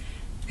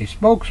 a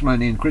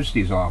spokesman in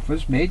Christie's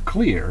office, made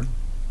clear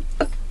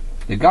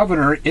the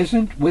governor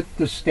isn't with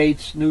the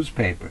state's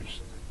newspapers.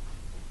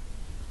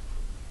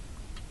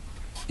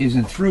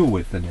 Isn't through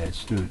with the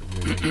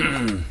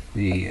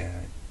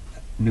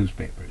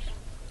newspapers.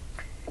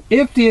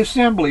 If the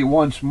Assembly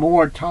wants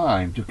more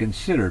time to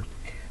consider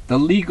the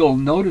legal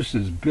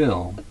notices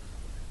bill,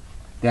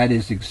 that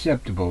is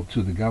acceptable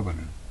to the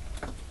governor,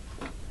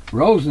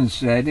 Rosen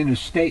said in a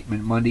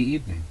statement Monday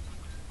evening.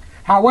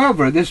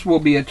 However, this will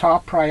be a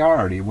top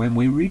priority when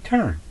we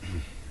return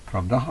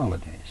from the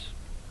holidays.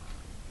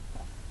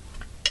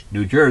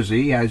 New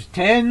Jersey has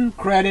 10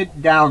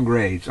 credit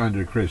downgrades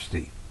under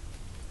Christie.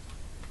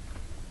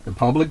 The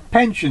public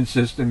pension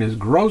system is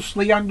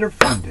grossly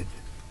underfunded.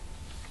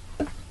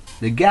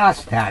 The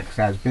gas tax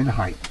has been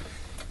hiked.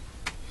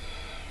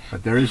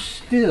 But there is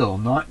still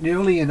not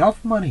nearly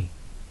enough money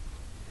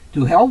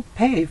to help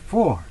pay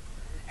for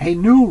a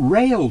new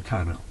rail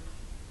tunnel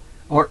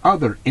or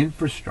other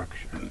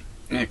infrastructure.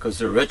 Yeah, because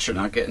the rich are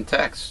not getting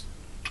taxed.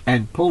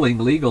 And pulling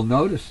legal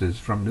notices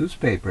from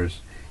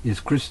newspapers is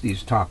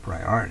Christie's top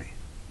priority.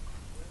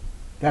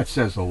 That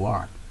says a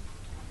lot.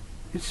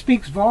 It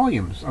speaks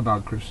volumes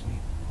about Christie.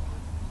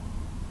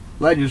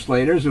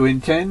 Legislators who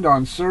intend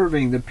on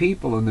serving the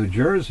people of New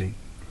Jersey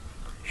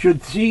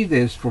should see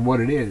this for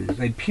what it is,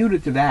 a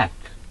punitive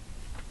act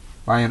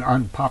by an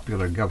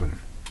unpopular governor.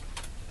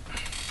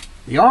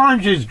 The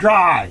orange is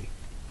dry.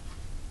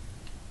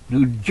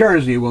 New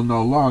Jersey will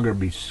no longer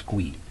be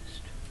squeezed.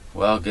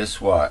 Well,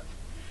 guess what?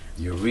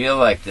 You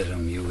re-elected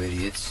him, you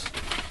idiots.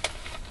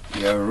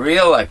 You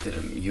re-elected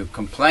him. You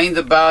complained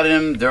about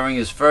him during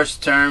his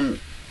first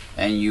term,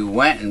 and you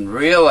went and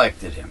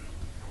re-elected him.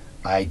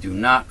 I do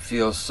not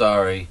feel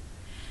sorry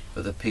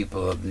for the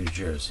people of New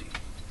Jersey.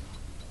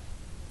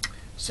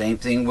 Same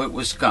thing with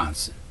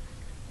Wisconsin.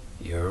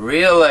 You're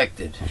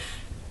re-elected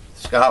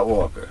Scott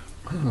Walker.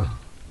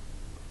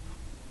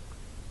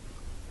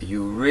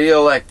 You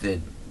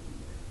re-elected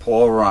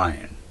Paul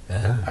Ryan.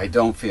 I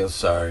don't feel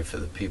sorry for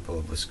the people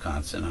of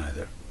Wisconsin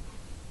either.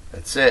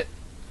 That's it.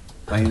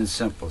 Plain and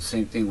simple.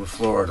 Same thing with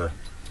Florida.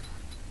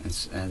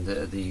 And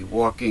the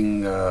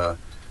walking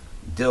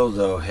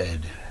dildo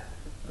head,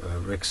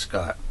 Rick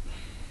Scott.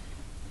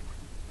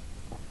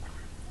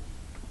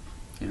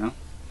 You know?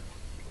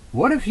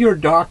 What if your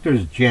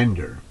doctor's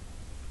gender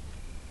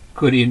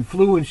could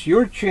influence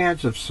your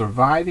chance of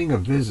surviving a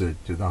visit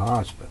to the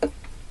hospital?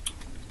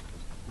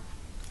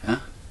 Huh?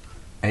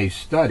 A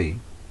study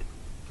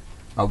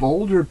of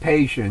older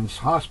patients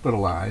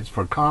hospitalized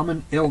for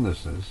common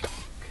illnesses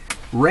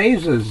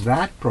raises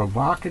that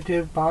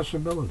provocative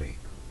possibility.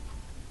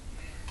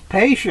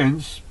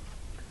 Patients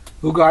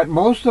who got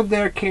most of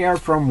their care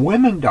from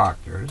women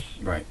doctors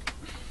Right.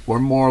 were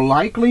more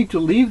likely to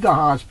leave the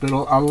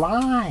hospital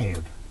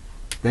alive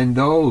than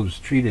those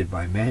treated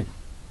by men.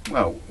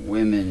 Well,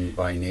 women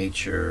by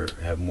nature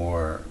have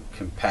more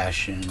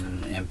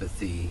compassion,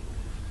 empathy.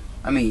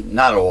 I mean,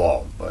 not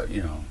all, but,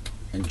 you know,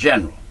 in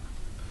general.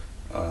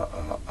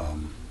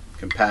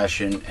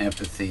 Compassion,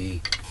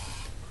 empathy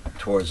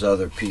towards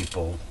other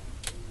people,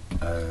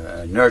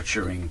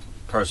 nurturing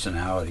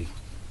personality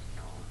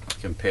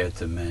compared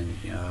to men,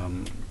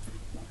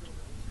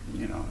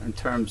 you know, in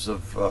terms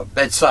of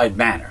bedside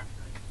manner.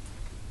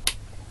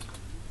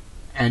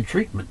 And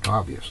treatment,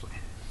 obviously.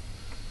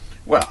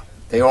 Well,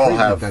 they all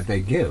Treatment have... that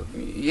they give.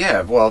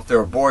 Yeah, well, if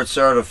they're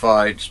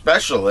board-certified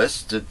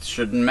specialists, it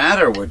shouldn't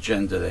matter what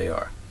gender they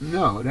are.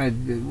 No.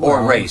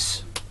 Or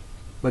race.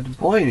 But the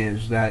point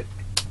is that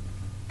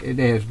it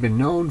has been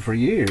known for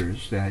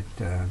years that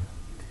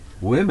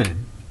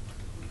women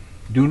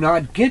do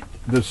not get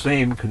the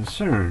same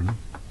concern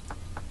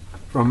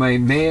from a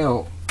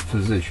male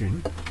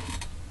physician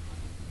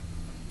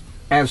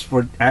as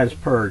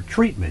per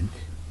treatment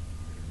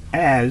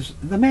as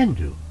the men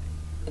do.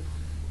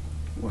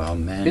 Well,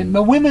 man. And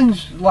the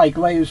women's, like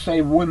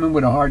say, women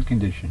with a heart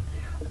condition,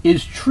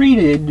 is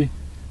treated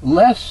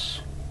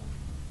less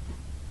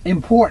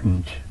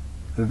important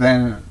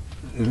than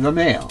the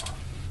male.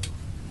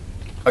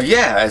 Oh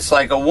yeah, it's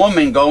like a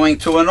woman going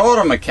to an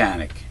auto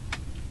mechanic.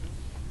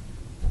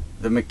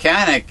 The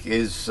mechanic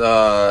is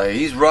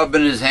he's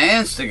rubbing his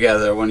hands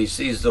together when he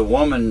sees the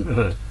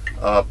woman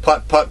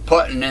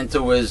putting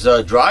into his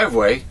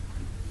driveway.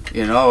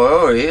 You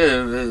know,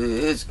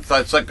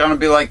 it's like going to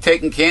be like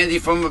taking candy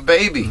from a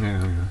baby.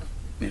 Yeah.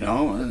 You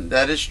know, and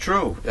that is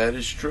true. That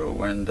is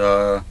true. And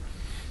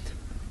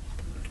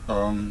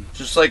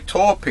just like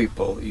tall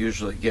people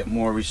usually get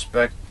more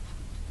respect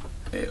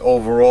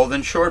overall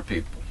than short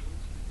people.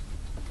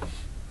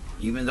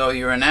 Even though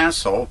you're an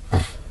asshole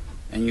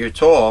and you're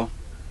tall,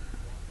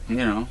 you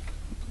know,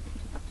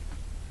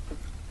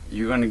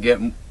 you're going to get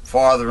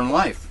farther in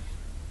life.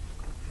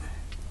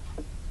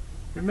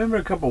 Remember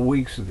a couple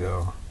weeks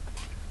ago,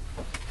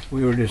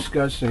 we were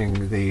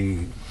discussing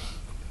the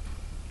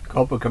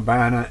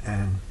Copacabana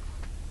and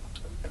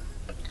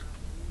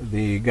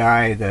the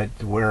guy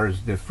that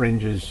wears the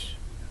fringes,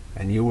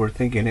 and you were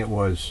thinking it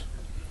was...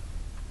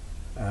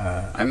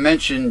 I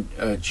mentioned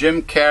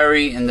Jim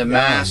Carrey in The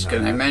Mask,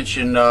 and I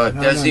mentioned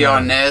Desi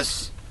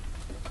Arnaz.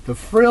 The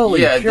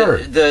frilly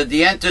shirt.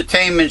 The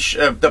entertainment,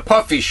 the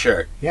puffy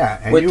shirt.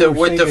 Yeah, with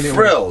the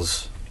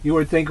frills. You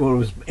were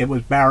thinking it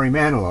was Barry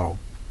Manilow.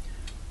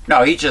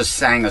 No, he just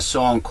sang a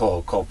song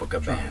called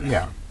Copacabana.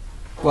 Yeah.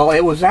 Well,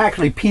 it was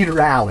actually Peter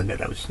Allen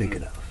that I was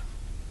thinking of.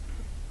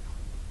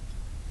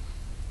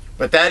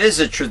 But that is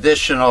a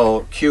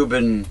traditional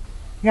Cuban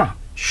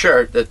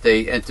shirt that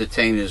they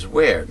entertainers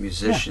wear,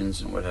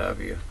 musicians and what have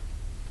you.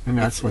 And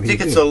that's what I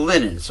think it's a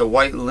linen. It's a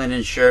white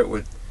linen shirt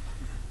with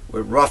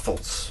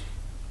ruffles.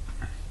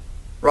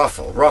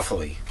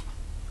 Ruffly.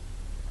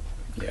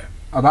 Yeah.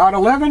 About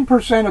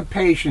 11% of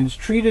patients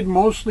treated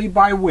mostly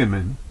by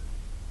women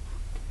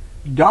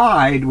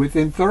died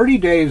within 30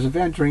 days of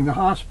entering the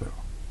hospital,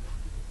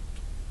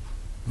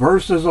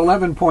 versus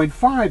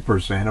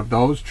 11.5% of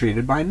those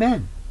treated by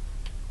men.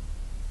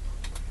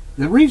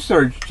 The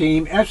research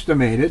team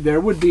estimated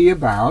there would be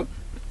about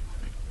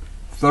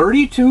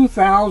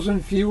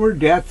 32,000 fewer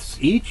deaths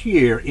each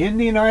year in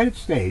the United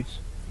States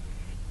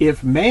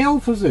if male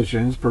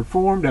physicians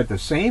performed at the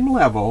same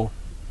level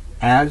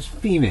as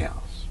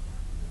females.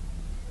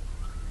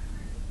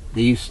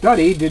 The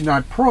study did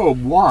not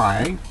probe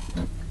why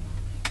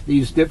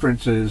these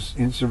differences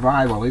in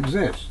survival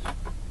exist.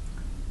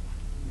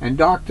 And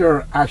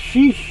Dr.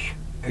 Ashish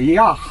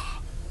Yah,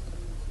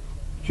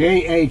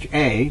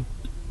 J-H-A,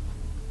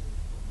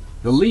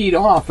 the lead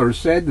author,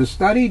 said the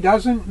study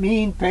doesn't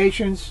mean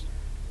patients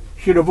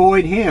should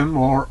avoid him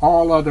or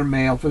all other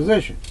male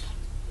physicians.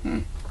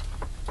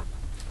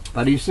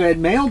 But he said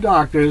male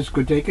doctors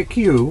could take a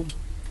cue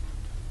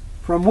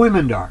from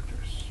women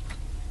doctors,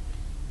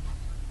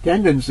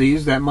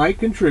 tendencies that might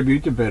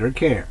contribute to better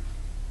care.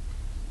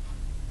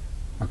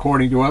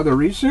 According to other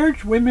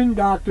research, women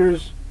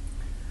doctors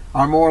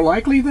are more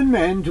likely than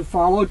men to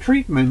follow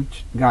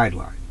treatment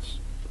guidelines,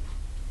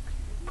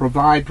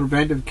 provide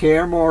preventive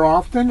care more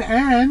often,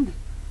 and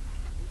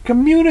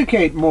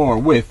communicate more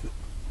with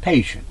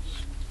patients.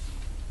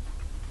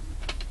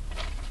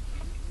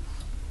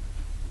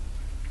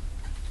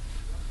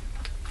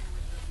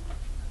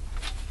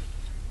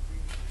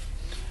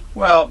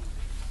 Well,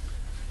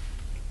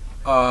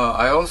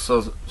 I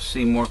also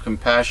see more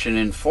compassion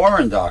in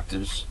foreign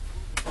doctors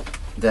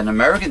than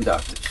American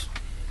doctors.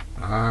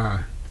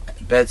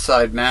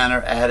 Bedside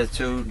manner,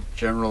 attitude,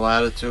 general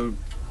attitude,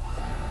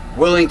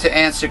 willing to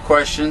answer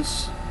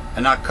questions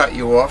and not cut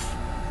you off.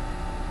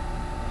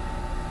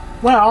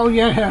 Well,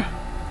 yeah,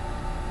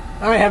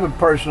 I have a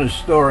personal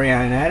story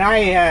on that.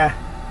 I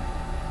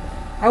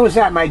was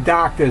at my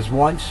doctor's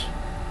once,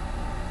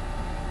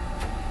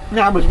 and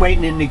I was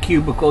waiting in the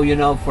cubicle, you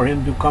know, for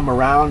him to come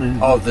around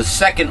and... Oh, the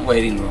second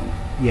waiting room.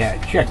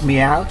 Yeah, check me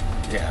out.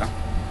 Yeah.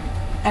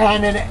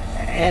 And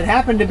it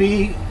happened to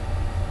be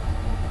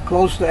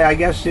close to, I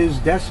guess, his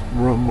desk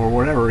room or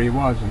whatever he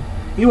was. And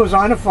he was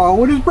on the phone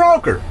with his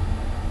broker,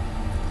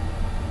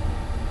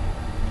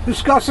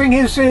 discussing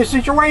his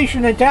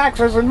situation and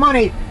taxes and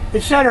money,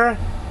 etc.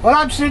 Well,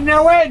 I'm sitting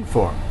there waiting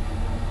for him.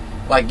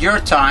 Like your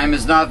time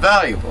is not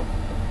valuable.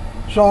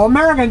 So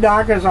American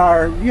doctors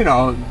are, you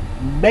know,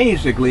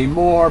 basically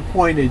more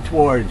pointed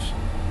towards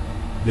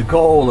the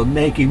goal of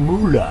making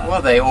moolah.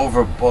 Well, they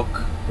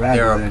overbook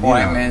their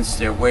appointments.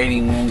 Their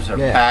waiting rooms are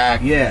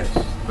packed. Yes.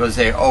 Because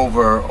they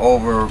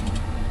overbook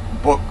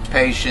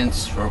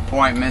patients for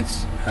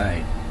appointments.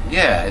 Right.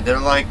 Yeah, they're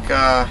like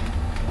the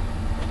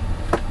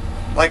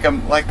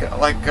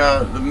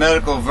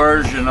medical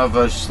version of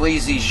a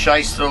sleazy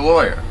shyster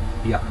lawyer.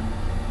 Yeah.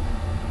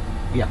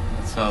 Yeah.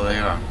 That's how they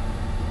are.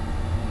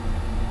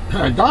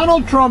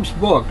 Donald Trump's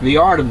book, The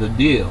Art of the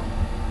Deal,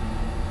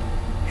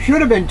 should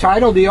have been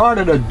titled The Art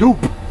of the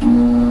Dupe.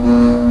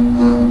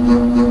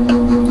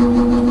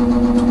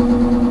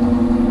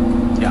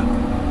 Yeah.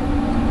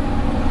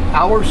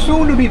 Our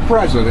soon-to-be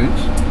president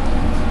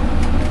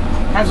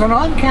has an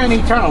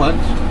uncanny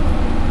talent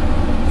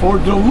for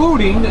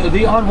deluding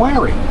the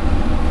unwary.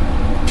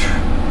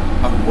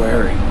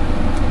 Unwary.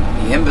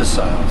 The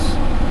imbeciles.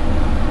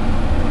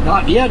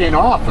 Not yet in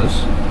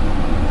office,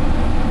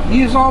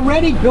 he is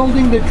already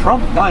building the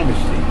Trump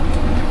dynasty.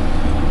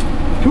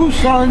 2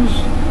 sons,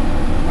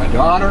 a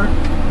daughter,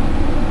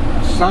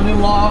 a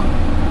son-in-law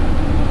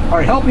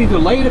are helping to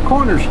lay the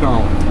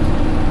cornerstone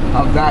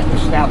of that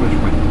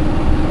establishment.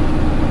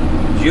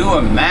 Could you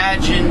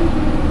imagine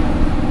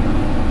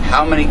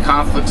how many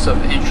conflicts of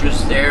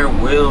interest there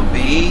will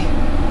be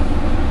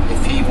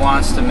if he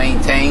wants to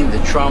maintain the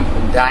Trump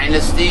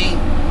dynasty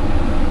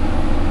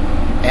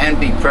and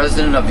be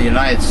president of the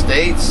United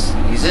States?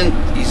 He's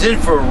in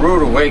for a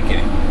rude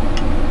awakening.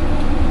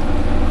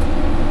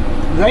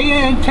 They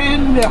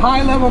attend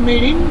high-level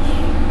meetings,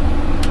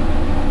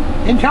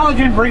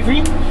 intelligent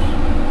briefings,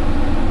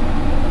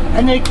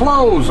 and they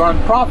close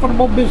on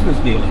profitable business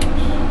dealings.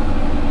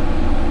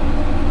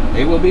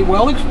 They will be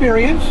well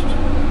experienced,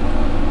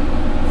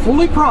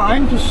 fully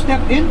primed to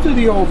step into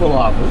the Oval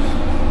Office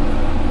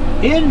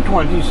in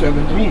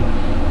 2017.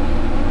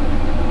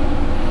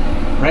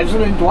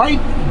 President Dwight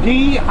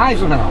D.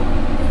 Eisenhower,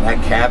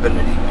 That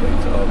cabinet he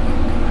picked up.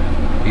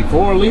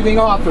 before leaving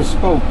office,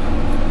 spoke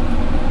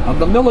of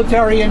the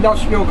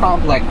military-industrial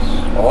complex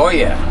Oh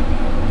yeah.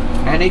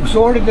 and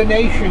exhorted the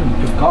nation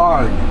to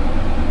guard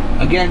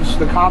against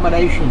the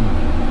combination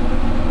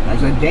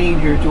as a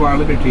danger to our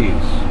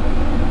liberties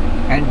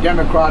and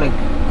democratic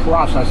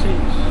processes.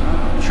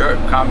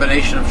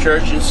 Combination of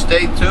church and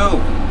state too.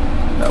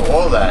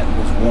 All that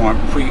was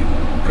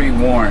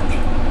pre-warned.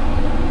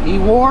 He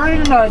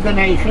warned the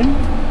nation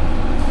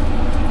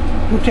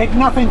to take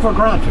nothing for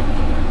granted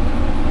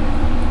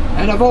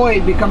and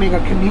avoid becoming a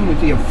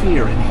community of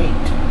fear and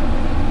hate.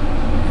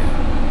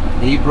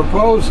 The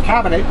proposed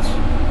cabinet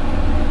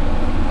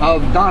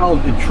of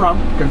Donald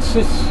Trump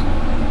consists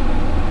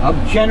of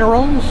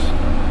generals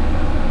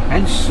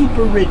and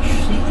super rich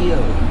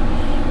CEOs.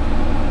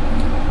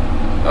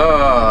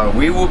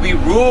 We will be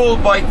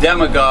ruled by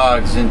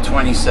demagogues in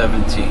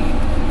 2017.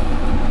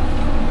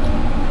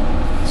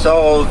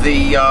 So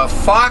the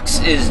fox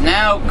is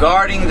now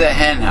guarding the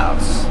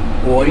henhouse.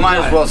 Well, You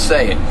might as well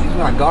say it. He's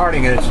not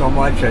guarding it so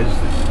much as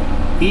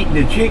eating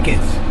the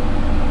chickens.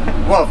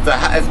 Well,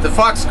 if the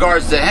fox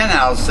guards the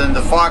henhouse, then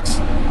the fox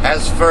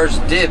has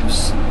first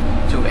dibs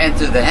to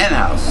enter the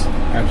henhouse.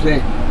 That's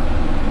it.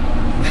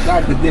 He's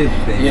got the dish,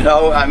 baby. You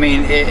know, I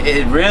mean,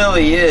 it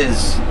really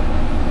is.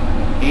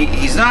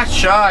 He's not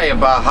shy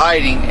about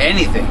hiding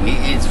anything.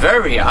 It's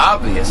very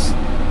obvious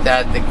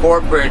that the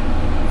corporate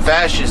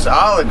fascist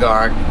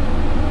oligarch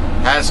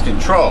has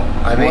control.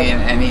 I mean,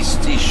 and he's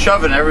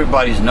shoving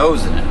everybody's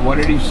nose in it. What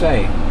did he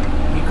say?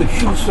 He could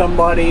shoot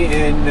somebody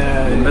in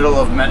The middle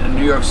of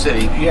New York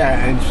City.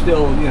 yeah, and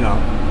still,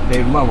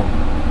 they'd love him.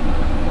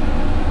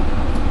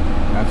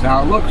 That's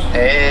how it looks.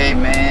 Hey,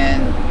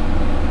 man.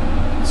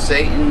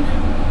 Satan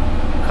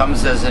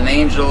comes as an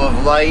angel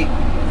of light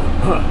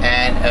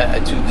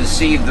and to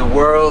deceive the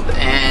world,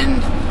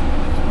 and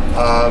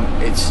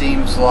it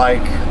seems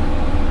like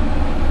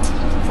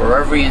for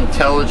every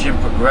intelligent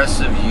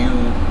progressive you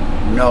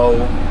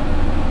know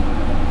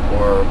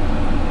or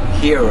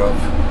hear of,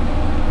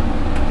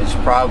 it's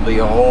probably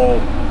a whole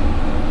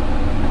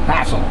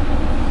Hassle.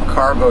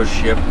 cargo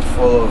ship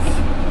full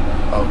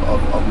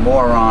of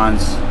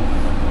morons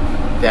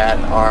that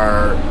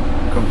are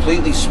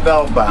completely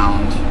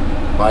spellbound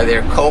by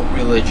their cult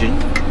religion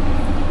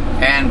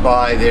and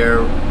by their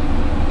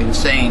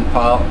insane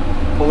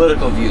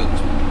political views.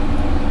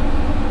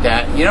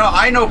 That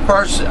I know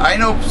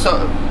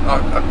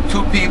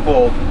two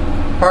people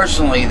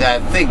personally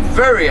that think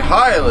very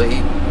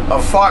highly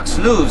of Fox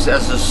News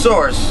as a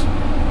source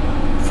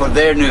for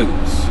their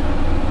news.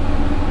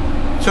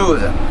 2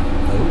 of them,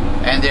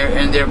 and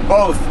they're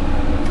both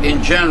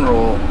in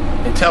general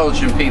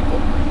intelligent people.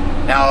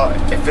 Now,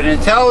 if an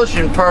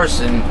intelligent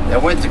person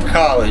that went to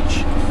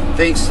college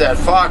thinks that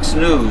Fox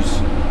News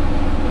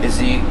is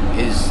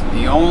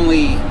the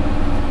only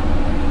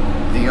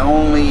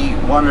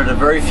one of the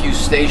very few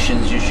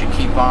stations you should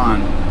keep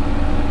on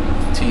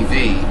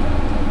TV,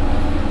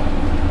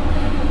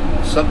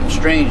 something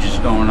strange is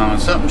going on.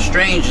 Something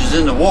strange is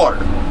in the water.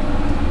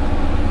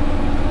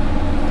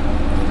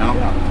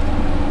 Yeah.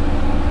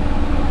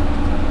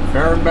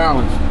 Fair and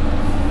balanced.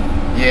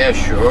 Yeah,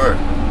 sure.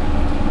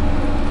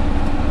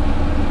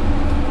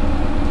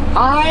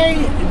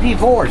 I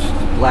divorced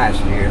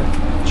last year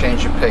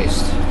Change of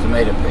paste,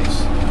 tomato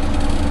paste.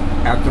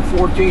 after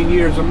 14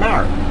 years of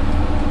marriage.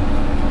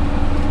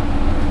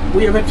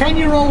 We have a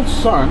 10-year-old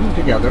son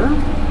together.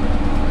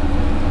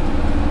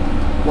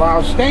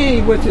 While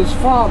staying with his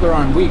father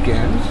on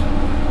weekends,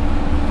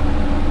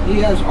 he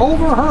has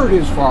overheard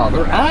his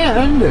father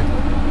and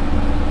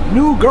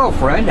new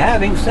girlfriend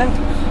having sex.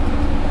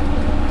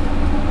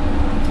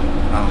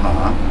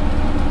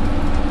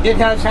 It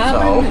has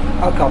happened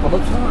a couple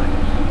of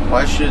times.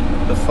 Why should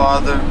the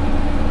father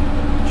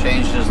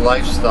change his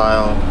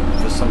lifestyle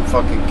for some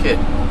fucking kid?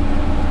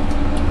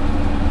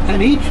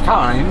 And each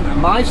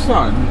time, my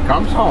son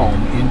comes home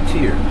in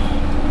tears.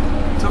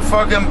 Too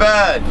fucking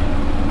bad.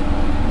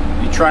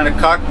 trying to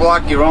cock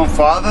block your own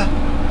father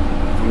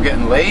from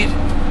getting laid?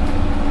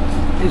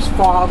 His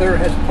father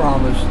has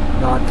promised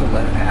not to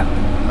let it happen.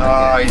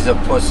 Oh, he's a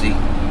pussy.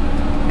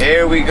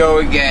 Here we go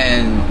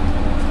again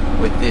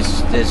with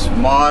this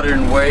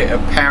modern way of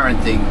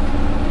parenting.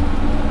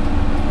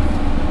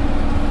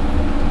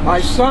 My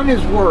son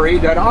is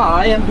worried that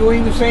I am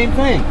doing the same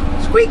thing.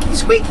 Squeaky,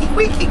 squeaky,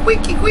 squeaky,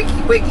 squeaky,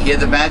 squeaky, squeaky. Hear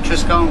the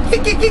mattress going?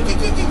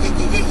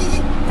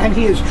 And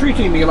he is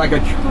treating me like a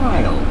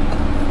child.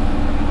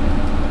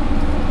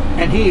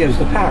 And he is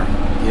the parent.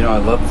 You know, I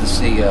love to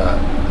see a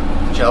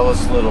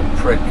jealous little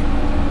prick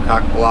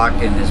cock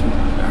blocking his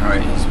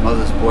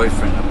mother's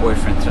boyfriend. The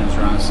boyfriend turns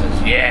around and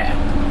says, "Yeah,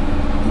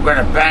 I'm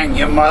gonna bang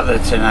your mother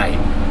tonight."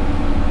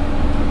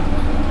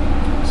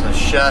 So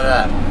shut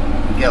up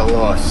and get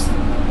lost,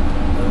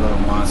 you little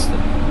monster.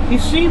 He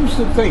seems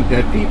to think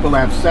that people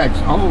have sex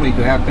only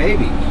to have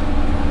babies.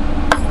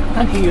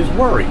 And he is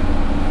worried.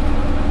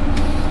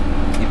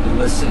 You've been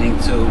listening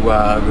to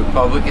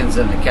Republicans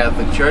and the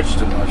Catholic Church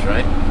too much,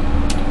 right?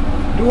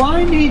 Do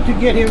I need to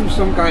get him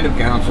some kind of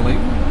counseling?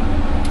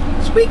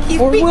 Squeaky,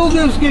 Or squeaky. will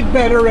this get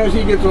better as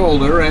he gets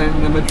older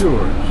and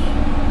matures?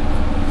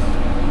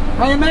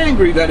 I am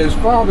angry that his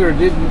father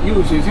didn't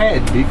use his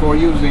head before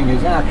using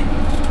his actions.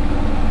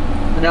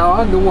 And now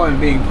I'm the one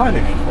being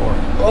punished for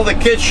it. Well, the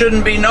kid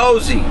shouldn't be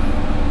nosy.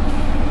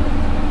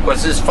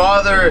 Was his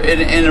father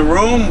in a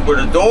room with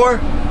a door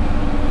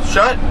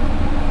shut?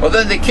 Well,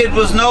 then the kid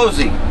was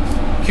nosy.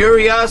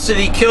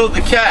 Curiosity killed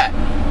the cat.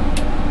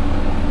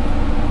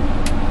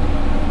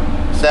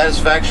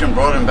 Satisfaction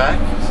brought him back?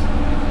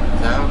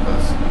 Is that how it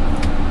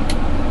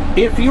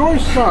goes? If your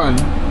son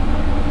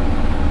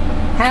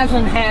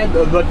hasn't had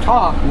the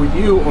talk with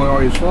you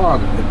or his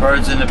father, The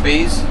birds and the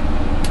bees?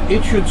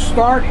 it should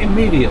start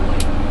immediately.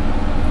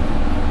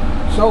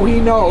 So he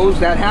knows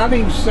that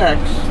having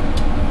sex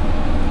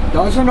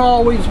doesn't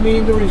always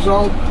mean the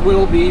result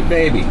will be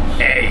babies.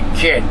 Hey,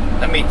 kid,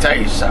 let me tell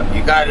you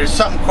something. There's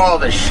something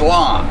called a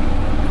schlong.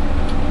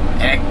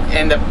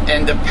 And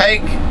the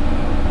peg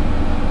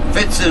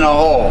fits in a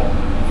hole.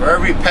 For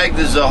every peg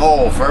there's a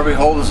hole. For every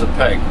hole there's a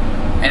peg.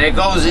 And it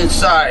goes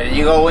inside, and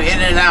you go in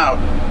and out.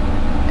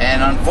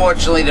 And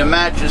unfortunately, the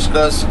mattress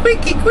goes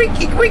squeaky,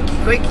 squeaky, squeaky,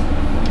 squeaky.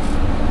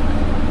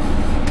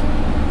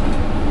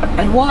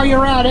 And while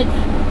you're at it,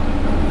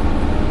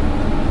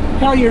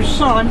 tell your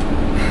son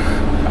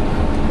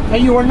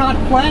that you are not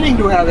planning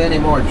to have any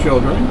more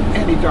children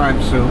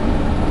anytime soon.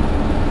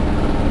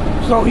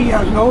 So he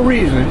has no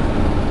reason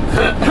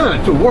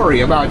to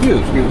worry about you,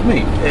 excuse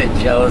me.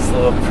 That jealous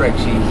little prick.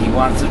 He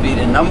wants to be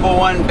the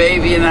 #1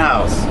 baby in the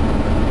house.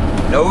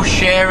 No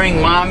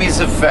sharing mommy's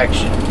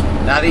affection.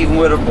 Not even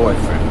with her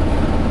boyfriend.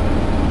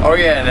 Oh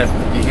yeah, and if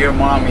you hear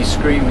mommy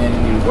screaming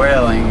and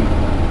wailing,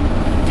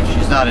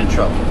 she's not in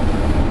trouble.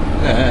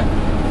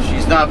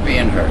 She's not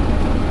being hurt.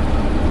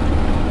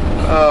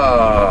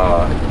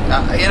 Oh,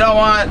 you know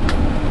what?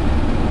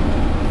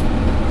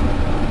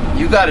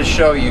 You got to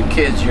show your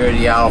kids you're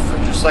the alpha,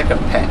 just like a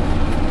pet.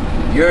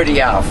 You're the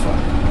alpha.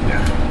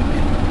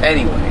 Yeah.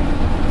 Anyway,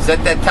 is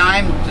that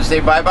time to say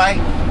bye-bye?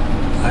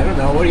 I don't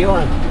know, what do you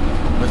want?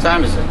 What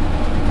time is it?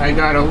 I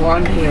got a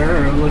one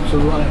here, it looks a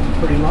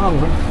pretty long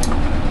one.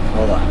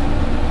 Hold on.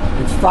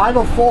 It's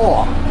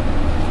 5:04.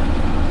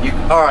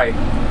 All right,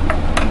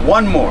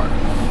 one more.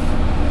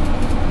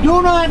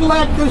 Do not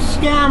let the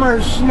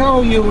scammers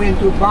snow you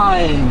into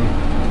buying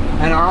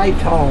an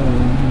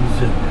iTunes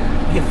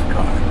gift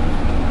card.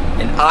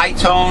 An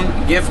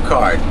iTone gift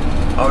card.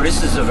 Oh,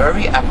 this is a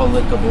very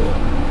applicable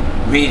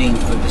reading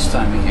for this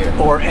time of year.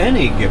 Or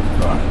any gift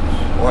cards.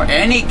 Or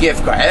any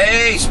gift card.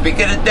 Hey, speak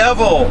of the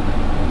devil.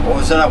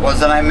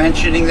 Wasn't I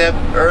mentioning that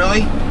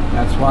early?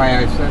 That's why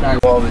I said I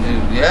Well,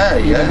 yeah.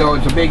 even though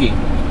it's a biggie.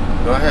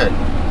 Go ahead.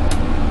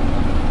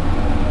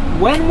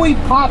 When we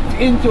popped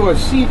into a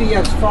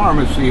CVS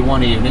pharmacy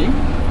one evening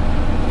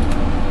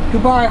to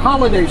buy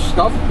holiday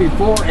stuff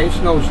before a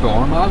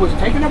snowstorm, I was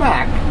taken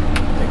aback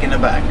Taking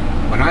it back.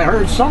 when I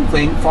heard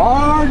something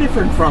far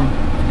different from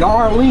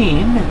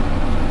Darlene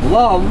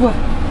Love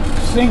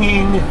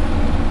singing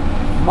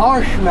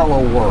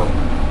Marshmallow World.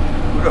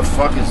 Who the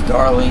fuck is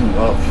Darlene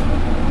Love?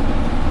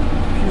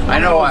 She's I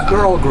know, one of those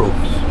girl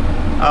groups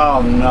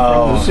Oh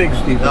no. from the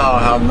 60s. No,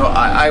 hell no.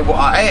 I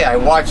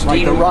watched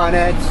like the Dean.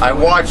 Ronettes. I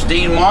watched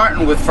Dean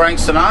Martin with Frank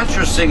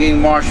Sinatra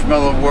singing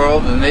Marshmallow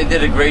World, and they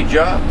did a great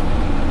job.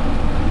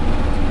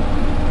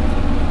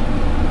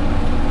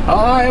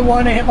 I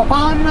want a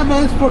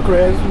hippopotamus for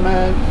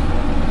Christmas.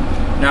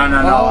 No.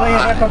 Only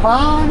a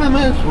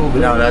hippopotamus will do.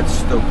 No, that's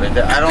stupid.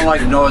 I don't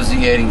like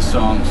nauseating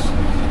songs.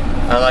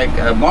 I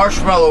like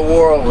Marshmallow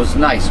World was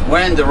nice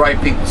when the right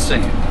people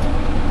sing it.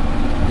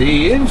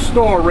 The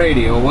in-store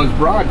radio was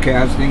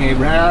broadcasting a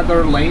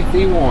rather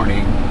lengthy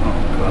warning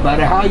about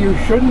how you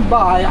shouldn't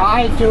buy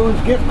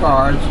iTunes gift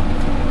cards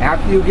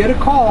after you get a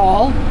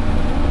call,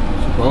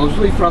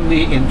 supposedly from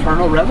the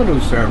Internal Revenue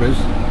Service,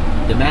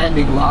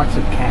 demanding lots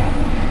of cash.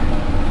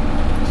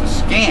 It's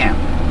a scam.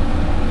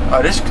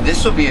 Oh,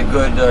 this will be a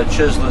good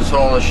Chiseler's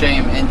Hall of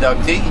Shame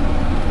inductee.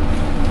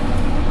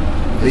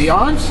 The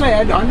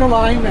unsaid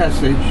underlying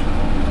message,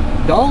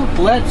 don't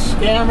let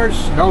scammers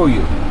snow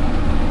you.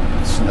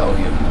 Snow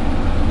you.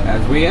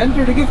 As we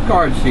enter the gift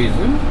card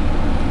season,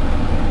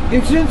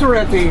 it's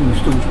interesting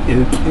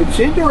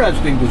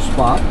to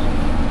spot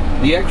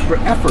the extra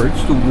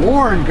efforts to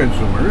warn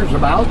consumers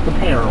about the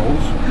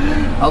perils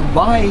of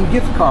buying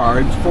gift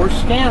cards for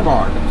scam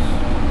artists.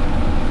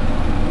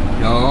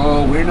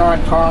 No, we're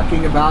not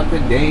talking about the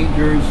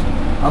dangers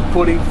of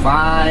putting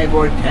 $5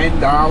 or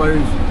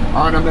 $10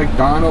 on a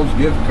McDonald's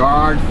gift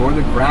card for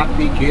the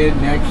crafty kid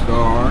next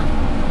door.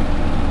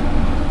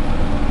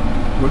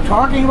 We're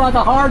talking about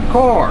the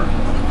hardcore.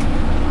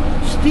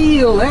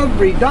 Steal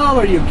every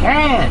dollar you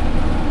can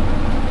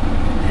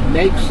and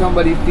make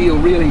somebody feel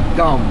really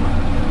dumb.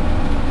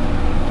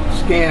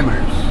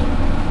 Scammers.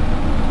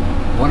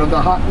 One of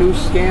the hot new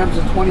scams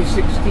of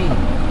 2016.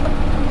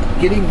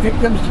 Getting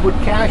victims to put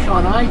cash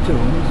on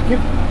iTunes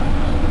gift cards.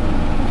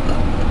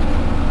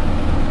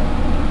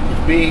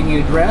 It's being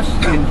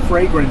addressed in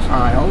fragrance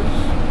aisles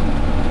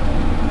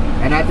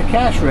and at the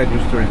cash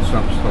register in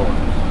some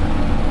stores.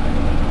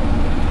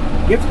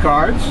 Gift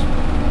cards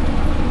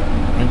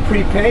and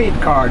prepaid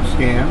card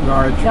scams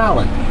are a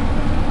challenge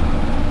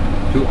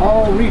to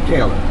all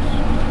retailers.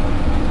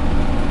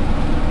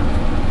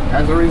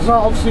 As a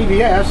result,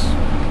 CVS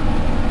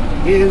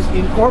is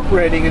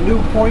incorporating a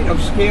new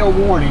point-of-scale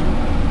warning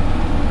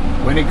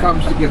when it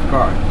comes to gift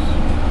cards.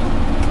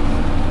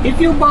 If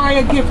you buy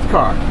a gift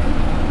card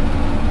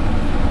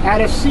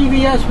at a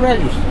CVS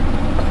register,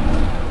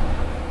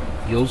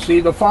 you'll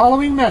see the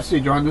following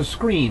message on the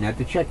screen at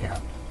the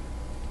checkout.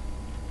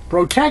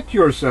 Protect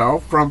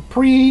yourself from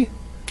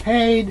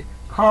prepaid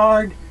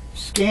card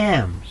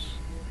scams.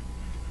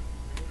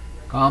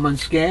 Common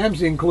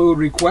scams include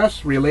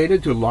requests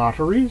related to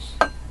lotteries,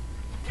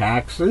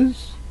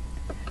 taxes,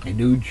 a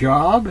new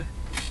job,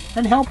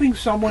 and helping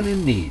someone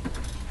in need.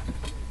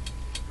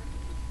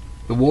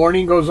 The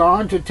warning goes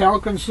on to tell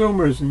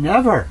consumers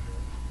never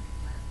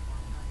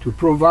to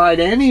provide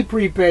any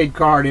prepaid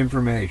card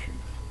information,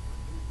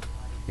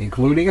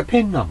 including a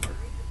PIN number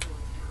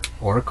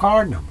or a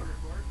card number,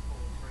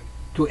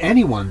 to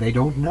anyone they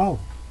don't know.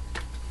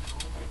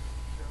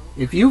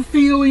 If you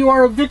feel you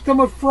are a victim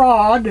of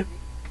fraud,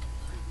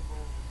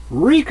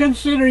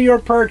 reconsider your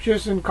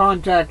purchase and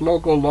contact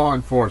local law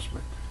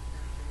enforcement.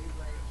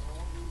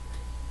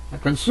 A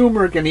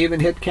consumer can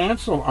even hit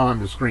cancel on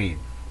the screen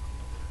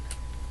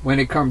when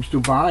it comes to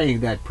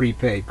buying that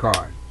prepaid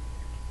card,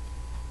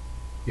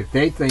 if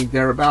they think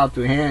they're about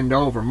to hand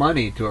over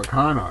money to a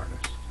con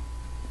artist.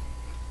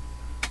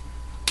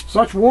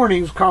 Such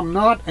warnings come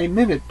not a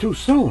minute too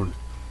soon,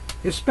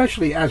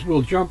 especially as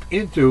we'll jump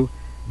into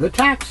the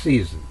tax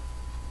season.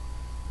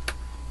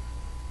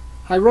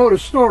 I wrote a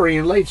story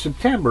in late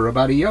September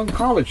about a young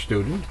college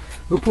student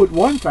who put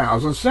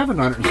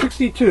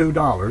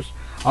 $1,762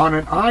 on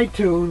an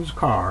iTunes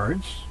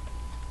cards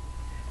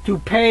to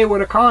pay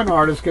what a con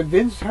artist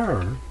convinced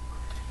her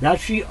that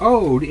she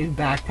owed in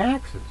back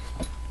taxes.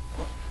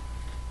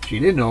 She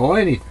didn't owe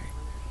anything.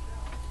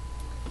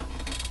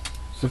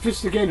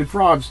 Sophisticated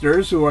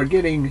fraudsters who are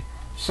getting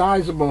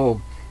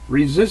sizable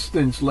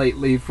resistance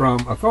lately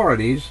from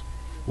authorities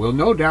will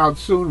no doubt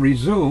soon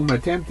resume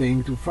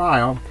attempting to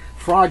file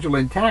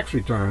fraudulent tax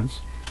returns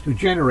to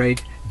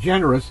generate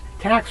generous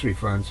tax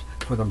refunds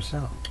for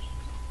themselves.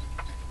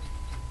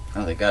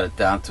 Well, they got it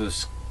down to a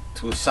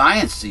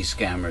science, these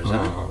scammers,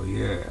 huh? Oh,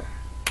 yeah.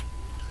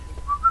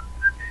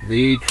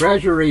 The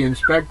Treasury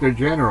Inspector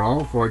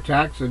General for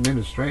Tax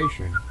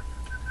Administration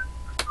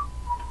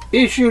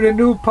issued a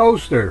new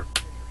poster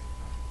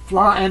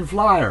and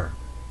flyer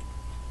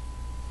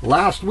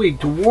last week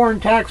to warn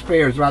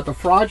taxpayers about the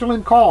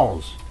fraudulent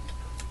calls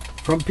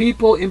from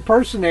people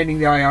impersonating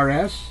the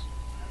IRS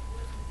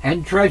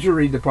and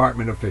Treasury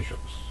Department officials.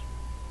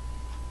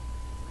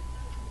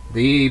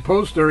 The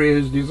poster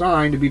is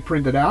designed to be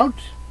printed out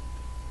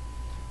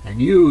and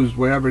used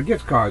wherever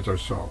gift cards are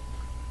sold.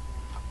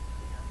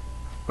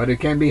 But it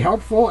can be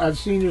helpful at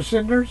senior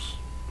centers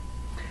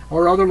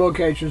or other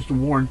locations to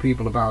warn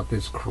people about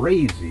this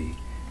crazy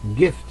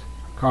gift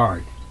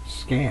card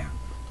scam.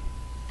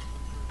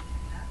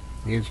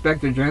 The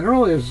Inspector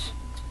General is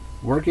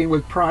working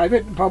with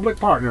private and public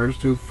partners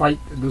to fight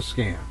the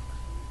scam.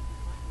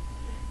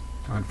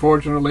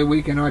 Unfortunately,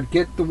 we cannot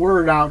get the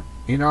word out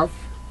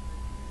enough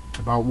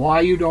about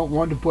why you don't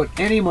want to put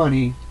any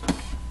money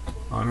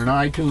on an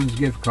iTunes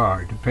gift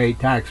card to pay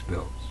tax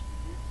bills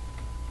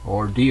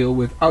or deal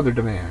with other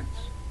demands.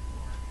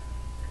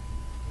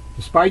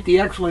 Despite the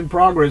excellent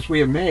progress we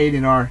have made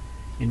in our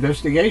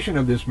investigation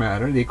of this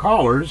matter, the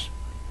callers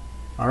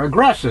are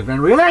aggressive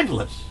and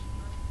relentless.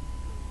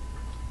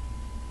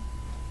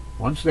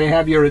 Once they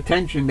have your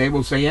attention, they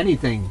will say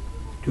anything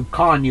to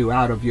con you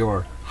out of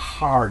your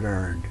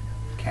hard-earned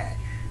cash.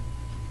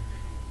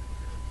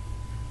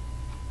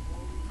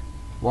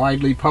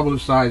 Widely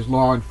publicized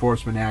law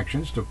enforcement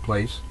actions took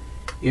place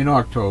in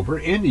October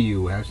in the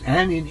U.S.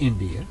 and in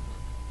India,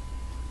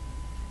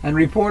 and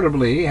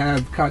reportedly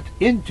have cut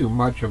into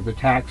much of the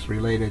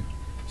tax-related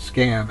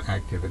scam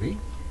activity.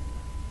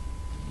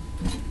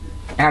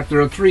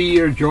 after a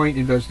 3-year joint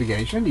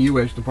investigation, the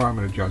U.S.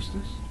 Department of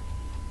Justice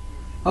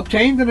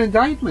obtained an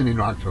indictment in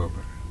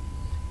October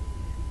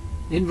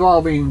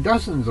involving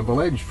dozens of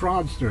alleged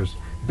fraudsters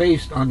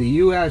based on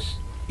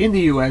in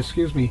the U.S.,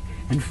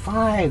 and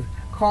 5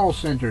 call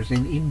centers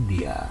in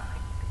India,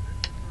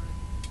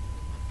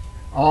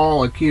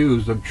 all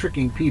accused of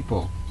tricking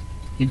people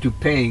into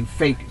paying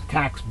fake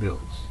tax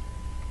bills,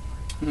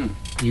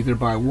 either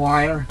by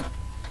wire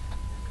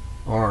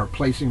or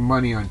placing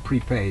money on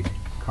prepaid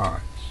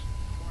cards.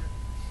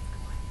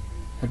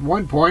 At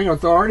one point,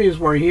 authorities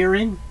were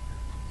hearing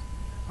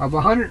of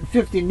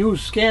 150 new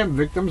scam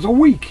victims a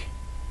week.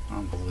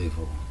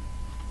 Unbelievable.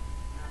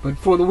 But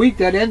for the week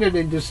that ended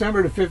in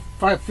December the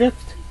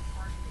 5th,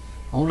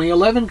 only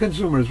 11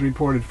 consumers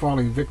reported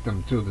falling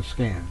victim to the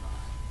scam.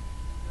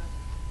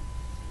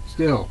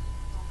 Still,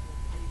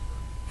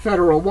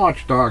 federal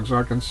watchdogs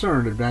are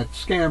concerned that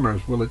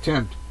scammers will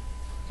attempt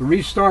to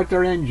restart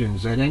their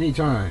engines at any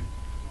time,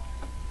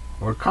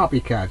 or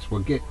copycats will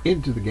get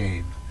into the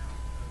game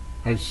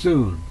as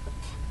soon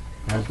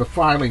as the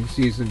filing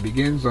season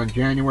begins on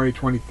January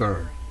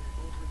 23rd.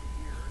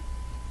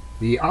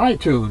 The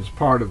iTunes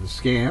part of the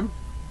scam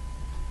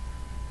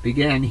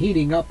began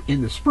heating up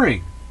in the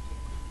spring.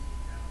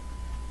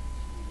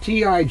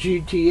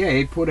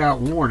 TIGTA put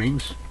out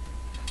warnings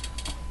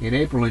in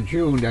April and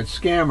June that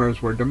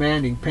scammers were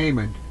demanding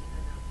payment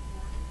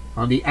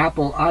on the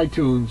Apple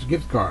iTunes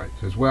gift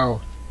cards as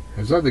well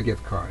as other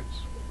gift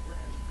cards.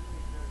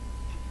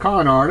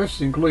 Con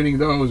artists, including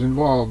those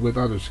involved with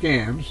other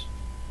scams,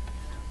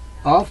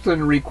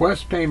 often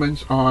request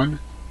payments on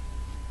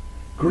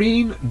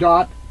Green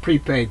Dot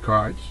prepaid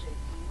cards,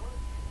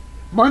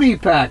 Money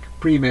Pack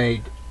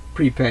prepaid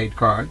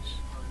cards,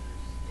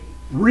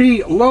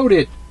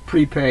 Reloaded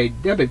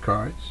prepaid debit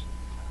cards,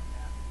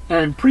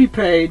 and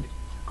prepaid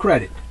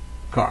credit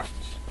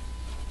cards.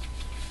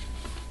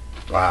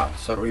 Wow.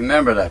 So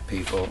remember that,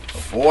 people.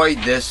 Avoid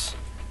this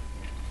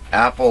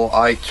Apple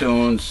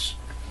iTunes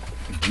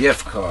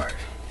gift card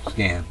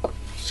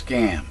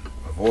scam.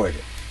 Avoid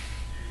it.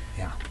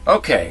 Yeah.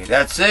 Okay,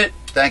 that's it.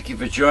 Thank you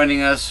for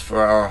joining us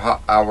for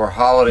our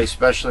holiday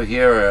special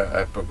here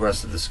at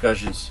Progressive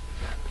Discussions.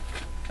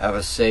 Have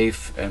a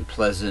safe and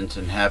pleasant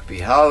and happy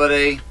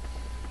holiday.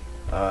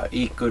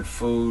 Eat good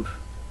food.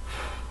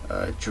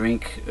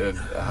 Drink. And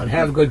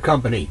have good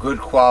company. Good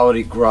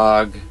quality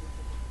grog.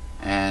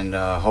 And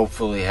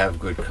hopefully have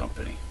good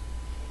company.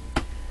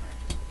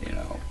 You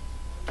know,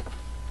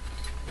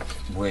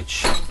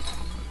 which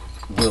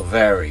will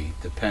vary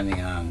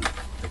depending on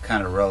the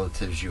kind of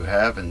relatives you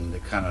have and the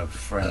kind of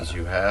friends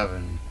you have,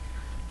 and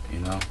you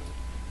know.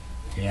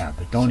 Yeah,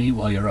 but don't eat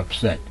while you're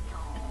upset.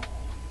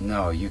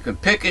 No, you can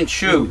pick and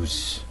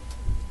choose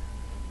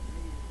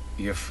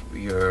your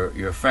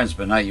friends,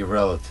 but not your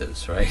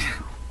relatives, right?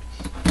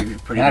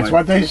 That's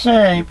what they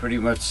say. You're pretty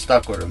much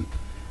stuck with them.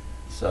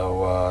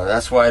 So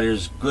that's why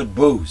there's good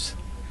booze,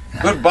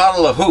 good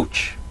bottle of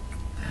hooch.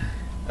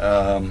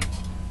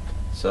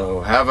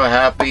 So have a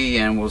happy,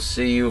 and we'll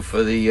see you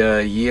for the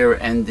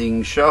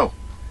year-ending show.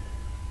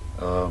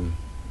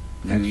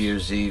 New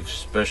Year's Eve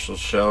special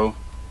show.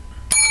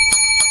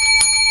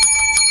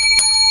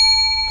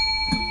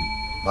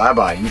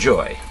 Bye-bye.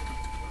 Enjoy.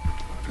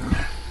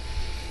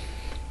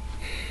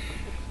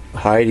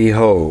 Heidi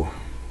Ho.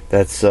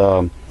 That's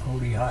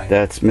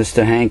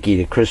Mr. Hanky,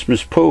 the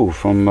Christmas Pooh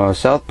from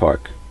South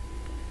Park.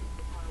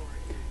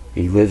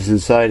 He lives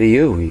inside of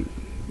you.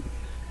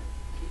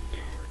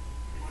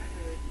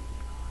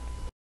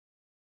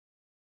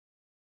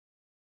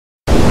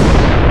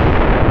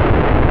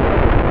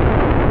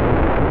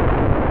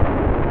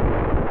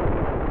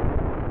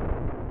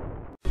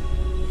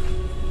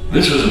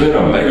 This has been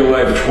a Mega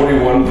Life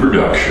 21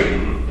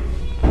 production.